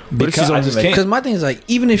 Why? Because I just can't. Because my thing is like,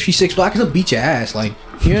 even if she's 6 foot, I can still beat your ass. Like,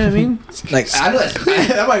 you know what I mean? Like, I know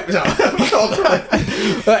that might. You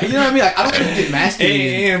know what I mean? Like, I don't feel demasculated.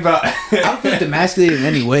 Ain't about. I don't feel demasculated in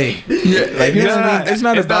any way. Like, you know what I mean? It's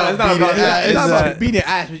not about beating that. It's not It's about beating your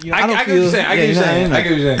ass. But, you know, I don't I get feel. what you're saying. I get what you're saying. I Like,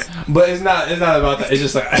 get what you're saying. But it's not about that. It's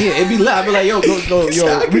just like yeah, it'd be lit. I'd be like, yo, I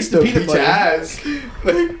yo, can reach the still peanut beat your butter. ass.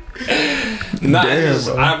 Like, Nah,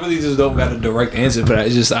 Damn, I really just don't got a direct answer for that.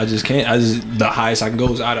 It's just I just can't. The highest I can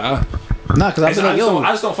go is eye to eye. Nah, because I feel like, yo,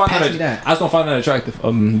 I just don't find pass that. me that. I just don't find that attractive.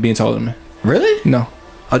 Being taller than me. Really? No,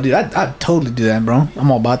 Oh, dude, I'd totally do that, bro. I'm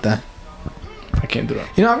all about that. I can't do that.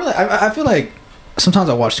 You know, I feel like sometimes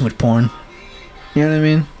I watch too much porn. You know what I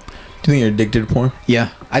mean? Do you think you're addicted to porn? Yeah,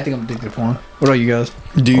 I think I'm addicted to porn. What about you guys?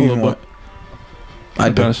 Do you A even little want? I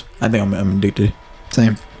do. Depends. I think I'm addicted.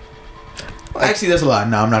 Same. Actually, that's a lie.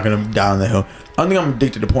 No, I'm not gonna die on the hill. I don't think I'm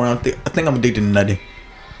addicted to porn. I think I'm addicted to nutting.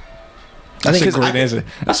 That's a think great I- answer.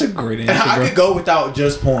 That's a great answer, I bro. could go without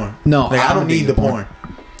just porn. No, Like, I don't need the porn.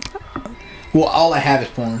 Well, all I have is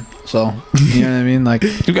porn. So you know what I mean? Like,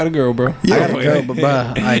 You got a girl, bro. I got a girl, but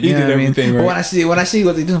bruh, like, You you know did what I mean? everything But right. when I see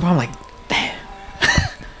what they do, I'm like, damn.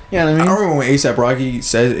 You know what I I mean? remember when ASAP Rocky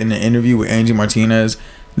said in an interview with Angie Martinez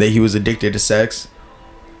that he was addicted to sex.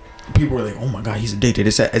 People were like, "Oh my god, he's addicted."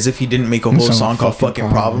 It's as if he didn't make a whole Some song called fucking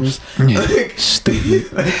 "Fucking Problems."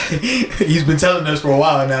 Stupid. Like, he's been telling us for a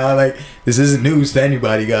while now. Like, this isn't news to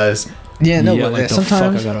anybody, guys. Yeah, no, Yeah, but like the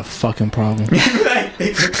sometimes. fuck, I got a fucking problem.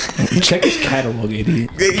 Check his catalog, idiot.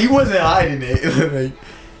 He wasn't hiding it. Like,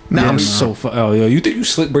 Nah, nah, I'm so oh yo, you think you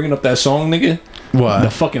slick bringing up that song, nigga? what?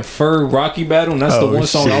 The fucking Fur Rocky battle, and that's Oh, the one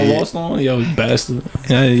song I shit. lost on. Yo, you bastard.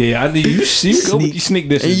 Yeah, I need you. You go with your sneak And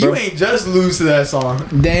dishes, you bro. ain't just lose to that song.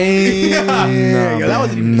 Damn. Nah, that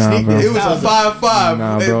wasn't even nah, sneak. bro. It was a 5-5.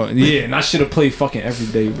 Nah, bro. Yeah, and I should have played fucking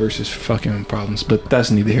Everyday versus fucking Problems, but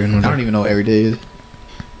that's neither here nor I there. don't even know what every day is.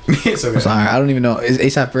 It's okay. I'm sorry, I don't even know. Is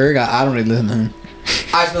ASAP Ferg? I don't really listen to him.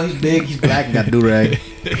 I just know he's big, he's black, and got a do-rag.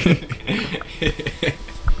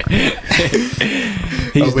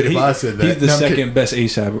 He's but if I said that- he's the No, I'm second best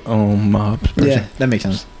ASAP person. Yeah, that makes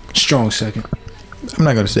sense. Strong second. I'm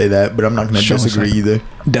not gonna say that, but I'm not gonna Sure, disagree sir. either.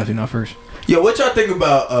 Definitely not first. Yo, what y'all think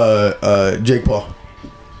about Jake Paul?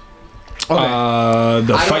 The I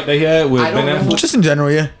fight don't- they had with I don't Ben know. Affleck. Just in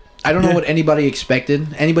general, yeah. I don't know what anybody expected.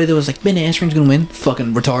 Anybody that was like, Ben Askren's gonna win,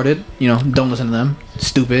 fucking retarded. You know, don't listen to them.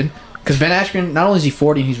 Stupid. Because Ben Askren, not only is he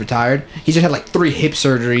 40 and he's retired, he just had like 3 hip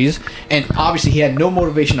surgeries, and obviously he had no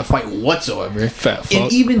motivation to fight whatsoever. Fat fuck.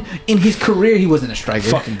 And even in his career, he wasn't a striker.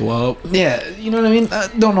 Fucking blow up. Yeah, you know what I mean?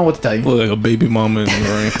 Don't know what to tell you. Look like a baby mama in the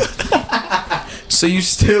ring. So you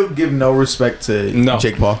still give no respect to No,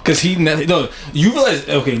 Jake Paul? because no. You realize,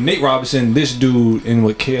 okay, Nate Robinson, this dude in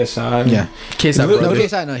with KSI, Yeah. KSI No, brother. No,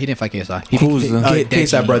 KSI, no, he didn't fight KSI. He Who's did- the-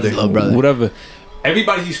 KSI brother. Little brother. whatever.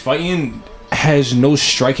 Everybody he's fighting has no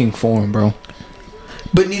striking form, bro.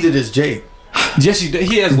 But neither does Jake. Yes, he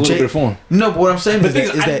has a little Jake- bit of form. No, but what I'm saying But is the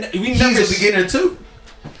that, thing is, is that we he's never a beginner too.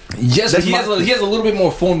 Yes, That's he has a little bit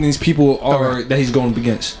more form than these people are that he's going up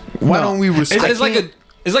against. Why don't we respect?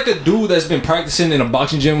 It's like a dude that's been practicing in a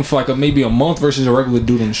boxing gym for like maybe a month versus a regular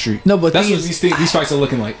dude on the street. No, but that's thing what is- these fights are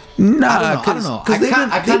looking like. Nah, I don't know. Because they've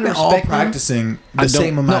I been kinda all respect them. practicing the I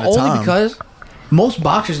same don't- amount No, of only time. because most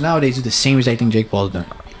boxers nowadays do the same exact thing Jake Paul's doing.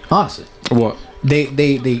 Honestly. What?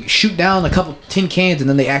 They shoot down a couple tin cans and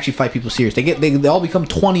then they actually fight people serious. They all become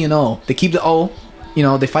 20-0. They keep the O. You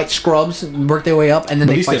know, they fight scrubs, work their way up, and then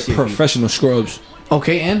But they these fight are serious people. professional scrubs.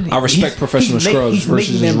 Okay, and I respect professional scrubs he's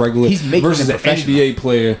versus making them- regular he's making versus them an professional. NBA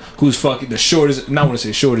player who's fucking the shortest. Not want to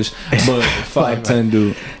say shortest, but 5'10"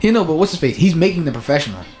 dude. You know, but what's his face? He's making them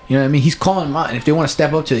professional. You know what I mean? He's calling them out, and if they want to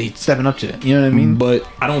step up to it, he's stepping up to it. You know what I mean? But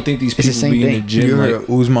I don't think these It's the people same be in thing. the gym. You like, heard of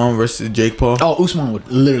Usman versus Jake Paul? Oh, Usman would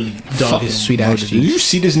literally dog fucking his sweet murdered. ass Did you cheeks.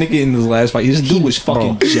 see this nigga in the last fight? This dude was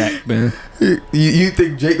fucking jacked, man. You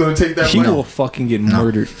think Jake gonna take that? He one? will fucking get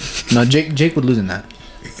murdered. No, Jake would lose in that.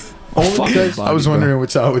 Only Fucking because body, I was bro. wondering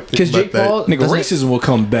what y'all would think because about Jake that. Paul Nigga, doesn't- racism will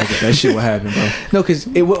come back if that shit will happen, bro. No, because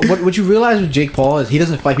what you realize with Jake Paul is he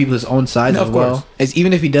doesn't fight people his own size No, as of well. course. As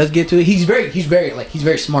even if he does get to it, he's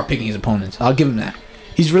very smart picking his opponents. I'll give him that.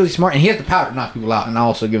 He's really smart and he has the power to knock people out. And I'll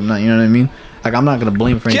also give him that. You know what I mean? Like I'm not gonna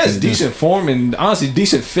blame him for He anything. has he does. decent form and honestly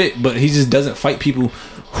decent fit, but he just doesn't fight people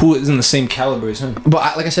who is in the same caliber as him.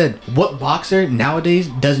 But like I said, what boxer nowadays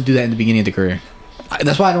doesn't do that in the beginning of the career?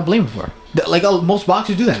 That's why I don't blame him for. Like most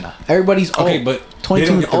boxers do that now. Everybody's Okay, old. but 22 they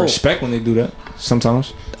don't and get the old. respect when they do that.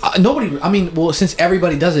 Sometimes. Nobody. I mean, well, since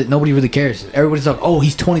everybody does it, nobody really cares. Everybody's like, "Oh,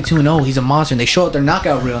 he's 22-0. He's a monster." And they show up their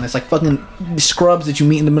knockout reel, and it's like fucking scrubs that you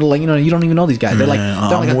meet in the middle. Like you don't even know these guys. They're like Man,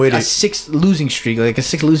 they're on I'm with like a it. 6 losing streak, like a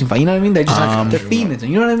 6 losing fight. You know what I mean? They're just like they're feeding it.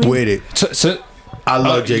 You know what I mean? With it, So, I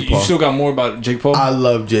love Jake Paul. You still got more about Jake Paul? I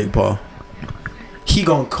love Jake Paul. He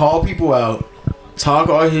gonna call people out, talk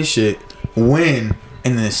all his shit, win,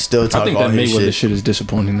 and then still I talk think all that his Mayweather shit. shit is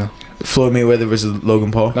disappointing though. Floyd Mayweather versus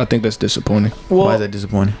Logan Paul. I think that's disappointing. Why is that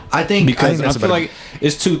disappointing? I think Because I that's feel about like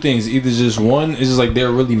it's two things. Either just one, it's just like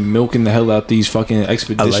they're really milking the hell out these fucking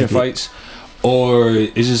expedition like it. fights, or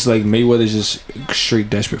it's just like Mayweather's just straight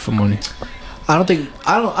desperate for money.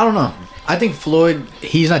 I don't know. I think Floyd,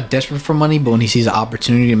 he's not desperate for money, but when he sees an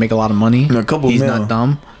opportunity to make a lot of money, A couple he's mil. not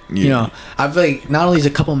dumb. Yeah. You know, I feel like not only is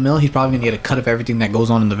it a couple mil, he's probably gonna get a cut of everything that goes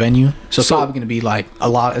on in the venue. So it's So- probably gonna be like a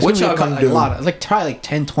lot. It's What gonna be y'all a cut, gonna like, a do? lot. It's like probably like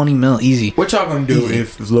 10, 20 mil easy. What y'all gonna do Easy.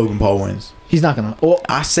 if Logan Paul wins? He's not gonna. Well,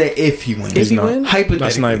 I say if he wins. if he not. wins, Hypothetically.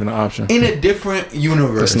 That's not even an option. In a different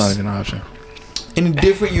universe. That's not even an option. In a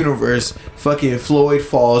different universe, fucking Floyd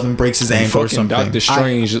falls and breaks his ankle or Fucking something. Doctor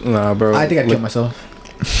Strange, nah, bro. I think I'd kill Like, myself.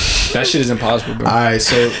 that shit is impossible, bro. All right,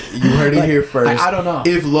 so you heard it Like, here first. I don't know.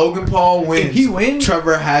 If Logan Paul wins, If he wins,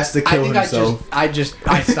 Trevor has to I kill think himself. I'd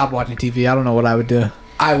stop watching TV. I don't know what I would do.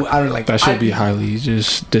 I would like That should I'd- be highly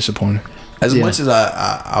just disappointing. As Yeah. much as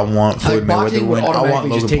I want Floyd Like boxing Mayweather to would win, I want automatically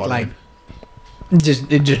Logan just take Paul to like win.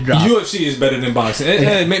 it just drop. UFC is better than boxing.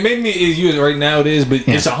 Maybe it is right now. It is, but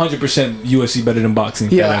Yeah. it's 100% UFC better than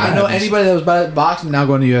boxing. Yeah, That I know happens. anybody that was about boxing now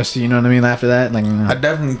going to UFC. You know what I mean? After that, like, I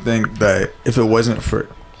definitely think that if it wasn't for,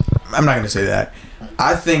 I'm not gonna say that.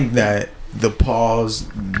 I think that the Pauls,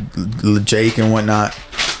 Jake and whatnot,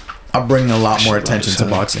 are bringing a lot more attention to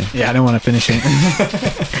boxing. yeah, I didn't want to finish it.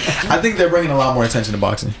 I think they're bringing a lot more attention to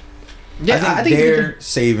boxing. I think they're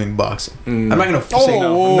saving boxing. I'm not gonna say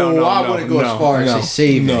no. I wouldn't go as far as say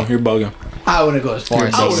saving. No, you're bugging. I wouldn't go as far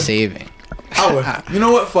as I say would've- saving. I would. You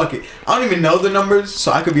know what? Fuck it. I don't even know the numbers,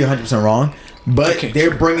 so I could be 100% wrong. But Okay.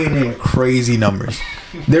 they're bringing in crazy numbers.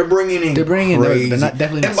 They're bringing in. Crazy. they're not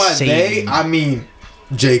definitely And not by saving. they, I mean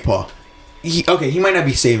Jake Paul. He might not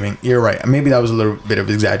be saving. You're right. Maybe that was a little bit of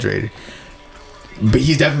exaggerated. But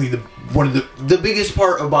he's definitely one of the biggest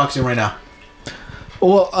part of boxing right now.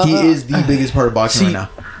 Well, He is the biggest part of boxing see- right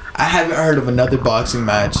now. I haven't heard of another boxing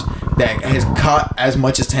match that has caught as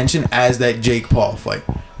much attention as that Jake Paul fight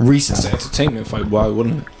It's recently. an entertainment fight. Why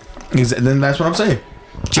wouldn't it? Then that's what I'm saying.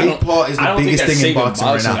 Jake Paul is I the don't think biggest that's thing in saving boxing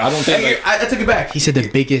right boxing. now. I don't think, like- I took it back. He said the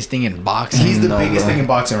biggest thing in boxing. He's the No, biggest bro. thing in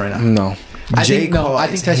boxing right now. No. I Jake think no. Paul I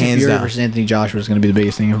think is Tyson hands Fury down. versus Anthony Joshua is going to be the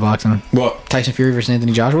biggest thing in boxing. What? Tyson Fury versus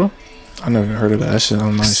Anthony Joshua. I never even heard of that. That shit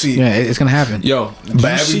sounds nice. See, Yeah, it's going to happen. Yo, but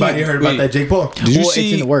everybody heard about that Jake Paul. Did you Well, it's in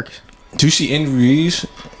see? the works. Do you see Andy Ruiz?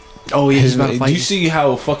 Oh yeah, he's about to Do fight. you see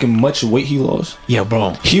how fucking much weight he lost? Yeah,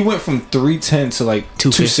 bro. He went from 310 to like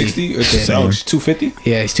 250. 260 or 250.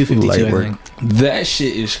 Yeah, he's 252. Light I work. think. That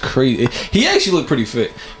shit is crazy. He actually looked pretty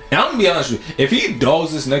fit. And I'm gonna be honest with you. If he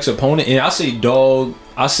dogs this next opponent, and I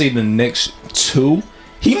say the next two,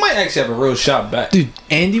 he might actually have a real shot back. Dude,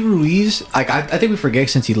 Andy Ruiz, like I think we forget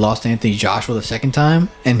since he lost to Anthony Joshua the second time,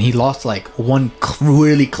 and he lost like one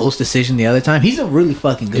really close decision the other time. He's a really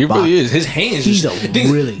fucking good He boxer. really is. His hands. He's just, a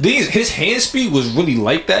really- his hand speed was really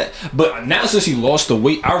like that. But now since he lost the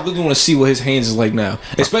weight, I really want to see what his hands is like now.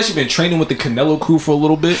 Especially been training with the Canelo crew for a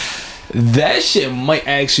little bit. That shit might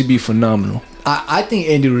actually be phenomenal. I think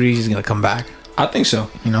Andy Ruiz is gonna come back. I think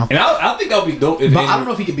so. You know, And I think that'll be dope. If but Andy- I don't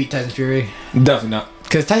know if he could beat Tyson Fury Definitely not.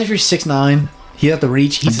 because Tyson Fury's 6'9". He has the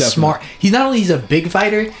reach. He's Definitely. smart. He's not only he's a big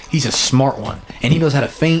fighter, he's a smart one, and he knows how to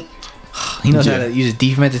feint. He knows how to use his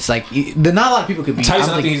defense. It's like not a lot of people could beat. Tyson,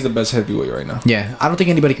 I don't think he's the best heavyweight right now. yeah, I don't think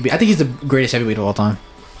anybody could beat. I think he's the greatest heavyweight of all time.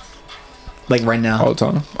 Like right now. All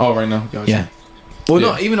the time. Oh, right now. Gotcha. Yeah. Well,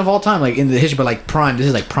 no, Yeah. even of all time, like in the history, but like prime. This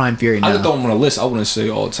is like prime Fury now. I just throw him on a list. I wouldn't say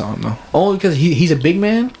all the time though. Only because he's a big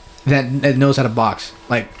man that knows how to box.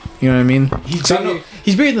 Like, you know what I mean? He's So I know-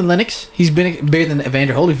 he's bigger than Lennox. He's bigger than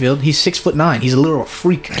Evander Holyfield. He's 6'9". He's a literal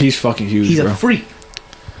freak. He's fucking huge, He's bro. a freak.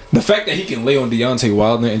 The fact that he can lay on Deontay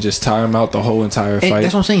Wilder and just tire him out the whole entire And fight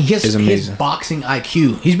that's what I'm saying. He has is his amazing. boxing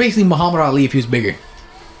IQ. He's basically Muhammad Ali if he was bigger.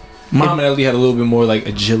 Muhammad Ali had a little bit more like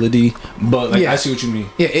agility, but like Yeah. I see what you mean.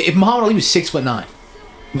 Yeah, if Muhammad Ali was 6'9",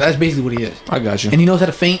 that's basically what he is. I got you. And he knows how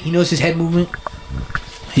to feint. He knows his head movement.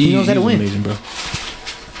 He knows how to he's win. Amazing, bro.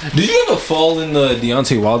 Did you ever fall in the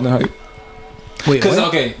Deontay Wilder hype? Wait, Because what?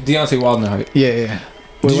 okay, Deontay Wilder hype. Yeah, yeah.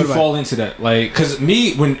 Did you what about- fall into that? Like, cause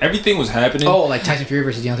me when everything was happening. Oh, like Tyson Fury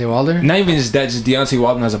versus Deontay Wilder? Not even just that, just Deontay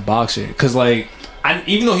Wilder as a boxer. Cause like,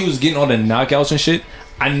 even though he was getting all the knockouts and shit,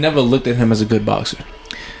 I never looked at him as a good boxer.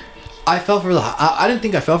 I fell for the. I didn't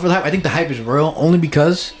think I fell for the hype. I think the hype is real only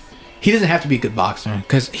because he doesn't have to be a good boxer.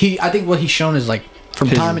 Because I think what he's shown is like from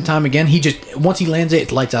His- time and time again. He just once he lands it,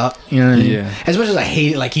 it's lights out. You know what I mean? Yeah. As much as I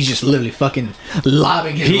hate it, like he's just literally fucking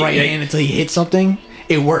lobbing his right hand until he hits something.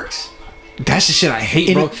 It works. That's the shit I hate,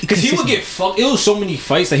 And bro. it- Because he would get fucked. It was so many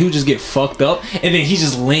fights that he would just get fucked up, and then he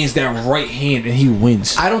just lands that right hand and he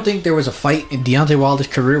wins. I don't think there was a fight in Deontay Wilder's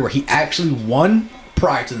career where he actually won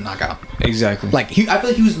prior to the knockout. Exactly. Like I feel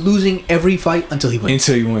like he was losing every fight until he wins.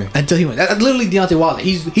 Until you win. Until he wins. That's literally Deontay Wilder.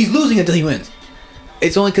 He's losing until he wins.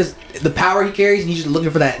 It's only because the power he carries, and he's just looking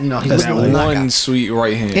for that. You know, he's That's looking that for the one knockout. sweet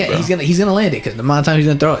right hand, Yeah, bro. he's gonna land it because the amount of time he's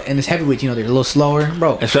gonna throw it, and it's heavyweight. You know, they're a little slower,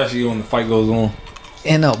 bro. Especially when the fight goes on.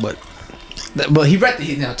 And no, but he read the.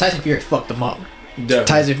 You know, Tyson Fury fucked him up. Definitely.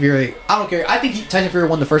 Tyson Fury, I don't care. I think Tyson Fury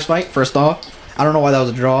won the first fight, first off. I don't know why that was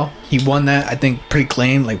a draw. He won that, I think, pretty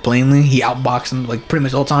clean, like plainly. He outboxed him like pretty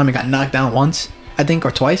much the whole time and got knocked down once, I think,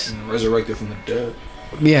 or twice. Resurrected from the dead.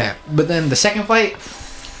 Yeah, but then the second fight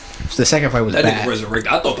was That nigga bad.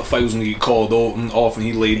 resurrected. I thought the fight was gonna get called off and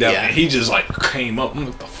he laid down. Yeah. And he just like came up. I'm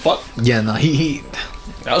like, what the fuck? Yeah, no, he.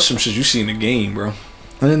 That was some shit you see in the game, bro.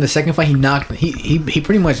 And then the second fight, he knocked. He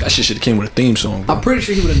pretty much. That shit should have came with a theme song, bro. I'm pretty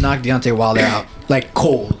sure he would have knocked Deontay Wilder out like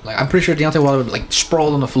cold. Like I'm pretty sure Deontay Wilder would like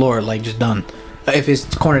sprawled on the floor, like just done. If his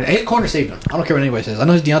corner saved him. I don't care what anybody says. I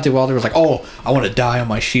know his Deontay Wilder was like, "Oh, I want to die on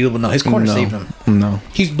my shield," but no, his corner saved him. No.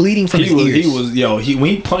 He's bleeding from his ears. When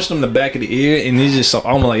he punched him in the back of the ear, and he just,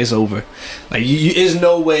 I'm like, it's over. Like, there's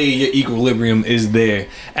no way your equilibrium is there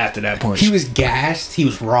after that punch. He was gassed. He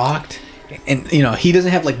was rocked, and you know he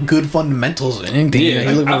doesn't have like good fundamentals or anything. Yeah, You know,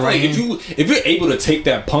 he looked I feel like right if you're able to take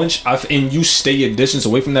that punch and you stay your distance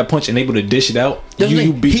away from that punch and able to dish it out,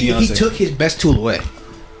 you beat Deontay. He took his best tool away.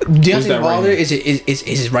 Deontay that Wilder right is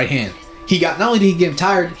his right hand. He got not only did he get him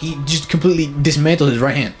tired, he just completely dismantled his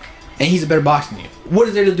right hand, and he's a better boxer than you. What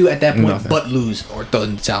is there to do at that point Nothing. but lose or throw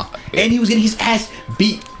in the towel? And he was getting his ass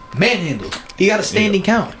beat, manhandled. He got a standing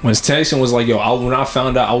count. When Tyson was like, when I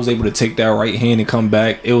found out I was able to take that right hand and come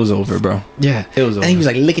back, it was over, bro. Yeah, It was And he over. was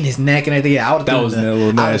like licking his neck and everything. Yeah, That was a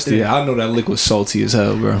little nasty. I know that lick was salty as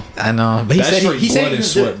hell, bro. I know, but he That's said he straight said blood he and was gonna do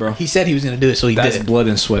sweat, it. bro. He said he was gonna do it, so he That's did it. blood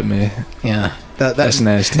and sweat, man. Yeah, That's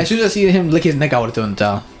nasty. As soon as I see him lick his neck, I would have thrown the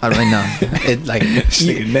towel. I right now. It like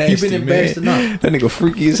you've been embarrassed enough. That nigga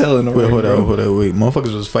freaky as hell in the ring, Hold bro. up. Wait.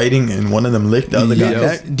 Motherfuckers was fighting and one of them licked the other guy Yeah.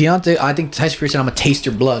 neck. Deontay, I think Tyson Fury said, "I'm gonna taste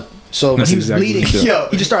your blood." So when That's he was exactly bleeding, what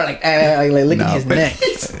he he just started like licking Nah, his but-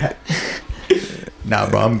 neck. Nah,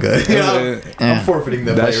 bro, I'm good. Yeah. I'm forfeiting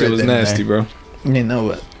the That fight shit right was then, nasty, man. bro. You know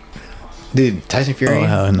what, dude? Tyson Fury, Oh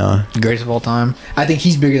hell no. greatest of all time. I think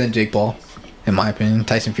he's bigger than Jake Paul, in my opinion.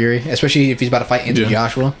 Tyson Fury, especially if he's about to fight Anthony Yeah.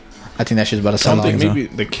 Joshua. I think that shit's about to I sell don't think out. maybe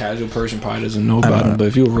the casual person probably doesn't know about him, but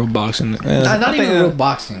if you're real boxing, Not even real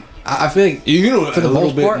boxing. I feel like you know, for the a little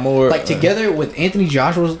most bit part, more like together with Anthony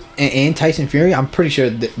Joshua and Tyson Fury, I'm pretty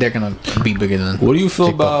sure they're gonna be bigger than. What do you feel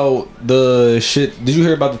Jake Paul. about the shit? Did you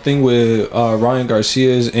hear about the thing with Ryan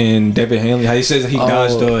Garcia's and Devin Hanley? How he says that he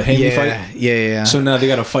dodged the Hanley fight. Yeah. So now they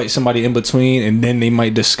got to fight somebody in between, and then they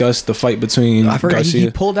might discuss the fight between I forgot Garcia. he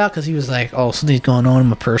pulled out because he was like, "Oh, something's going on in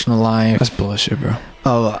my personal life." That's bullshit, bro.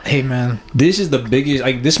 Oh, hey man, This is the biggest.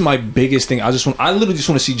 Like, this is my biggest thing. I literally just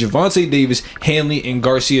want to see Gervonta Davis, Hanley, and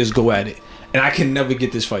Garcia's go at it, and I can never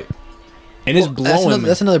get this fight. And it's blowing me.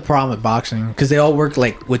 that's another problem with boxing because they all work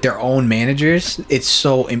like with their own managers. It's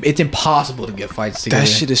impossible to get fights together. That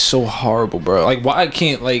shit is so horrible, bro. Like, why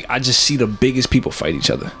can't I just see the biggest people fight each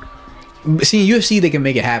other? See, in UFC they can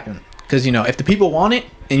make it happen because you know if the people want it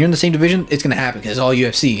and you're in the same division, it's gonna happen because it's all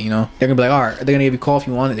UFC. You know they're gonna be like, all right, they're gonna give you a call if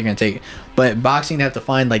you want it. They're gonna take it. But boxing, they have to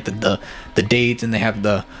find like the dates and they have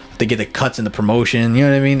they get the cuts and the promotion. You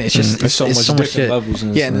know what I mean? It's just It's so much different shit. levels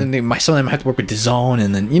and Yeah, and then some of them have to work with DAZN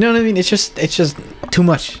and then you know what I mean? It's just too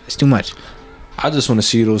much. It's too much. I just want to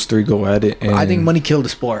see those three go at it. And I think money killed the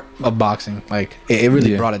sport of boxing. Like it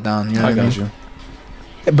really Yeah. brought it down. You know I what I got mean? you.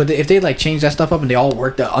 But if they like change that stuff up and they all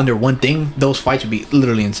worked under one thing, those fights would be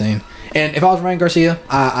literally insane. And if I was Ryan Garcia,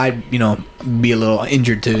 I'd be a little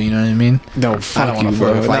injured too. You know what I mean? No, I fuck don't wanna you,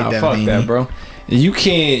 bro. fight Nah, Devin fuck Haney. that, bro. You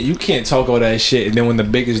can't talk all that shit, and then when the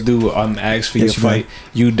biggest dude asks for Yes, your you fight,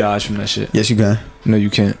 you dodge from that shit. Yes, you can. No, you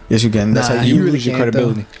can't. Yes, you can. That's Nah, how You you. really lose your can't,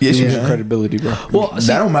 credibility. though. Yes, you you lose your can. credibility, bro. Well,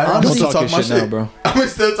 That don't matter. I'm Don't honestly, gonna talk talk your my shit now, shit, bro. I'm gonna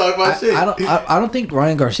still talk my shit. I don't think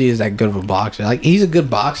Ryan Garcia is that good of a boxer. Like he's a good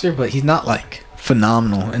boxer, but he's not like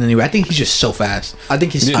phenomenal. And anyway, I think he's just so fast. I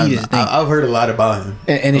think his speed is his thing. I've heard a lot about him.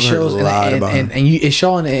 And it I've heard shows, a lot about him. it's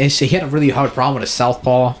showing. He had a really hard problem with his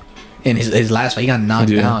southpaw in his last fight. He got knocked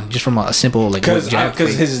Yeah. down just from a simple like Because jab fake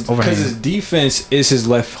his overhand. defense is his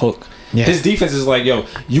left hook. Yeah. His defense is like, yo,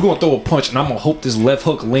 you gonna throw a punch, and I'm gonna hope this left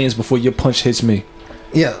hook lands before your punch hits me.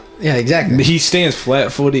 yeah, exactly. He stands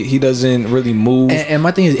flat footed. He doesn't really move. And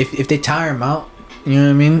my thing is, if they tire him out, you know what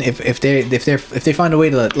I mean. If they find a way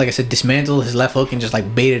to, like I said, dismantle his left hook and just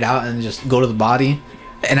like bait it out and just go to the body,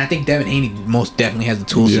 and I think Devin Haney most definitely has the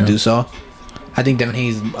tools Yeah. to do so. I think Devin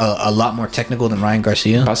Haney's a lot more technical than Ryan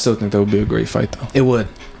Garcia. I still think that would be a great fight, though. It would,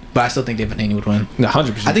 but I still think Devin Haney would win.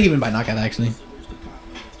 100%. I think even by knockout actually.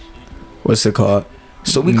 What's it called?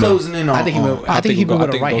 So we No. closing in on. I think he would. I think he'd win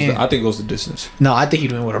with a right hand. I think it goes the distance. No, I think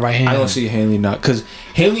he'd win with a right hand. I don't see Hanley not, because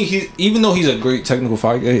Hanley, even though he's a great technical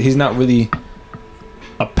fighter, he's not really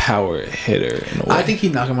power hitter in a way. I think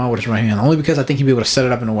he'd knock him out with his right hand, only because I think he'd be able to set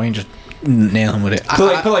it up in a way and just nail him with it.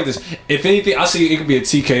 Put it like this. If anything, I see it could be a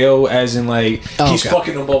TKO, as in like he's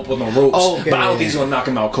fucking him up with the ropes. But I don't think he's gonna knock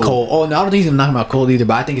him out cold. Oh no, I don't think he's gonna knock him out cold either.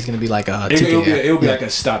 But I think it's gonna be like a TKO. It'll be like a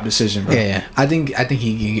stop decision, bro. Yeah. I think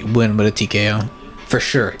he can win with a TKO for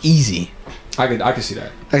sure, easy. I could see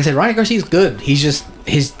that. Like I said, Ryan Garcia's good. He's just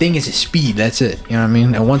his thing is his speed. That's it. You know what I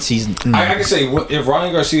mean? And once he's, I can say if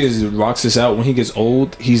Ryan Garcia rocks this out when he gets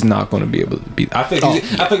old, he's not going to be able to beat. I think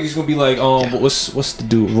he's going to be like what's the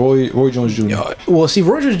dude Roy Jones Jr. Well, see,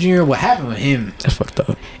 Roy Jones Jr. What happened with him? That's fucked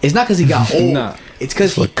up. It's not because he got old. Nah. It's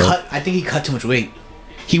because he cut. I think he cut too much weight.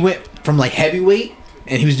 He went from like heavyweight,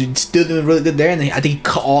 and he was still doing really good there, and then I think he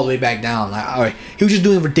cut all the way back down. Like, all right, he was just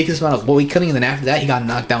doing a ridiculous amount of weight cutting, and then after that, he got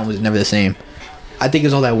knocked down. Was never the same. I think it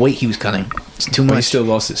was all that weight he was cutting. It's too much. But he still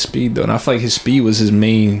lost his speed though, and I feel like his speed was his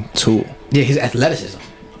main tool. Yeah, his athleticism.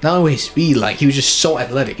 Not only his speed, like he was just so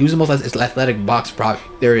athletic. He was the most athletic boxer probably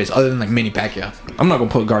there is, other than like Manny Pacquiao. I'm not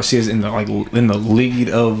gonna put Garcia's in the lead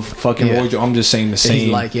of fucking Roy Jones. I'm just saying the same.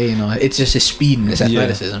 He's like, it's just his speed and his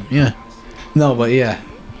athleticism. Yeah. No, but yeah.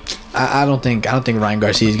 I don't think Ryan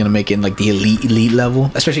Garcia is gonna make it in like the elite level,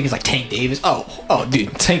 especially against like Tank Davis. Oh,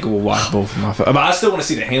 dude, Tank will watch both of my. But I still want to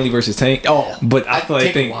see the Hanley versus Tank. But I feel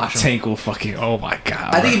like Tank will fucking. Oh my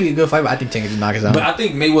god! I think it'd be a good fight, but I think Tank would just knock us out. But I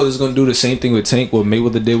think Mayweather's gonna do the same thing with Tank. What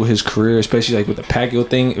Mayweather did with his career, especially like with the Pacquiao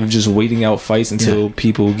thing, of just waiting out fights until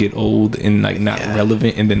people get old and like not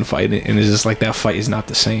relevant, and then fighting. And it's just like that fight is not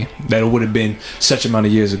the same that it would have been such amount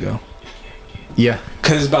of years ago. Yeah,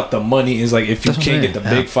 because it's about the money. It's like if you can't get the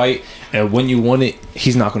big fight, and when you want it,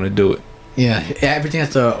 he's not gonna do it. Yeah, everything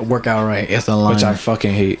has to work out right. It has to align. Which I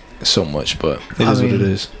fucking hate so much, but it is what it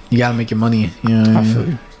is. You gotta make your money. You know what I mean? feel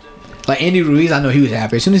you. Like Andy Ruiz, I know he was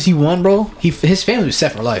happy as soon as he won, bro. His family was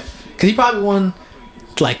set for life because he probably won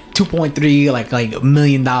like 2.3 like $1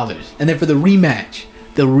 million, and then for the rematch,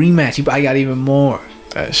 he probably got even more.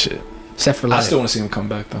 That shit. Set for life. I still want to see him come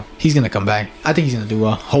back though. He's gonna come back. I think he's gonna do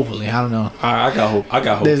well. Hopefully, I don't know. I got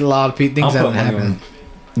hope. There's a lot of things that haven't happened.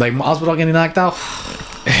 Like Masvidal getting knocked out.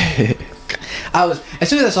 As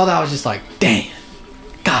soon as I saw that, I was just like, damn,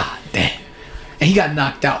 god damn, and he got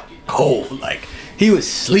knocked out cold. Like he was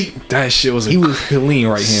asleep. That shit was clean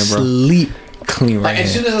right hand, bro. Sleep. Clean right hand.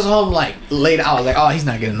 As soon as I saw him like laid out, I was like, oh, he's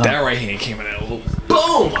not getting up. That right hand came in at a little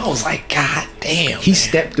boom. I was like, god damn. He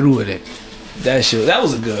stepped through with it. That shit. That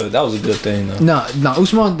was a good thing though. No,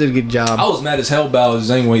 Usman did a good job. I was mad as hell about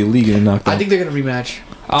Zhang Wei Li getting knocked out. I think they're gonna rematch.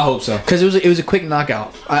 I hope so. Because it was a quick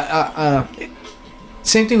knockout.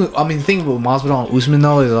 Same thing. The thing with Masvidal and Usman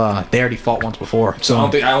though is they already fought once before. So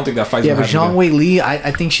I don't think that fight's gonna happen. Yeah, but Zhang Wei Li,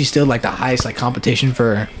 I think she's still like the highest like competition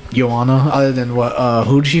for Joanna. Other than what?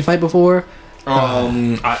 Who did she fight before?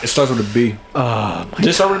 It starts with a B. Did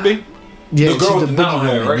it start with a B? Yeah, the girl with the boogie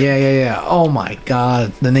hair, right? Yeah. Oh my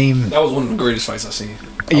god, the name. That was one of the greatest fights I've seen.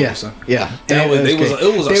 Yeah.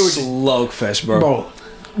 It was a slugfest, bro.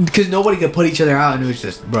 Because nobody could put each other out, and it was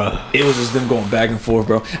just, bro. It was just them going back and forth,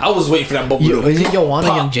 bro. I was waiting for that bubble. Is it Joanna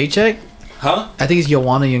Young Jacek? Huh? I think it's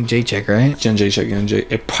Joanna Young Jacek, right? Young Jacek.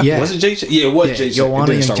 Was it Jacek? Yeah, it was Jacek.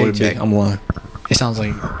 Joanna Young Jacek. I'm lying. It sounds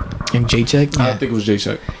like Young Jacek. Yeah. I think it was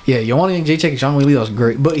Jacek. Yeah, Joanna Young Jacek and Zhang Wei Li, that was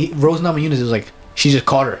great. But Rose Namajunas, it was like, she just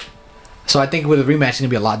caught her. So I think with a rematch, it's going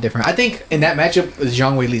to be a lot different. I think in that matchup,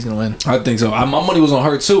 Zhang Wei Li's going to win. I think so. My money was on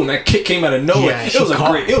her too, and that kick came out of nowhere. Yeah, it was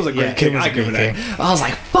a great kick. I give her that. I was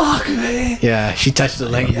like, fuck, man. Yeah, she touched the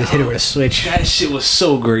leg and just hit her with a switch. That shit was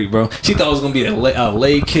so great, bro. She thought it was going to be a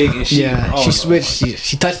leg kick, and she switched.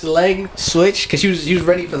 She touched the leg, switched, because she was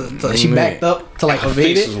ready for the... She backed up to like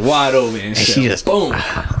evade it. Her face was wide open, and she just... Boom.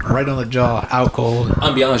 Right on the jaw, out cold.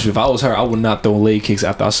 I'll be honest with you, if I was her, I would not throw leg kicks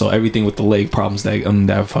after I saw everything with the leg problems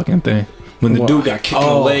that fucking thing. When the dude got kicked in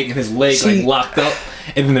the leg and his leg like locked up,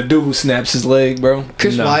 and then the dude who snaps his leg, bro.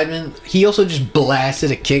 Chris Weidman, he also just blasted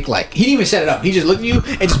a kick like he didn't even set it up. He just looked at you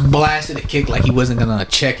and just blasted a kick like he wasn't gonna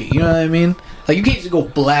check it. You know what I mean? Like you can't just go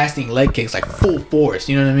blasting leg kicks like full force.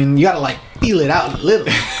 You know what I mean? You gotta like feel it out a little,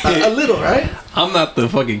 a little, right? I'm not the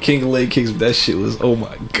fucking king of leg kicks, but that shit was oh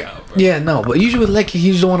my god, bro. Yeah, no, but usually with leg kicks,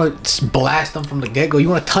 you just don't want to blast them from the get go. You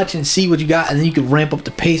want to touch and see what you got, and then you can ramp up the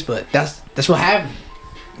pace. But that's what happened.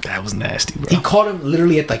 That was nasty, bro. He caught him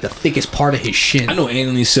literally at like the thickest part of his shin. I know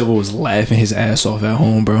Anthony Silva was laughing his ass off at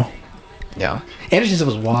home, bro. Yeah, Anderson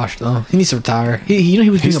Silva was washed though. He needs to retire. He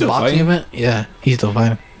was doing a boxing event. Yeah, he's still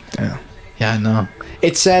fighting. Damn. Yeah, I know.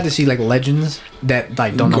 It's sad to see like legends that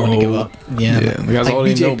like don't know when to give up. Yeah, that's like all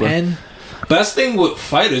they know, bro. Penn. But that's the thing with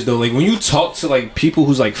fighters though. Like when you talk to like people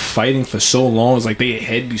who's like fighting for so long, it's like their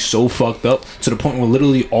head be so fucked up to the point where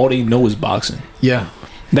literally all they know is boxing. Yeah.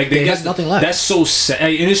 Like They that's have nothing left. That's so sad,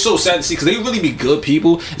 and it's so sad to see because they really be good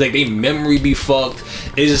people. It's like they memory be fucked.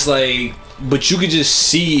 It's just like, but you could just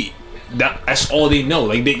see that's all they know.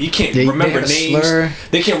 Like you can't remember have a names. slur.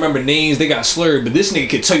 They can't remember names. They got slurred, but this nigga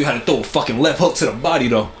could tell you how to throw a fucking left hook to the body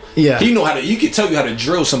though. Yeah. He know how to. You can tell you how to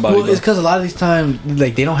drill somebody. Well, bro. it's because a lot of these times,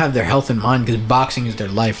 like they don't have their health in mind because boxing is their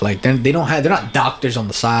life. Like they don't have, they're not doctors on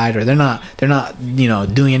the side, or they're not,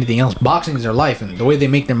 doing anything else. Boxing is their life, and the way they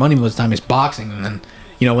make their money most of the time is boxing. And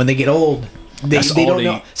then, when they get old, they don't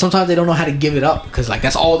know. Sometimes they don't know how to give it up because like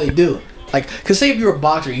that's all they do. Like, cause say if you're a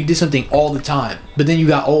boxer, you did something all the time, but then you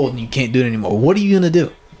got old and you can't do it anymore. What are you gonna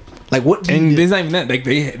do? Like what? Do And you do? it's not even that. Like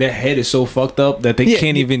their head is so fucked up that they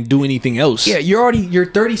can't even do anything else. Yeah, you're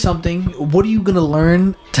 30 something. What are you gonna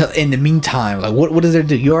learn in the meantime? Like what does there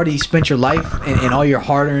do? You already spent your life and all your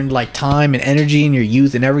hard earned like time and energy and your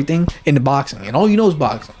youth and everything into boxing, and all you know is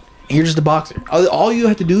boxing. And you're just a boxer. All you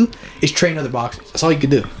have to do is train other boxers. That's all you can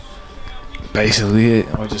do. Basically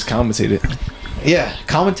it. Or just commentate it. Yeah,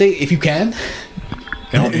 commentate if you can.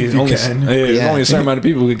 There's only a certain amount of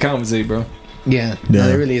people who can compensate, bro. Yeah, no,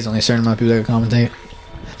 there really is only a certain amount of people that can commentate.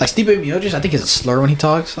 Like Stipe Miocic, I think he's a slur when he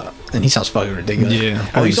talks, and he sounds fucking ridiculous. Yeah.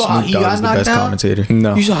 Oh, you saw how he got knocked out? commentator.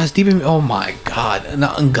 No. You saw how Stipe? Oh my god!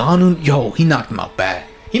 Now Ngannou, he knocked him out bad.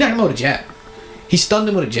 He knocked him out with a jab. He stunned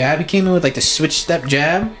him with a jab. He came in with like the switch step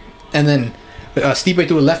jab, and then Stipe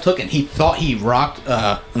threw a left hook, and he thought he rocked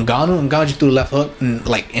Ngannou. Ngannou just threw a left hook,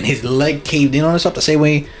 and his leg caved in on himself the same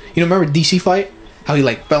way. Remember DC fight? How he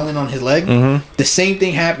like fell in on his leg? Mm-hmm. The same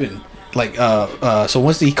thing happened. So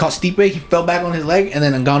once he caught Stipe, he fell back on his leg, and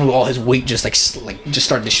then Ngannou, all his weight just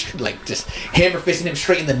started just hammer fisting him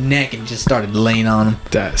straight in the neck, and just started laying on him.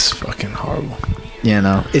 That's fucking horrible. Yeah,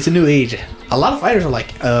 no, it's a new age. A lot of fighters are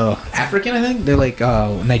like African, I think. They're like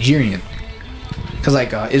Nigerian, because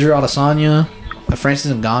Israel Adesanya,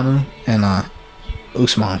 Francis Ngannou, and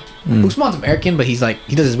Usman. Usman's American, but he does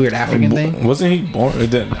this weird African thing. Wasn't he born? I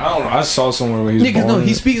don't know. I saw somewhere where he was Yeah, because born. no,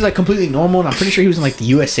 he speaks like completely normal, and I'm pretty sure he was in like the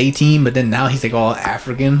USA team, but then now he's like all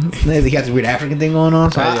African. He got this weird African thing going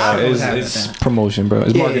on. So I don't know what's happening with it's that. promotion, bro.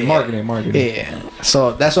 It's Yeah, marketing. Yeah,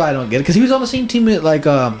 so that's why I don't get it, because he was on the same team with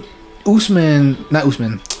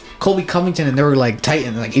Colby Covington, and they were like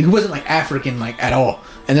Titan. Like he wasn't like African like at all.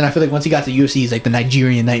 And then I feel like once he got to UFC, he's like the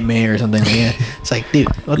Nigerian Nightmare or something. Like, yeah, it's like, dude,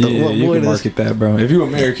 what you can market that, bro. If you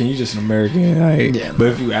American, you just an American. Right? Yeah, but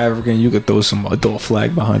if you African, you could throw a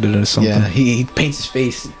flag behind it or something. Yeah, he paints his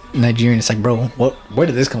face Nigerian. It's like, bro, where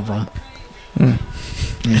did this come from?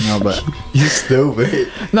 But You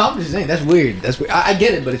stupid. no, I'm just saying that's weird. That's weird. I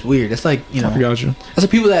get it, but it's weird. It's like I got you. that's the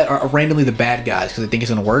people that are randomly the bad guys because they think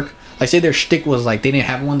it's gonna work. Like say their shtick was like they didn't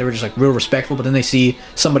have one, they were just like real respectful, but then they see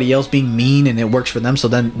somebody else being mean and it works for them, so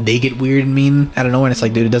then they get weird and mean out of nowhere, and it's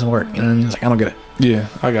like, dude, it doesn't work. You know what I mean? It's like I don't get it. Yeah,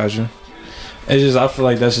 I got you. It's just I feel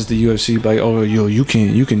like that's just the UFC. Like, oh, yo, you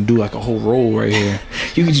can do like a whole role right here.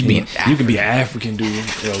 You can just be an You can be an African dude.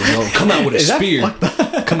 Yo, come out with a Is that spear.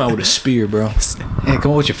 Come out with a spear, bro. Yeah,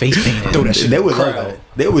 come on with your face painted. Throw that shit They in the would love crowd. that.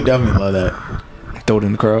 They would definitely love that. Throw it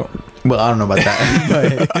in the crowd. Well, I don't know about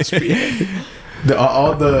that. But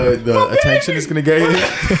all the attention is gonna get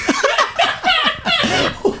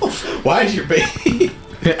Why is your baby?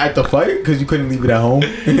 at the fight because you couldn't leave it at home.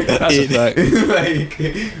 That's a fact. Like,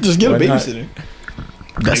 Just get a why not? babysitter.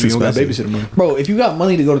 That's Maybe you don't got expensive. babysitter money. Bro, if you got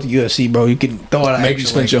money to go to the UFC, bro, you can throw out an Maybe you extra,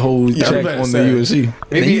 spent your whole Yeah, check I'm on the about to UFC.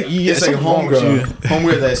 Maybe you it's get like a something wrong with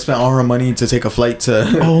homegirl that spent all her money to take a flight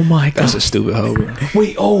to. Oh my god. That's a stupid hoe, bro.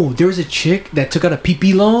 Wait, there was a chick that took out a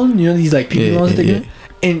PP loan. You know these like PP Yeah, loans that they yeah, get?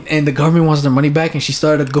 And the government wants their money back, and she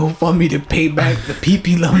started a GoFundMe to pay back the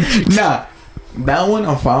PP loan. Nah, that one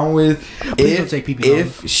I'm fine with. Please don't take PP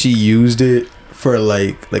if she used it for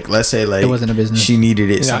like let's say like It wasn't a business. she needed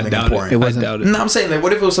it Yeah, I something doubt important. It it. wasn't- I doubt it. No, I'm saying like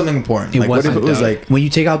what if it was something important? It Like what if wasn't. it was like When you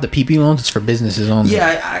take out the PP loans, it's for businesses only.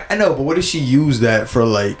 yeah, I know, but what if she used that for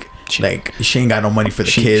like she ain't got no money for the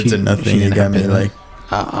She- kids she- or nothing? she You didn't got have me? business.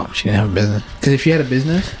 Like She didn't have a business. Because if she had a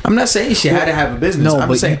business, I'm not saying she had to have a business. No, I'm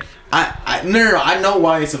but saying no. I know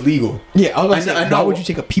why it's illegal. yeah, I was I know- I why know. would you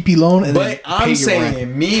take a PP loan and then But pay I'm your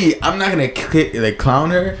saying rent? I'm not gonna clown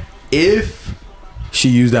her if she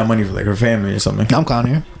used that money for like her family or something. I'm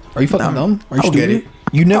clowning her. Are you fucking Nah, dumb? Are you I don't stupid? get it.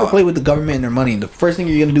 You never Oh. play with the government and their money. The first thing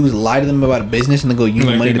you're gonna do is lie to them about a business and then go use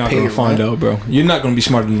Like, money they're to not pay gonna your find rent. out, bro. You're not gonna be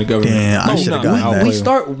smarter than the government. Yeah, I should've gotten I'll that. play We with-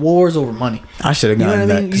 start wars over money. I should have You know gotten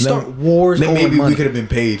what I that. mean? 'cause You then- start wars then over maybe money. we could have been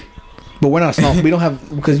paid. But we're not small. We don't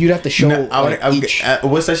have because you'd have to show. No, I would, each.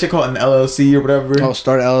 what's that shit called? An LLC or whatever. Oh,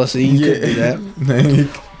 start an LLC. You could do that. that.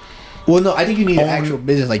 Well, no, I think you need an Own- actual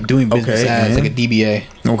business, like doing business Okay, as man. like a DBA.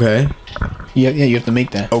 Okay. Yeah, you have to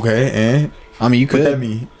make that. Okay. And I mean, you what could. that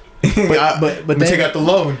mean? but then then- take out the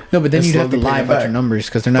loan. No, but then and you'd have to slowly pay lie it about back. your numbers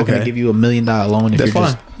because they're not going Okay. to give you $1 million loan if That's you're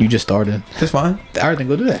fine. you just started. That's fine. All right, then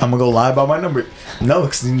go do that. I'm gonna go lie about my number. No,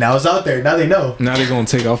 'cause now it's out there. Now they know. Now they're gonna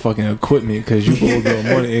take our fucking equipment because you owed them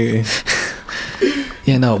money.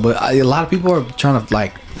 Yeah, no, but a lot of people are trying to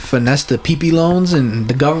like finesse the PP loans and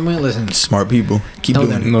the government. Listen, Smart people. Keep No,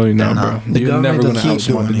 doing it. No, you're not, Nah, bro. the You're government never gonna doesn't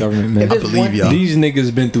keep outsmart the doing it. government, If man. I there's believe one- y'all. These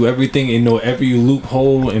niggas been through everything and know every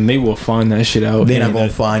loophole, and they will find that shit out. They're not And gonna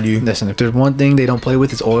find you. listen, if there's one thing they don't play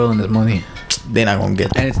with, it's oil and it's money, They're not gonna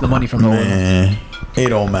get and it's the money from the oil. Man, it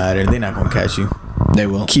don't matter. They're not gonna catch you. They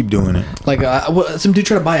will. Keep doing it. Like some dude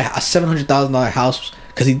tried to buy a $700,000 house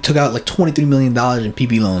because he took out like $23 million in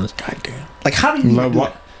PP loans. God damn. Like, how do you Like, do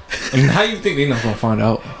what? I mean, how you think they're not gonna find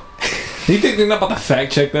out? Do you think they're not about to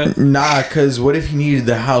fact check that? Nah, cause what if he needed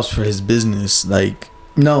the house for his business? Like,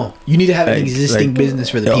 No, you need to have an Like- existing like- business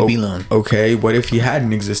for the oh, PP loan. okay. What if he had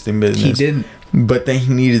an existing business? He didn't. But then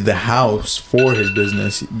he needed the house for his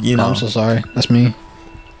business. You know. I'm so sorry. That's me.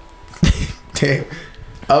 Damn.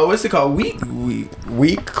 Oh, what's it called? We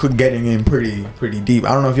getting in pretty deep.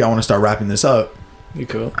 I don't know if y'all want to start wrapping this up. You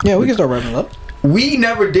could. Yeah, we can start wrapping it up. We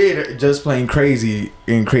never did just playing crazy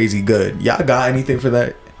and crazy good. Y'all got anything for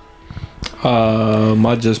that?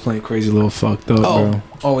 My just plain crazy little fucked up, bro.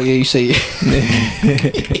 Oh yeah, you say.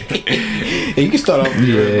 Yeah, you can start off.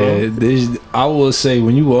 Yeah, I will say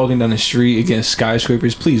when you walking down the street against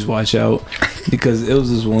skyscrapers, please watch out because it was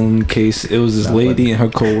this one case. It was this Stop lady it. and her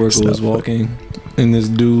coworker was Stop it. walking, and this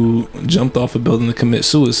dude jumped off a building to commit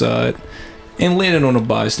suicide and landed on a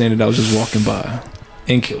bystander that was just walking by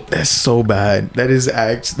and killed. That's so bad. That is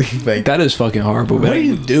actually like. That is fucking horrible. What man. do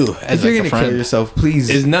you do as if you're like a gonna kill friend? yourself, please.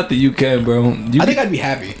 It's not that you can, bro. You I think I'd be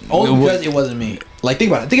happy only What- because it wasn't me. Like,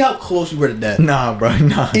 think about it. Think how close you were to death. Nah, bro.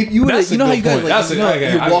 Nah. If you would, That's you a know how good you guys point. like, That's you, a- know,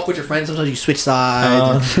 okay, you I- walk with your friends. Sometimes you switch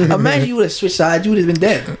sides. Imagine you would have switched sides. You would have been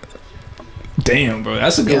dead. Damn, bro,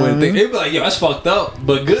 that's a good You know way to what I think. mean? It'd be like, yo, that's fucked up,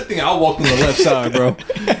 but good thing I walked on the left side, bro.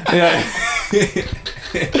 Yeah.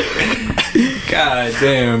 God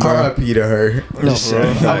damn, bro. R.I.P. to her. No, Shit, bro.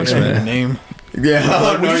 I facts, would change man. your name. Yeah.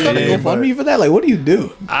 Like, would you start a yeah, GoFundMe for that? Like, what do you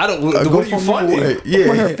do I don't. but- What are you GoFundMe for funding? what? Yeah.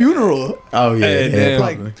 for her funeral? Oh yeah. Hey, yeah, damn.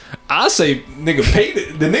 probably. I say, nigga, pay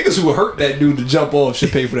the niggas who hurt that dude to jump off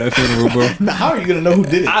should pay for that funeral, bro. Now, how are you gonna know who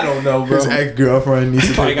did it? I don't know, bro. His ex-girlfriend needs He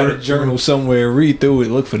to probably pay for got a it. journal somewhere. Read through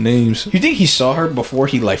it. Look for names. You think he saw her before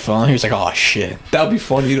he like fell? He was like, "Oh shit." That'd be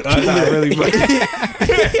funny. Not really, but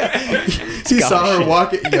He saw her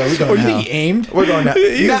walking. Yo, we Or going you now. think he aimed? We're going now.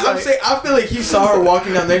 He's Nah, I'm like- saying I feel like he saw her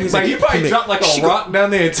walking down there. He's like like, he probably dropped like a rock down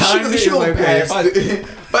there and timed it. She He's gonna like, okay, pass. if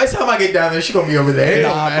I- By the time I get down there, she gonna be over there.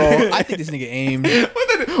 Nah, bro. I think this nigga aimed.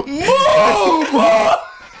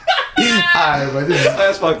 Alright, but this is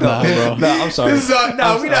That's fucked up, Nah, bro. Nah, I'm sorry. this is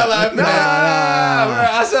we not laughing. Nah,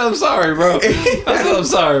 bro. I said I'm sorry, bro. I said I'm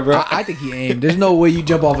sorry, bro. I think he aimed. There's no way you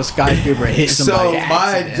jump off a skyscraper and hit So somebody.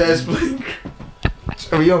 my accident. just playing.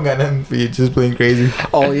 We don't got nothing for you. Just playing crazy.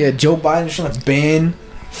 Oh yeah, Joe Biden's trying to ban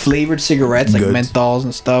flavored cigarettes like Good. menthols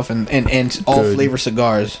and stuff, and all Good. flavored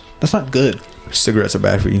cigars. That's not good. Cigarettes are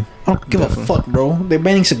bad for you. I don't give a fuck, bro. They're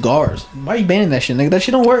banning cigars. Why are you banning that shit, nigga? That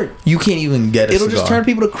shit don't work. You can't even get a It'll cigar. just turn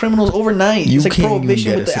people to criminals overnight. You It's like can't even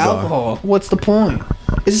prohibition get with a the cigar. alcohol. What's the point?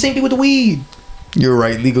 It's the same thing with the weed. You're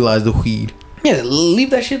right. Legalize the weed. Yeah, leave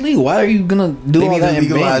that shit legal. Why are you gonna do They all need to that and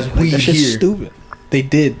ban legalize it? Like, weed that shit's here. stupid. They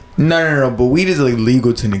did. No. But weed is like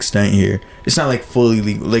legal to an extent here. It's not like fully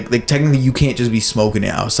legal. Like technically, you can't just be smoking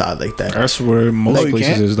it outside like that. That's where most No, you places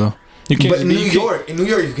can't? is though. You can't. But in New you can't- York,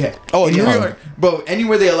 Oh, in yeah. New York, bro.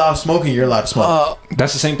 Anywhere they allow smoking, you're allowed to smoke.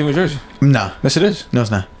 That's the same thing with Jersey. Nah, Yes, it is. no,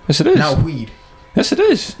 it's not. Yes, it is. Not weed. Yes, it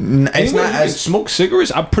is. It's Anywhere not you can as smoke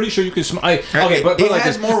cigarettes. I'm pretty sure you can smoke. Okay, but it like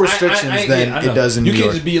has this. more restrictions than I it know. does in You New can't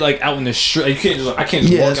York. just be like out in the street. You can't just. I can't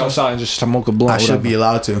just Yeah, walk that's what- outside and just smoke a blunt. I should be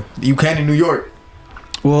allowed to. You can in New York.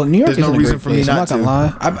 Well, New York There's is no a reason great for me place. I'm not not gonna to.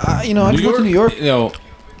 lie. I just went to New York. You know,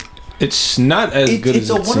 it's not as good It's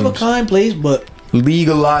as a it one of a seems. kind place, but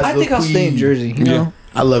Legalize. I the think I'll stay in weed. Jersey. You Yeah. know,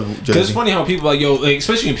 I love Cause it's Jersey. funny how people like, yo, like,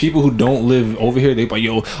 especially people who don't live over here, they like,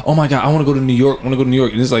 yo, oh my god, I want to go to New York. I want to go to New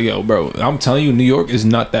York. And it's like, yo, bro, I'm telling you, New York is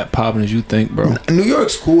not that popping as you think, bro. New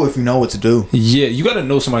York's cool if you know what to do. Yeah, you got to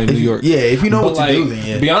know somebody in New York. Yeah, if you know But what to do, then to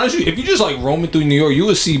yeah. be honest with you, if you just like roaming through New York, you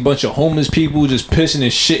will see a bunch of homeless people just pissing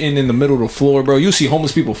and shitting in the middle of the floor, bro. You see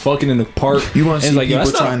homeless people fucking in the park. You wanna And see it's like, yo,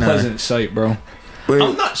 people that's not a trying to- pleasant sight, bro. Wait,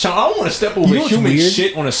 I'm not. I don't want to step over You know what's human weird?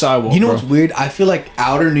 shit on a sidewalk. you know bro. what's weird? I feel like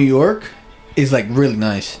outer New York is like really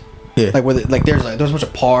nice. Yeah. Like where there's a bunch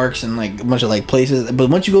of parks and like a bunch of like places, but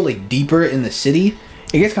once you go like deeper in the city,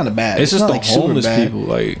 it gets kind of bad. It's just not the like super homeless bad. people,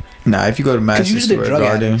 like Nah, if you go to Because Madison usually they're Square drug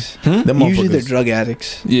Garden, addicts. them Usually they're motherfuckers- drug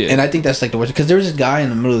addicts. Yeah. And I think that's like the worst. Because there was this guy in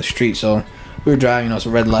the middle of the street. So We were driving, you know, it's a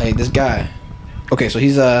red light. This guy, okay, so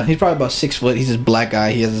he's probably about 6 foot. He's this black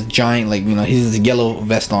guy. He has this giant, like, you know, he has this yellow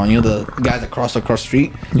vest on. You know, the guys that cross the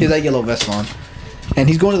street. He has that yellow vest on, and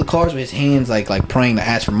he's going to the cars with his hands like praying to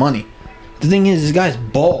ask for money. The thing is, this guy's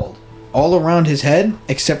bald all around his head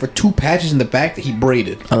except for 2 patches in the back that he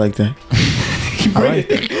braided. I like that. He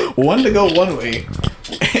braided one to go one way,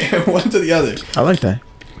 and one to the other. I like that.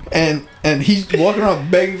 And he's walking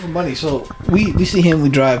around begging for money. So we see him, we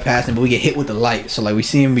drive past him, but we get hit with the light. So like we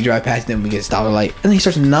see him, we drive past him, we get stopped at the light. And then he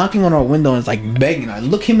starts knocking on our window and it's like begging. I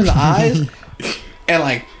look him in the eyes and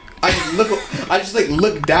like I just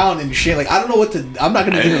look down and shit. Like I don't know what to. I'm not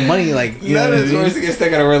gonna give him money. Like you know, it's worse to get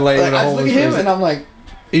stuck at a red light. like, I just look at him and I'm like,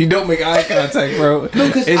 you don't make eye contact, bro. no,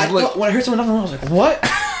 because I thought when I heard someone knocking, I was like, what?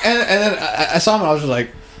 And then I saw him and I was just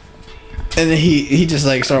like, and then he just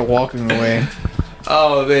like started walking away.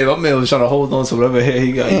 Oh man, my man was trying to hold on to whatever hair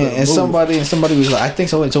he got. And somebody was like, I think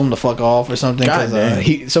somebody told him to fuck off or something.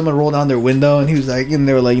 Cause someone rolled down their window and he was like, and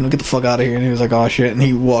they were like, you know, get the fuck out of here. And he was like, oh shit, and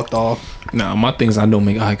he walked off. Nah, my thing is I don't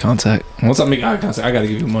make eye contact. Once I make eye contact, I gotta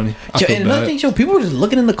give you money. And another thing, people were just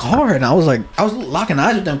looking in the car, and I was locking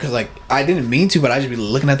eyes with them because like I didn't mean to, but I just be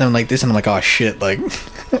looking at them like this, and I'm like, oh shit, like,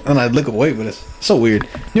 and I look away, but it's so weird.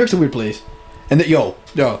 New York's a weird place, and yo.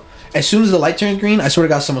 As soon as the light turns green, I swear to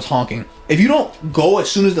God, someone's honking. If you don't go as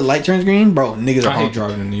soon as the light turns green, bro, niggas are honking. I hate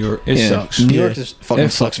driving in New York. It sucks. New York just fucking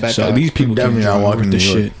sucks back up. These people definitely not walking this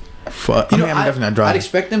shit. Fuck. You know, I'm definitely not driving. I'd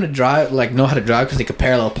expect them to drive, like, know how to drive because they could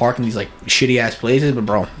parallel park in these like shitty ass places, but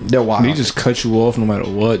bro, they're wild. They just cut you off no matter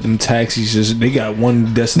what. Them taxis they got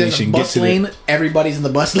one destination. There's a bus lane. Everybody's in the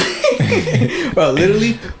bus lane, bro.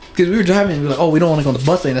 Literally, because we were driving, and we were like, oh, we don't want to go in the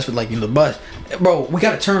bus lane. That's what like in the bus, bro. We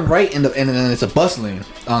got to turn right and then it's a bus lane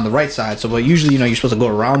on the right side. So, but usually, you know, you're supposed to go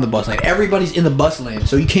around the bus lane. Everybody's in the bus lane,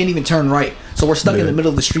 so you can't even turn right. So we're stuck in the middle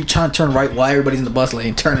of the street trying to turn right while everybody's in the bus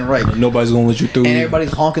lane turning right. Nobody's gonna let you through. And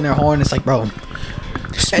everybody's honking their horn. It's like, bro. And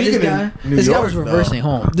this guy was reversing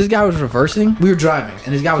home. This guy was reversing. We were driving,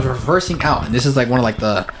 and this guy was reversing out. And this is like one of like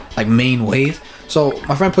the main ways. So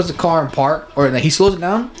my friend puts the car in park, or he slows it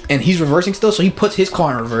down, and he's reversing still. So he puts his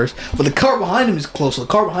car in reverse, but the car behind him is close. So the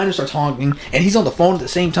car behind him starts honking, and he's on the phone at the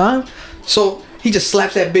same time. So he just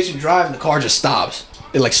slaps that bitch and drives, and the car just stops.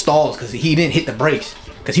 It like stalls because he didn't hit the brakes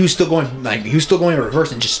because he was still going in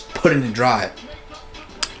reverse and just put it in drive,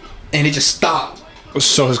 and it just stopped.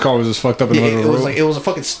 So his car was just fucked up in the middle of the road. It was a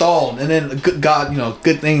fucking stall, and then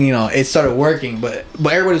good thing, it started working. But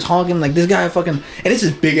everybody was honking like this guy fucking, and it's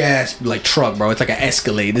this big ass like truck, bro. It's like an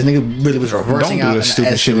Escalade. This nigga really was reversing out. Don't do this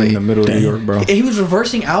stupid shit in the middle of New York, bro. He was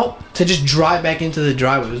reversing out to just drive back into the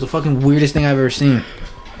driveway. It was the fucking weirdest thing I've ever seen.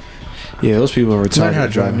 Yeah, those people are retarded. Learn how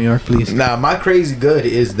to drive New York, please. Nah, my crazy good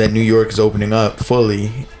is that New York is opening up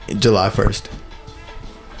fully July 1st.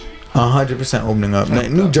 100% opening up.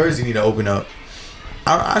 New Jersey need to open up.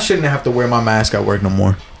 I shouldn't have to wear my mask at work no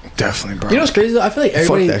more. Definitely, bro. You know what's crazy though? I feel like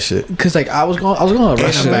everybody. Fuck that shit. Because like I was going to a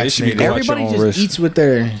restaurant. Everybody just eats with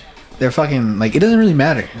their fucking like. It doesn't really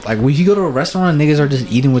matter. Like when you go to a restaurant, niggas are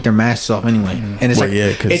just eating with their masks off anyway. And it's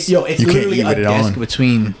it's literally a desk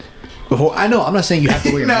between. I know. I'm not saying you have to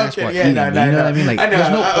wear your mask while eating. You know what I mean? Like I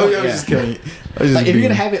know. I was just kidding. Like if you're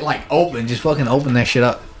gonna have it like open, just fucking open that shit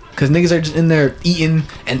up. Because niggas are just in there eating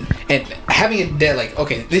and having it dead. Like,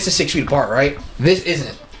 okay, this is 6 feet apart, right? This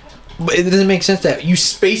isn't. But it doesn't make sense that you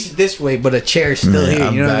space it this way, but a chair is still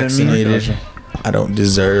here. You know vaccinated. What I mean? I don't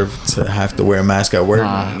deserve to have to wear a mask at work.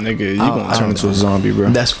 Nigga, you gonna turn into a zombie, bro.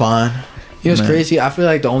 That's fine. You know what's crazy? I feel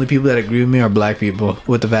like the only people that agree with me are black people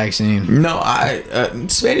with the vaccine. No,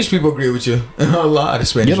 Spanish people agree with you. A lot of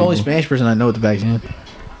Spanish people. You're the only Spanish person I know with the vaccine.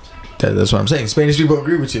 That's what I'm saying. Spanish people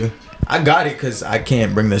agree with you. I got it because I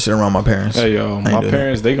can't bring this shit around my parents. Hey, yo, my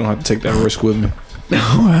parents, they gonna have to take that risk with me.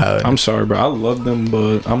 I'm sorry, bro. I love them,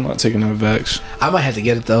 but I'm not taking that vax. I might have to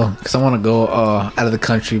get it, though, because I want to go out of the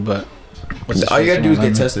country, but... All you gotta do is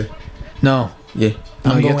get tested. No. Yeah.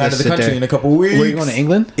 I'm going out of the country in a couple weeks. Where are you going to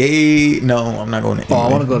England? No, I'm not going to England. Oh,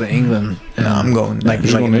 I want to go to England. No, I'm going like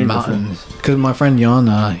in the mountains. Because my friend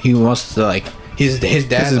Jan, he wants to, like... His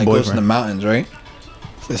dad like, goes in the mountains, right?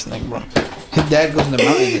 This nigga, bro. His dad goes in the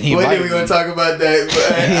mountains and he invited me. We're going to talk about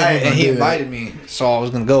that. And he invited me, so I was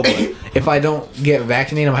going to go. But if I don't get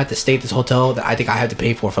vaccinated, I'm going to have to stay at this hotel that I think I have to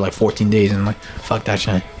pay for like 14 days. And I'm like, fuck that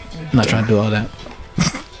shit. I'm not trying to do all that.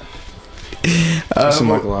 That seems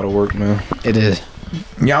like a lot of work, man. It is.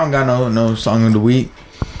 Y'all don't got no song of the week?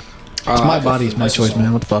 It's my body, it's my choice,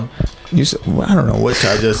 man. What the fuck? You said, well, I don't know what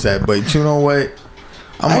I just said, but you know what?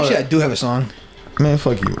 I do have a song. Man,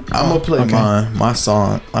 fuck you. I'm gonna play my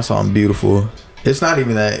song. My song, Beautiful. It's not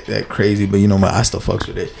even that crazy, but you know what? I still fucks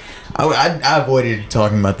with it. I avoided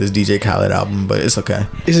talking about this DJ Khaled album, but it's okay.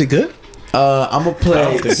 Is it good? I'm gonna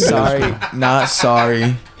play Sorry Not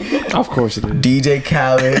Sorry. Of course it is. DJ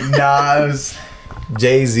Khaled, Nas,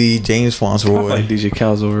 Jay-Z, James I feel Fauntleroy. like DJ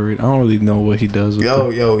Khaled's overrated. I don't really know what he does with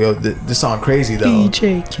Yo, this song crazy though.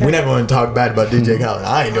 DJ Khaled. We never want to talk bad about DJ Khaled.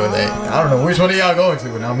 I ain't doing that. I don't know which one of y'all going to,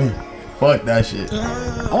 but not me. Fuck that shit.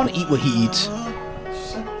 I want to eat what he eats.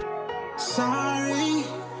 Sorry,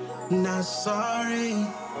 not sorry.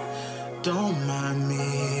 Don't mind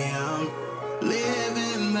me. I'm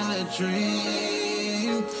living a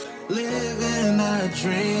dream. Living a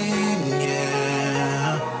dream,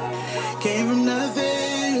 yeah. Came from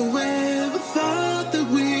nothing, we ever thought that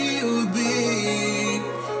we would be.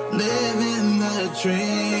 Living a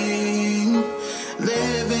dream.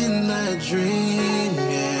 Living a dream,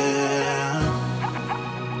 yeah.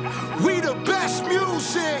 We the best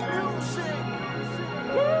music.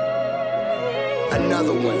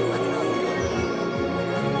 Another one.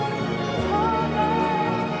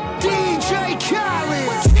 DJ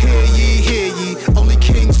Khaled. Hear ye, only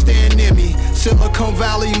kings stand near me. Silicon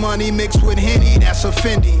Valley money mixed with Henny, that's a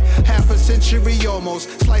Fendi. Half a century almost,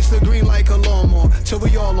 slice the green like a lawnmower. Till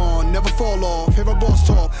we all on, never fall off, hear a boss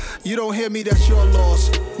talk. You don't hear me, that's your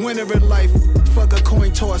loss. Winner in life, fuck a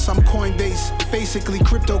coin toss, I'm Coinbase. Basically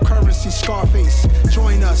cryptocurrency, Scarface.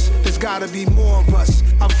 Join us, there's gotta be more of us.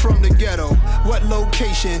 I'm from the ghetto, what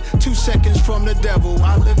location? 2 seconds from the devil.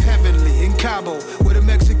 I live heavenly in Cabo with a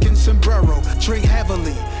Mexican sombrero. Drink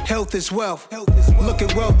heavily, health is wealth. Look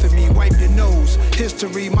at wealth in me, wipe your nose.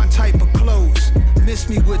 History, my type of clothes. Miss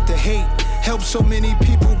me with the hate. Help so many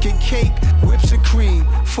people get cake. Whips and cream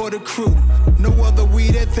for the crew. No other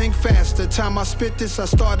weed that think faster. Time I spit this, I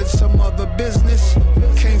started some other business.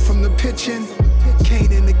 Came from the pitching.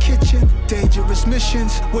 Cane in the kitchen. Dangerous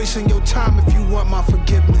missions. Wasting your time if you want my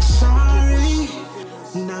forgiveness. Sorry,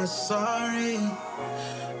 not sorry.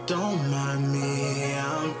 Don't mind me.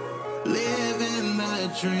 I'm living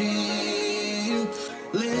a dream.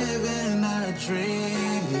 Living a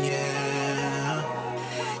dream, yeah.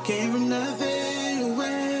 Came from nothing, we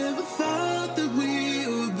ever thought that we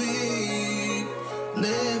would be.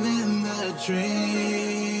 Living a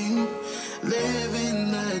dream.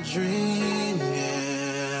 Living a dream,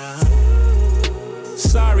 yeah.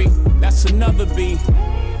 Sorry, that's another B.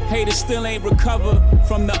 Haters still ain't recovered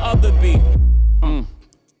from the other B.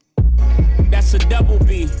 That's a double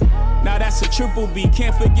B. Now that's a triple B.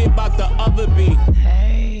 Can't forget about the other B.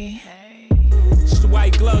 Hey. It's the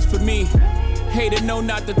white gloves for me. Hater know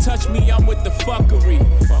not to touch me. I'm with the fuckery.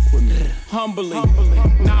 Fuck with me. Humbly.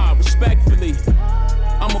 Nah, respectfully.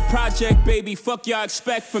 I'm a project, baby. Fuck y'all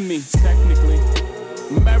expect from me. Technically.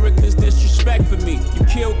 America's disrespect for me. You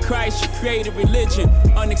killed Christ, you created religion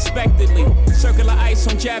unexpectedly. Circular ice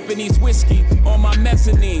on Japanese whiskey on my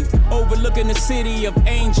mezzanine. Overlooking the city of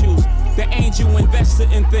angels. The angel investor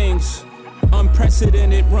in things.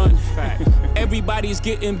 Unprecedented run. Everybody's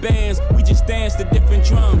getting bands. We just dance to different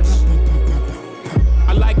drums.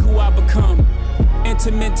 I like who I become.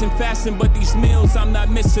 Intermittent fasting, but these meals I'm not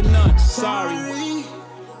missing none. Sorry.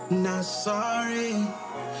 Not sorry.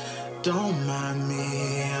 Don't mind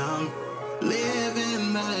me, I'm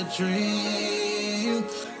living a dream.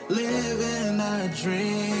 Living a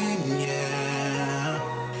dream, yeah.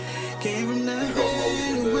 Came from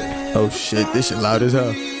nothing. Oh shit, this shit loud as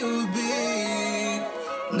hell.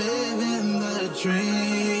 Living a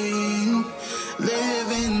dream.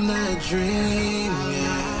 Living a dream,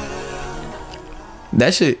 yeah.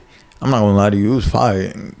 That shit, I'm not gonna lie to you, it was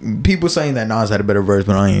fire. People saying that Nas had a better verse,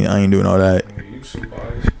 but I ain't doing all that.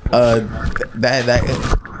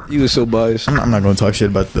 You was so biased. I'm not gonna talk shit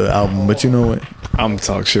about the album, but you know what? I'm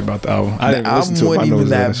talk shit about the album. I The didn't listen album to it. wasn't even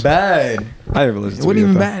that bad. I never listened It to it. wasn't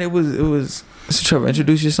even bad. It was. So Trevor,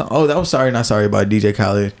 introduce your song. Oh, that was Sorry Not Sorry by DJ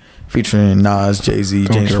Khaled, featuring Nas, Jay-Z,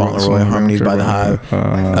 Don't James care about the Fauntleroy, song. Harmonies Don't by the care Hive.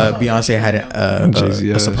 about Beyonce had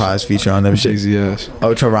a surprise feature on them shit. Jay-Z, yes.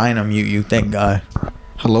 Oh, Trevor, I ain't unmute you. Thank God.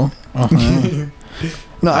 Hello?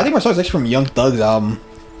 No, I think my song's actually from Young Thug's album.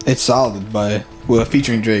 It's Solid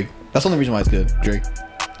featuring Drake. That's the only reason why it's good. Drake.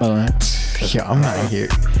 By the way. Yeah, I'm not here.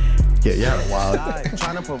 Yeah, yeah, wild.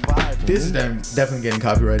 This is definitely getting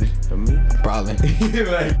copyrighted. For me? Probably.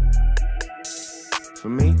 Like, For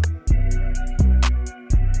me?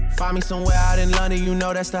 Find me somewhere out in London, you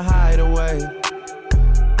know that's the hideaway.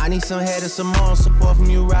 I need some head and some more support from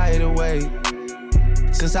you right away.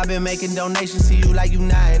 Since I've been making donations to you like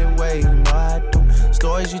United Way, you know I do.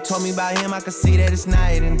 Stories you told me about him, I can see that it's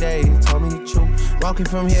night and day. You told me the truth. Walking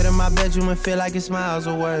from here to my bedroom and feel like it's miles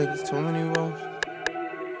away. There's too many rooms.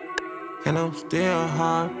 And I'm still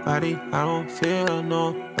hard body, I don't feel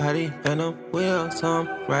nobody. And I'm wheels, I'm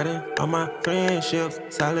riding on my friendships.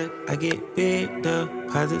 Solid, I get big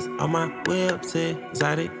deposits on my whips,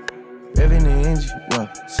 exotic. Revving the engine, well,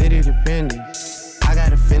 city dependent. I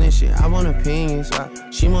gotta finish it, I want opinions.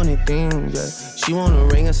 She wanted things, yeah. She want a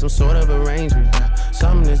ring or some sort of arrangement.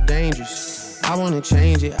 Something that's dangerous. I wanna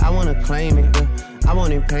change it, I wanna claim it. I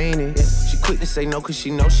want it painted. She quick to say no cause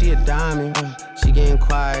she know she a diamond. She getting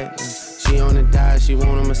quiet. She on the diet, she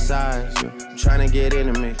want a massage. I'm trying to get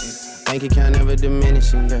intimate. Bank account never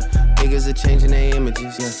diminishing. Niggas are changing their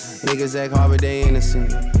images. Niggas act hard but they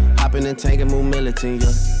innocent. Hop in the tank and move militant.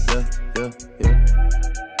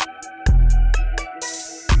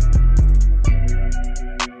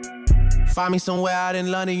 Find me somewhere out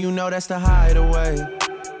in London, you know that's the hideaway.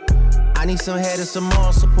 I need some head and some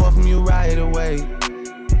more support from you right away.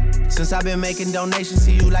 Since I've been making donations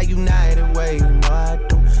to you like United Way, you know I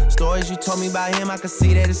do. Stories you told me about him, I can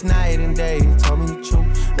see that it's night and day. You told me the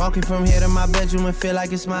truth. Walking from here to my bedroom and feel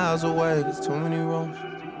like it's miles away. There's too many rooms.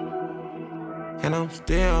 And I'm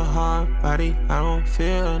still hard body, I don't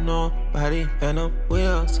feel nobody. And I'm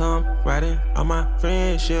wheels, I'm riding on my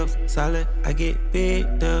friendships. Solid, I get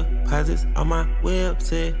big deposits on my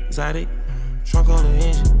whips, exotic. Trunk on the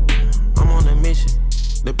engine, I'm on a mission.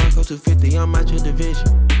 The Bronco 250, I'm out your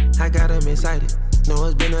division. I got them excited. Know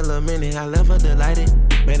it's been a little minute, I left her delighted.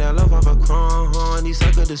 Made her love off a crown, these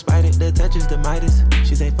suckers despite it. The touch is the Midas.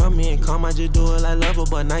 She say, fuck me and calm, I just do it like Lover,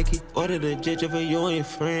 but Nike. Ordered a jet for you and your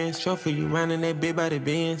friends. Show for you rounding that big body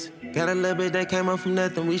Benz. Got a little bit that came up from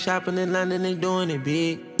nothing. We shopping in London and doing it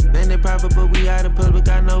big. Name it private, but we out in public.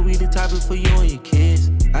 I know we the topic for you and your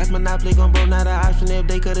kids. Life Monopoly gon' broke, not an option. If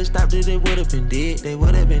they could've stopped it, it would've been dead. They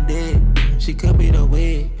would've been dead. She could be the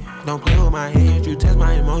wig. Don't play with my head, you test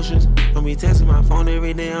my emotions. Don't be testing my phone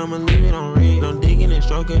every day, I'ma leave it on red. Don't digging and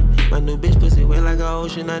stroking. My new bitch pussy wet like an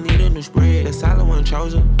ocean, I need a new spread. The solid one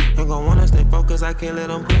chosen. I'm gon' wanna stay focused, I can't let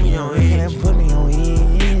them put me on edge. Put me on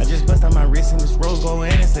edge. I just bust out my wrist and this rose go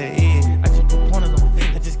in and say I just put pointers on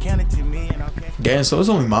feet, I just counted to me and I'll catch. Damn, so it's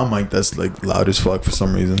only my mic that's like loud as fuck for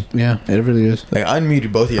some reason. Yeah, it really is. Like I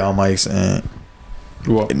unmuted both of y'all mics and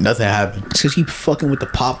nothing happened. It's cause you fucking with the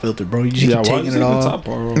pop filter, bro. You just keep taking it off.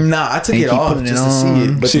 Nah, I took it off just to see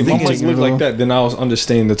it. But see, if my mic look like that, then I'll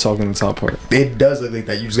understand the talking the top part. It does look like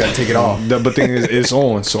that. You just gotta take it off. But thing is, it's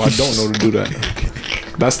on, so I don't know to do that.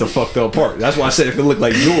 That's the fucked up part. That's why I said if it looked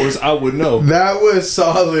like yours, I would know. That was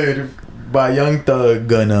solid by Young Thug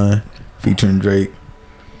Gunna featuring Drake.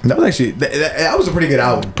 That was actually that was a pretty good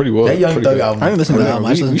album. Pretty well. That Young Thug album. I didn't listen to the album.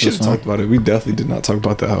 We should have talked about it. We definitely did not talk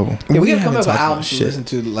about the album. Yeah, we gotta come up with albums to listen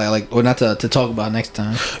to, or not to talk about next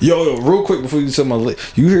time. Yo, real quick before you tell my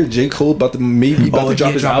list, you heard J. Cole about to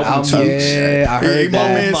drop his album too? Yeah, I heard that.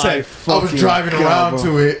 My man said I was driving around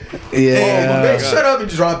to it. Yeah. Oh my man, shut up and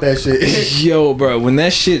drop that shit. Yo, bro, when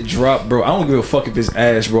that shit dropped, bro, I don't give a fuck if it's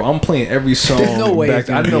ass, bro. I'm playing every song. There's no way. Back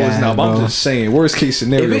I know it's not, but I'm just saying. Worst case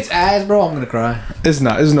scenario. If it's ass, bro, I'm gonna cry. It's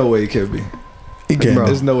not. There's no way it could be.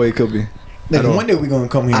 There's no way it could be. One day we're gonna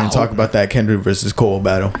come here and talk about that Kendrick versus Cole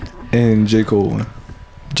battle. And J. Cole won.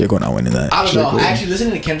 J. Cole not winning that. I don't know. Actually,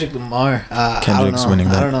 listening to Kendrick Lamar, Kendrick's winning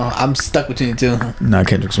that. I don't know. I'm stuck between the two. Nah,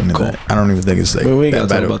 Kendrick's winning that. I don't even think it's like we ain't that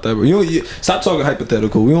gotta talk about that, bro. Stop talking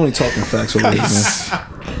hypothetical. We only talking facts over here, man.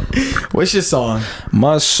 What's your song?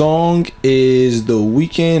 My song is The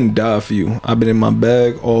Weeknd, Die For You. I've been in my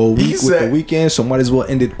bag all week with The Weeknd, so might as well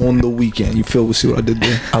end it on the weekend. You feel? We'll see what I did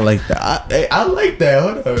there. I like that. I like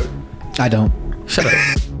that. Hold up. I don't. Shut up.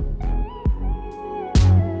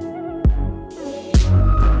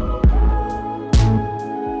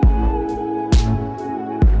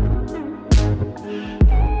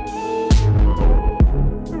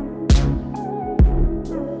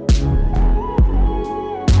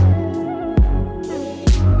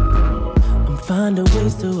 Finding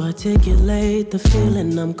ways to articulate the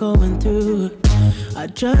feeling I'm going through. I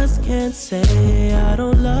just can't say I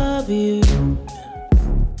don't love you,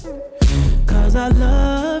 'cause I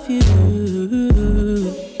love you.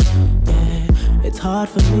 Yeah, it's hard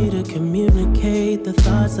for me to communicate the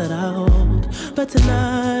thoughts that I hold, but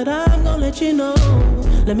tonight I'm gonna let you know.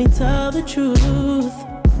 Let me tell the truth.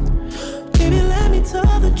 Baby, let me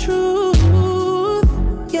tell the truth.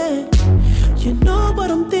 Yeah, you know what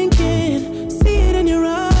I'm thinking. See it in your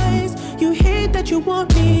eyes. You hate that you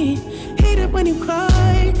want me. Hate it when you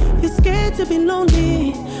cry. You're scared to be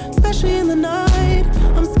lonely, especially in the night.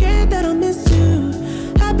 I'm scared that I'll miss you.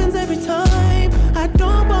 Happens every time. I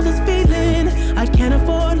don't want this feeling. I can't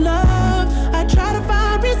afford love. I try to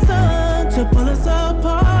find reason to pull us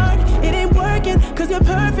apart. It ain't working 'cause you're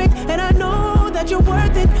perfect, and I know that you're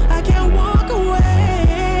worth it. I can't walk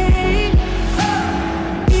away.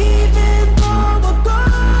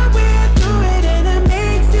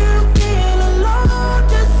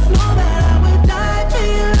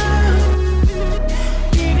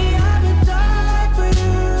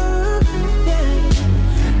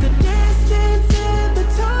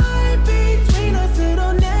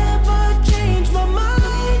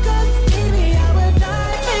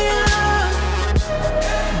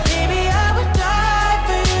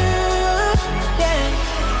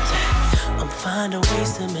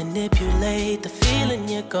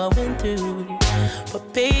 going through.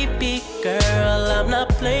 But baby girl, I'm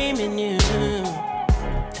not blaming you.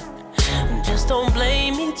 Just don't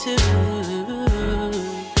blame me too.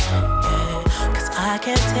 Yeah, 'cause I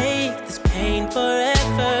can't take this pain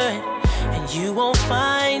forever. And you won't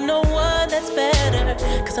find no one that's better.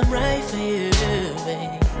 'Cause I'm right for you,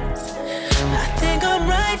 babe. I think I'm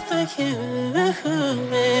right for you,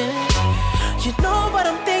 man. You know what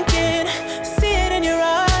I'm thinking, see it in your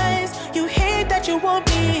eyes. You hate that you want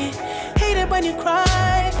me, hate it when you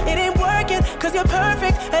cry. It ain't working, 'cause you're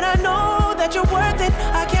perfect. And I know that you're worth it,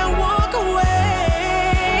 I can't walk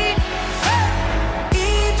away.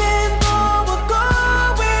 Even though we're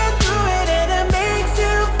going through it and it makes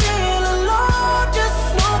you feel alone, just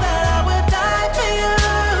know that I would die for you.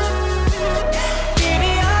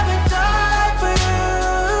 Baby, I would die for you.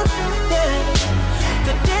 Yeah.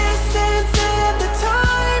 The distance and the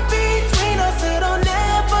time between us, it'll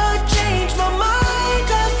never change my mind.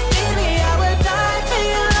 'Cause baby, I would die for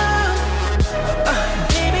you.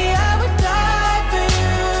 Baby, I would die for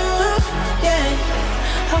you. Yeah,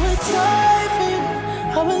 I would die for you.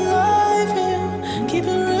 I would lie for you. Keep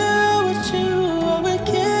it real with you. I would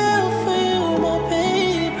kill for you, my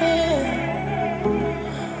baby.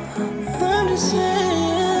 I'm just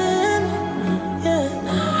saying, yeah.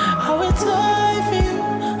 I would die for you.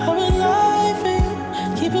 I would lie for you.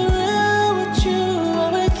 Keep it real with you. I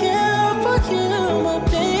would kill for you, my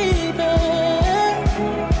baby.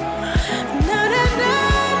 Na na na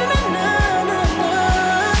na na na na.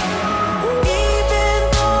 Even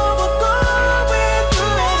though we're going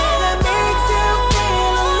through it and it makes you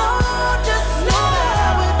feel alone, just know that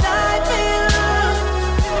I would die for you.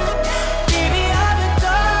 Baby, I would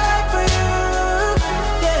die for you.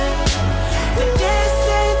 Yeah. The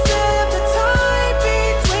distance and the time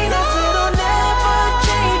between us, it'll never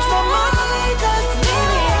change my mind. 'Cause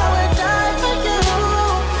baby, I would die for you.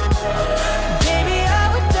 Baby, I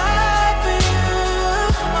would die for you.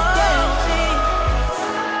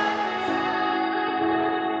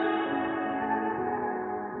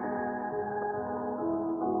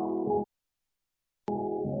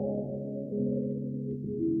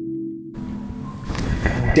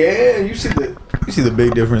 Damn, you see the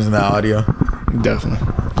big difference in the audio. Definitely.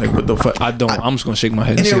 Like what the fuck? I don't. I'm just gonna shake my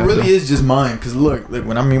head. And see it how really go. is just mine. 'Cause look,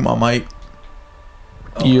 when I mute my mic,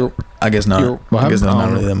 I guess not. What I guess happened? there's I not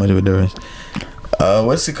don't really that much of a difference.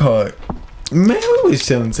 What's it called? Man, we was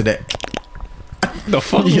chilling today. The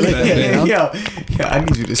fuck was that, man? Yeah, I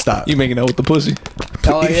need you to stop. You making out with the pussy?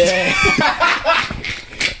 Oh yeah.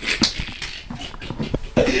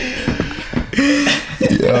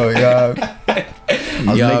 Yo, yeah. I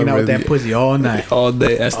was making out with that pussy all night. All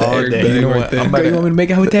day. That's the All Eric day. bag You know right what? there. Girl, you want me to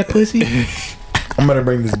make out with that pussy? I'm gonna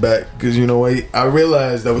bring this back because you know what? I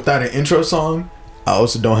realized that without an intro song, I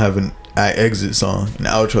also don't have an exit song, an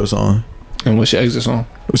outro song. And what's your exit song?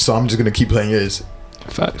 So I'm just gonna keep playing yours.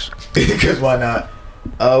 Facts. Because why not?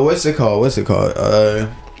 What's it called?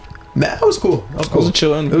 That was cool. That was cool. It was a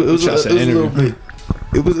chill interview. It was a little bit.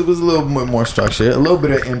 It was a little bit more structured. A little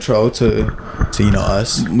bit of intro to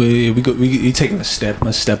us. We taking a step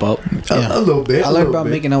up. A little bit. I learned about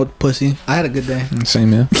making out with pussy. I had a good day. Same,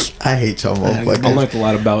 man. I hate y'all I learned a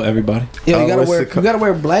lot about everybody. Yeah, you gotta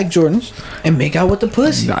wear black Jordans and make out with the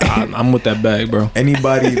pussy. I'm with that bag, bro.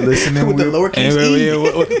 Anybody listening with the lowercase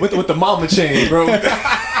e, with the mama chain, bro.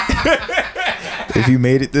 If you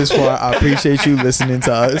made it this far, I appreciate you listening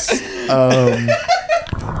to us.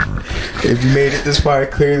 If you made it this far,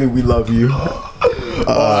 clearly we love you.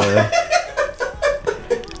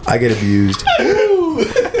 I get abused.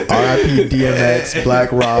 R.I.P. DMX,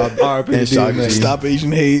 Black Rob, and Shock G. Stop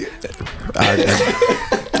Asian hate.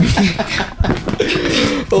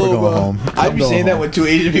 We're going home. I'd be saying that when two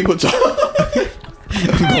Asian people talk.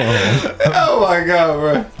 I'm going home. Oh my god,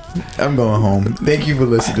 bro. I'm going home. Thank you for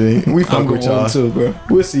listening. We fuck with y'all too, bro.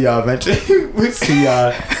 We'll see y'all eventually. We'll see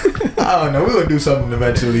y'all. I don't know. We're gonna do something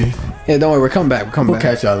eventually. Yeah, don't worry. We're coming back. We'll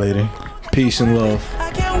catch y'all later. Peace and love.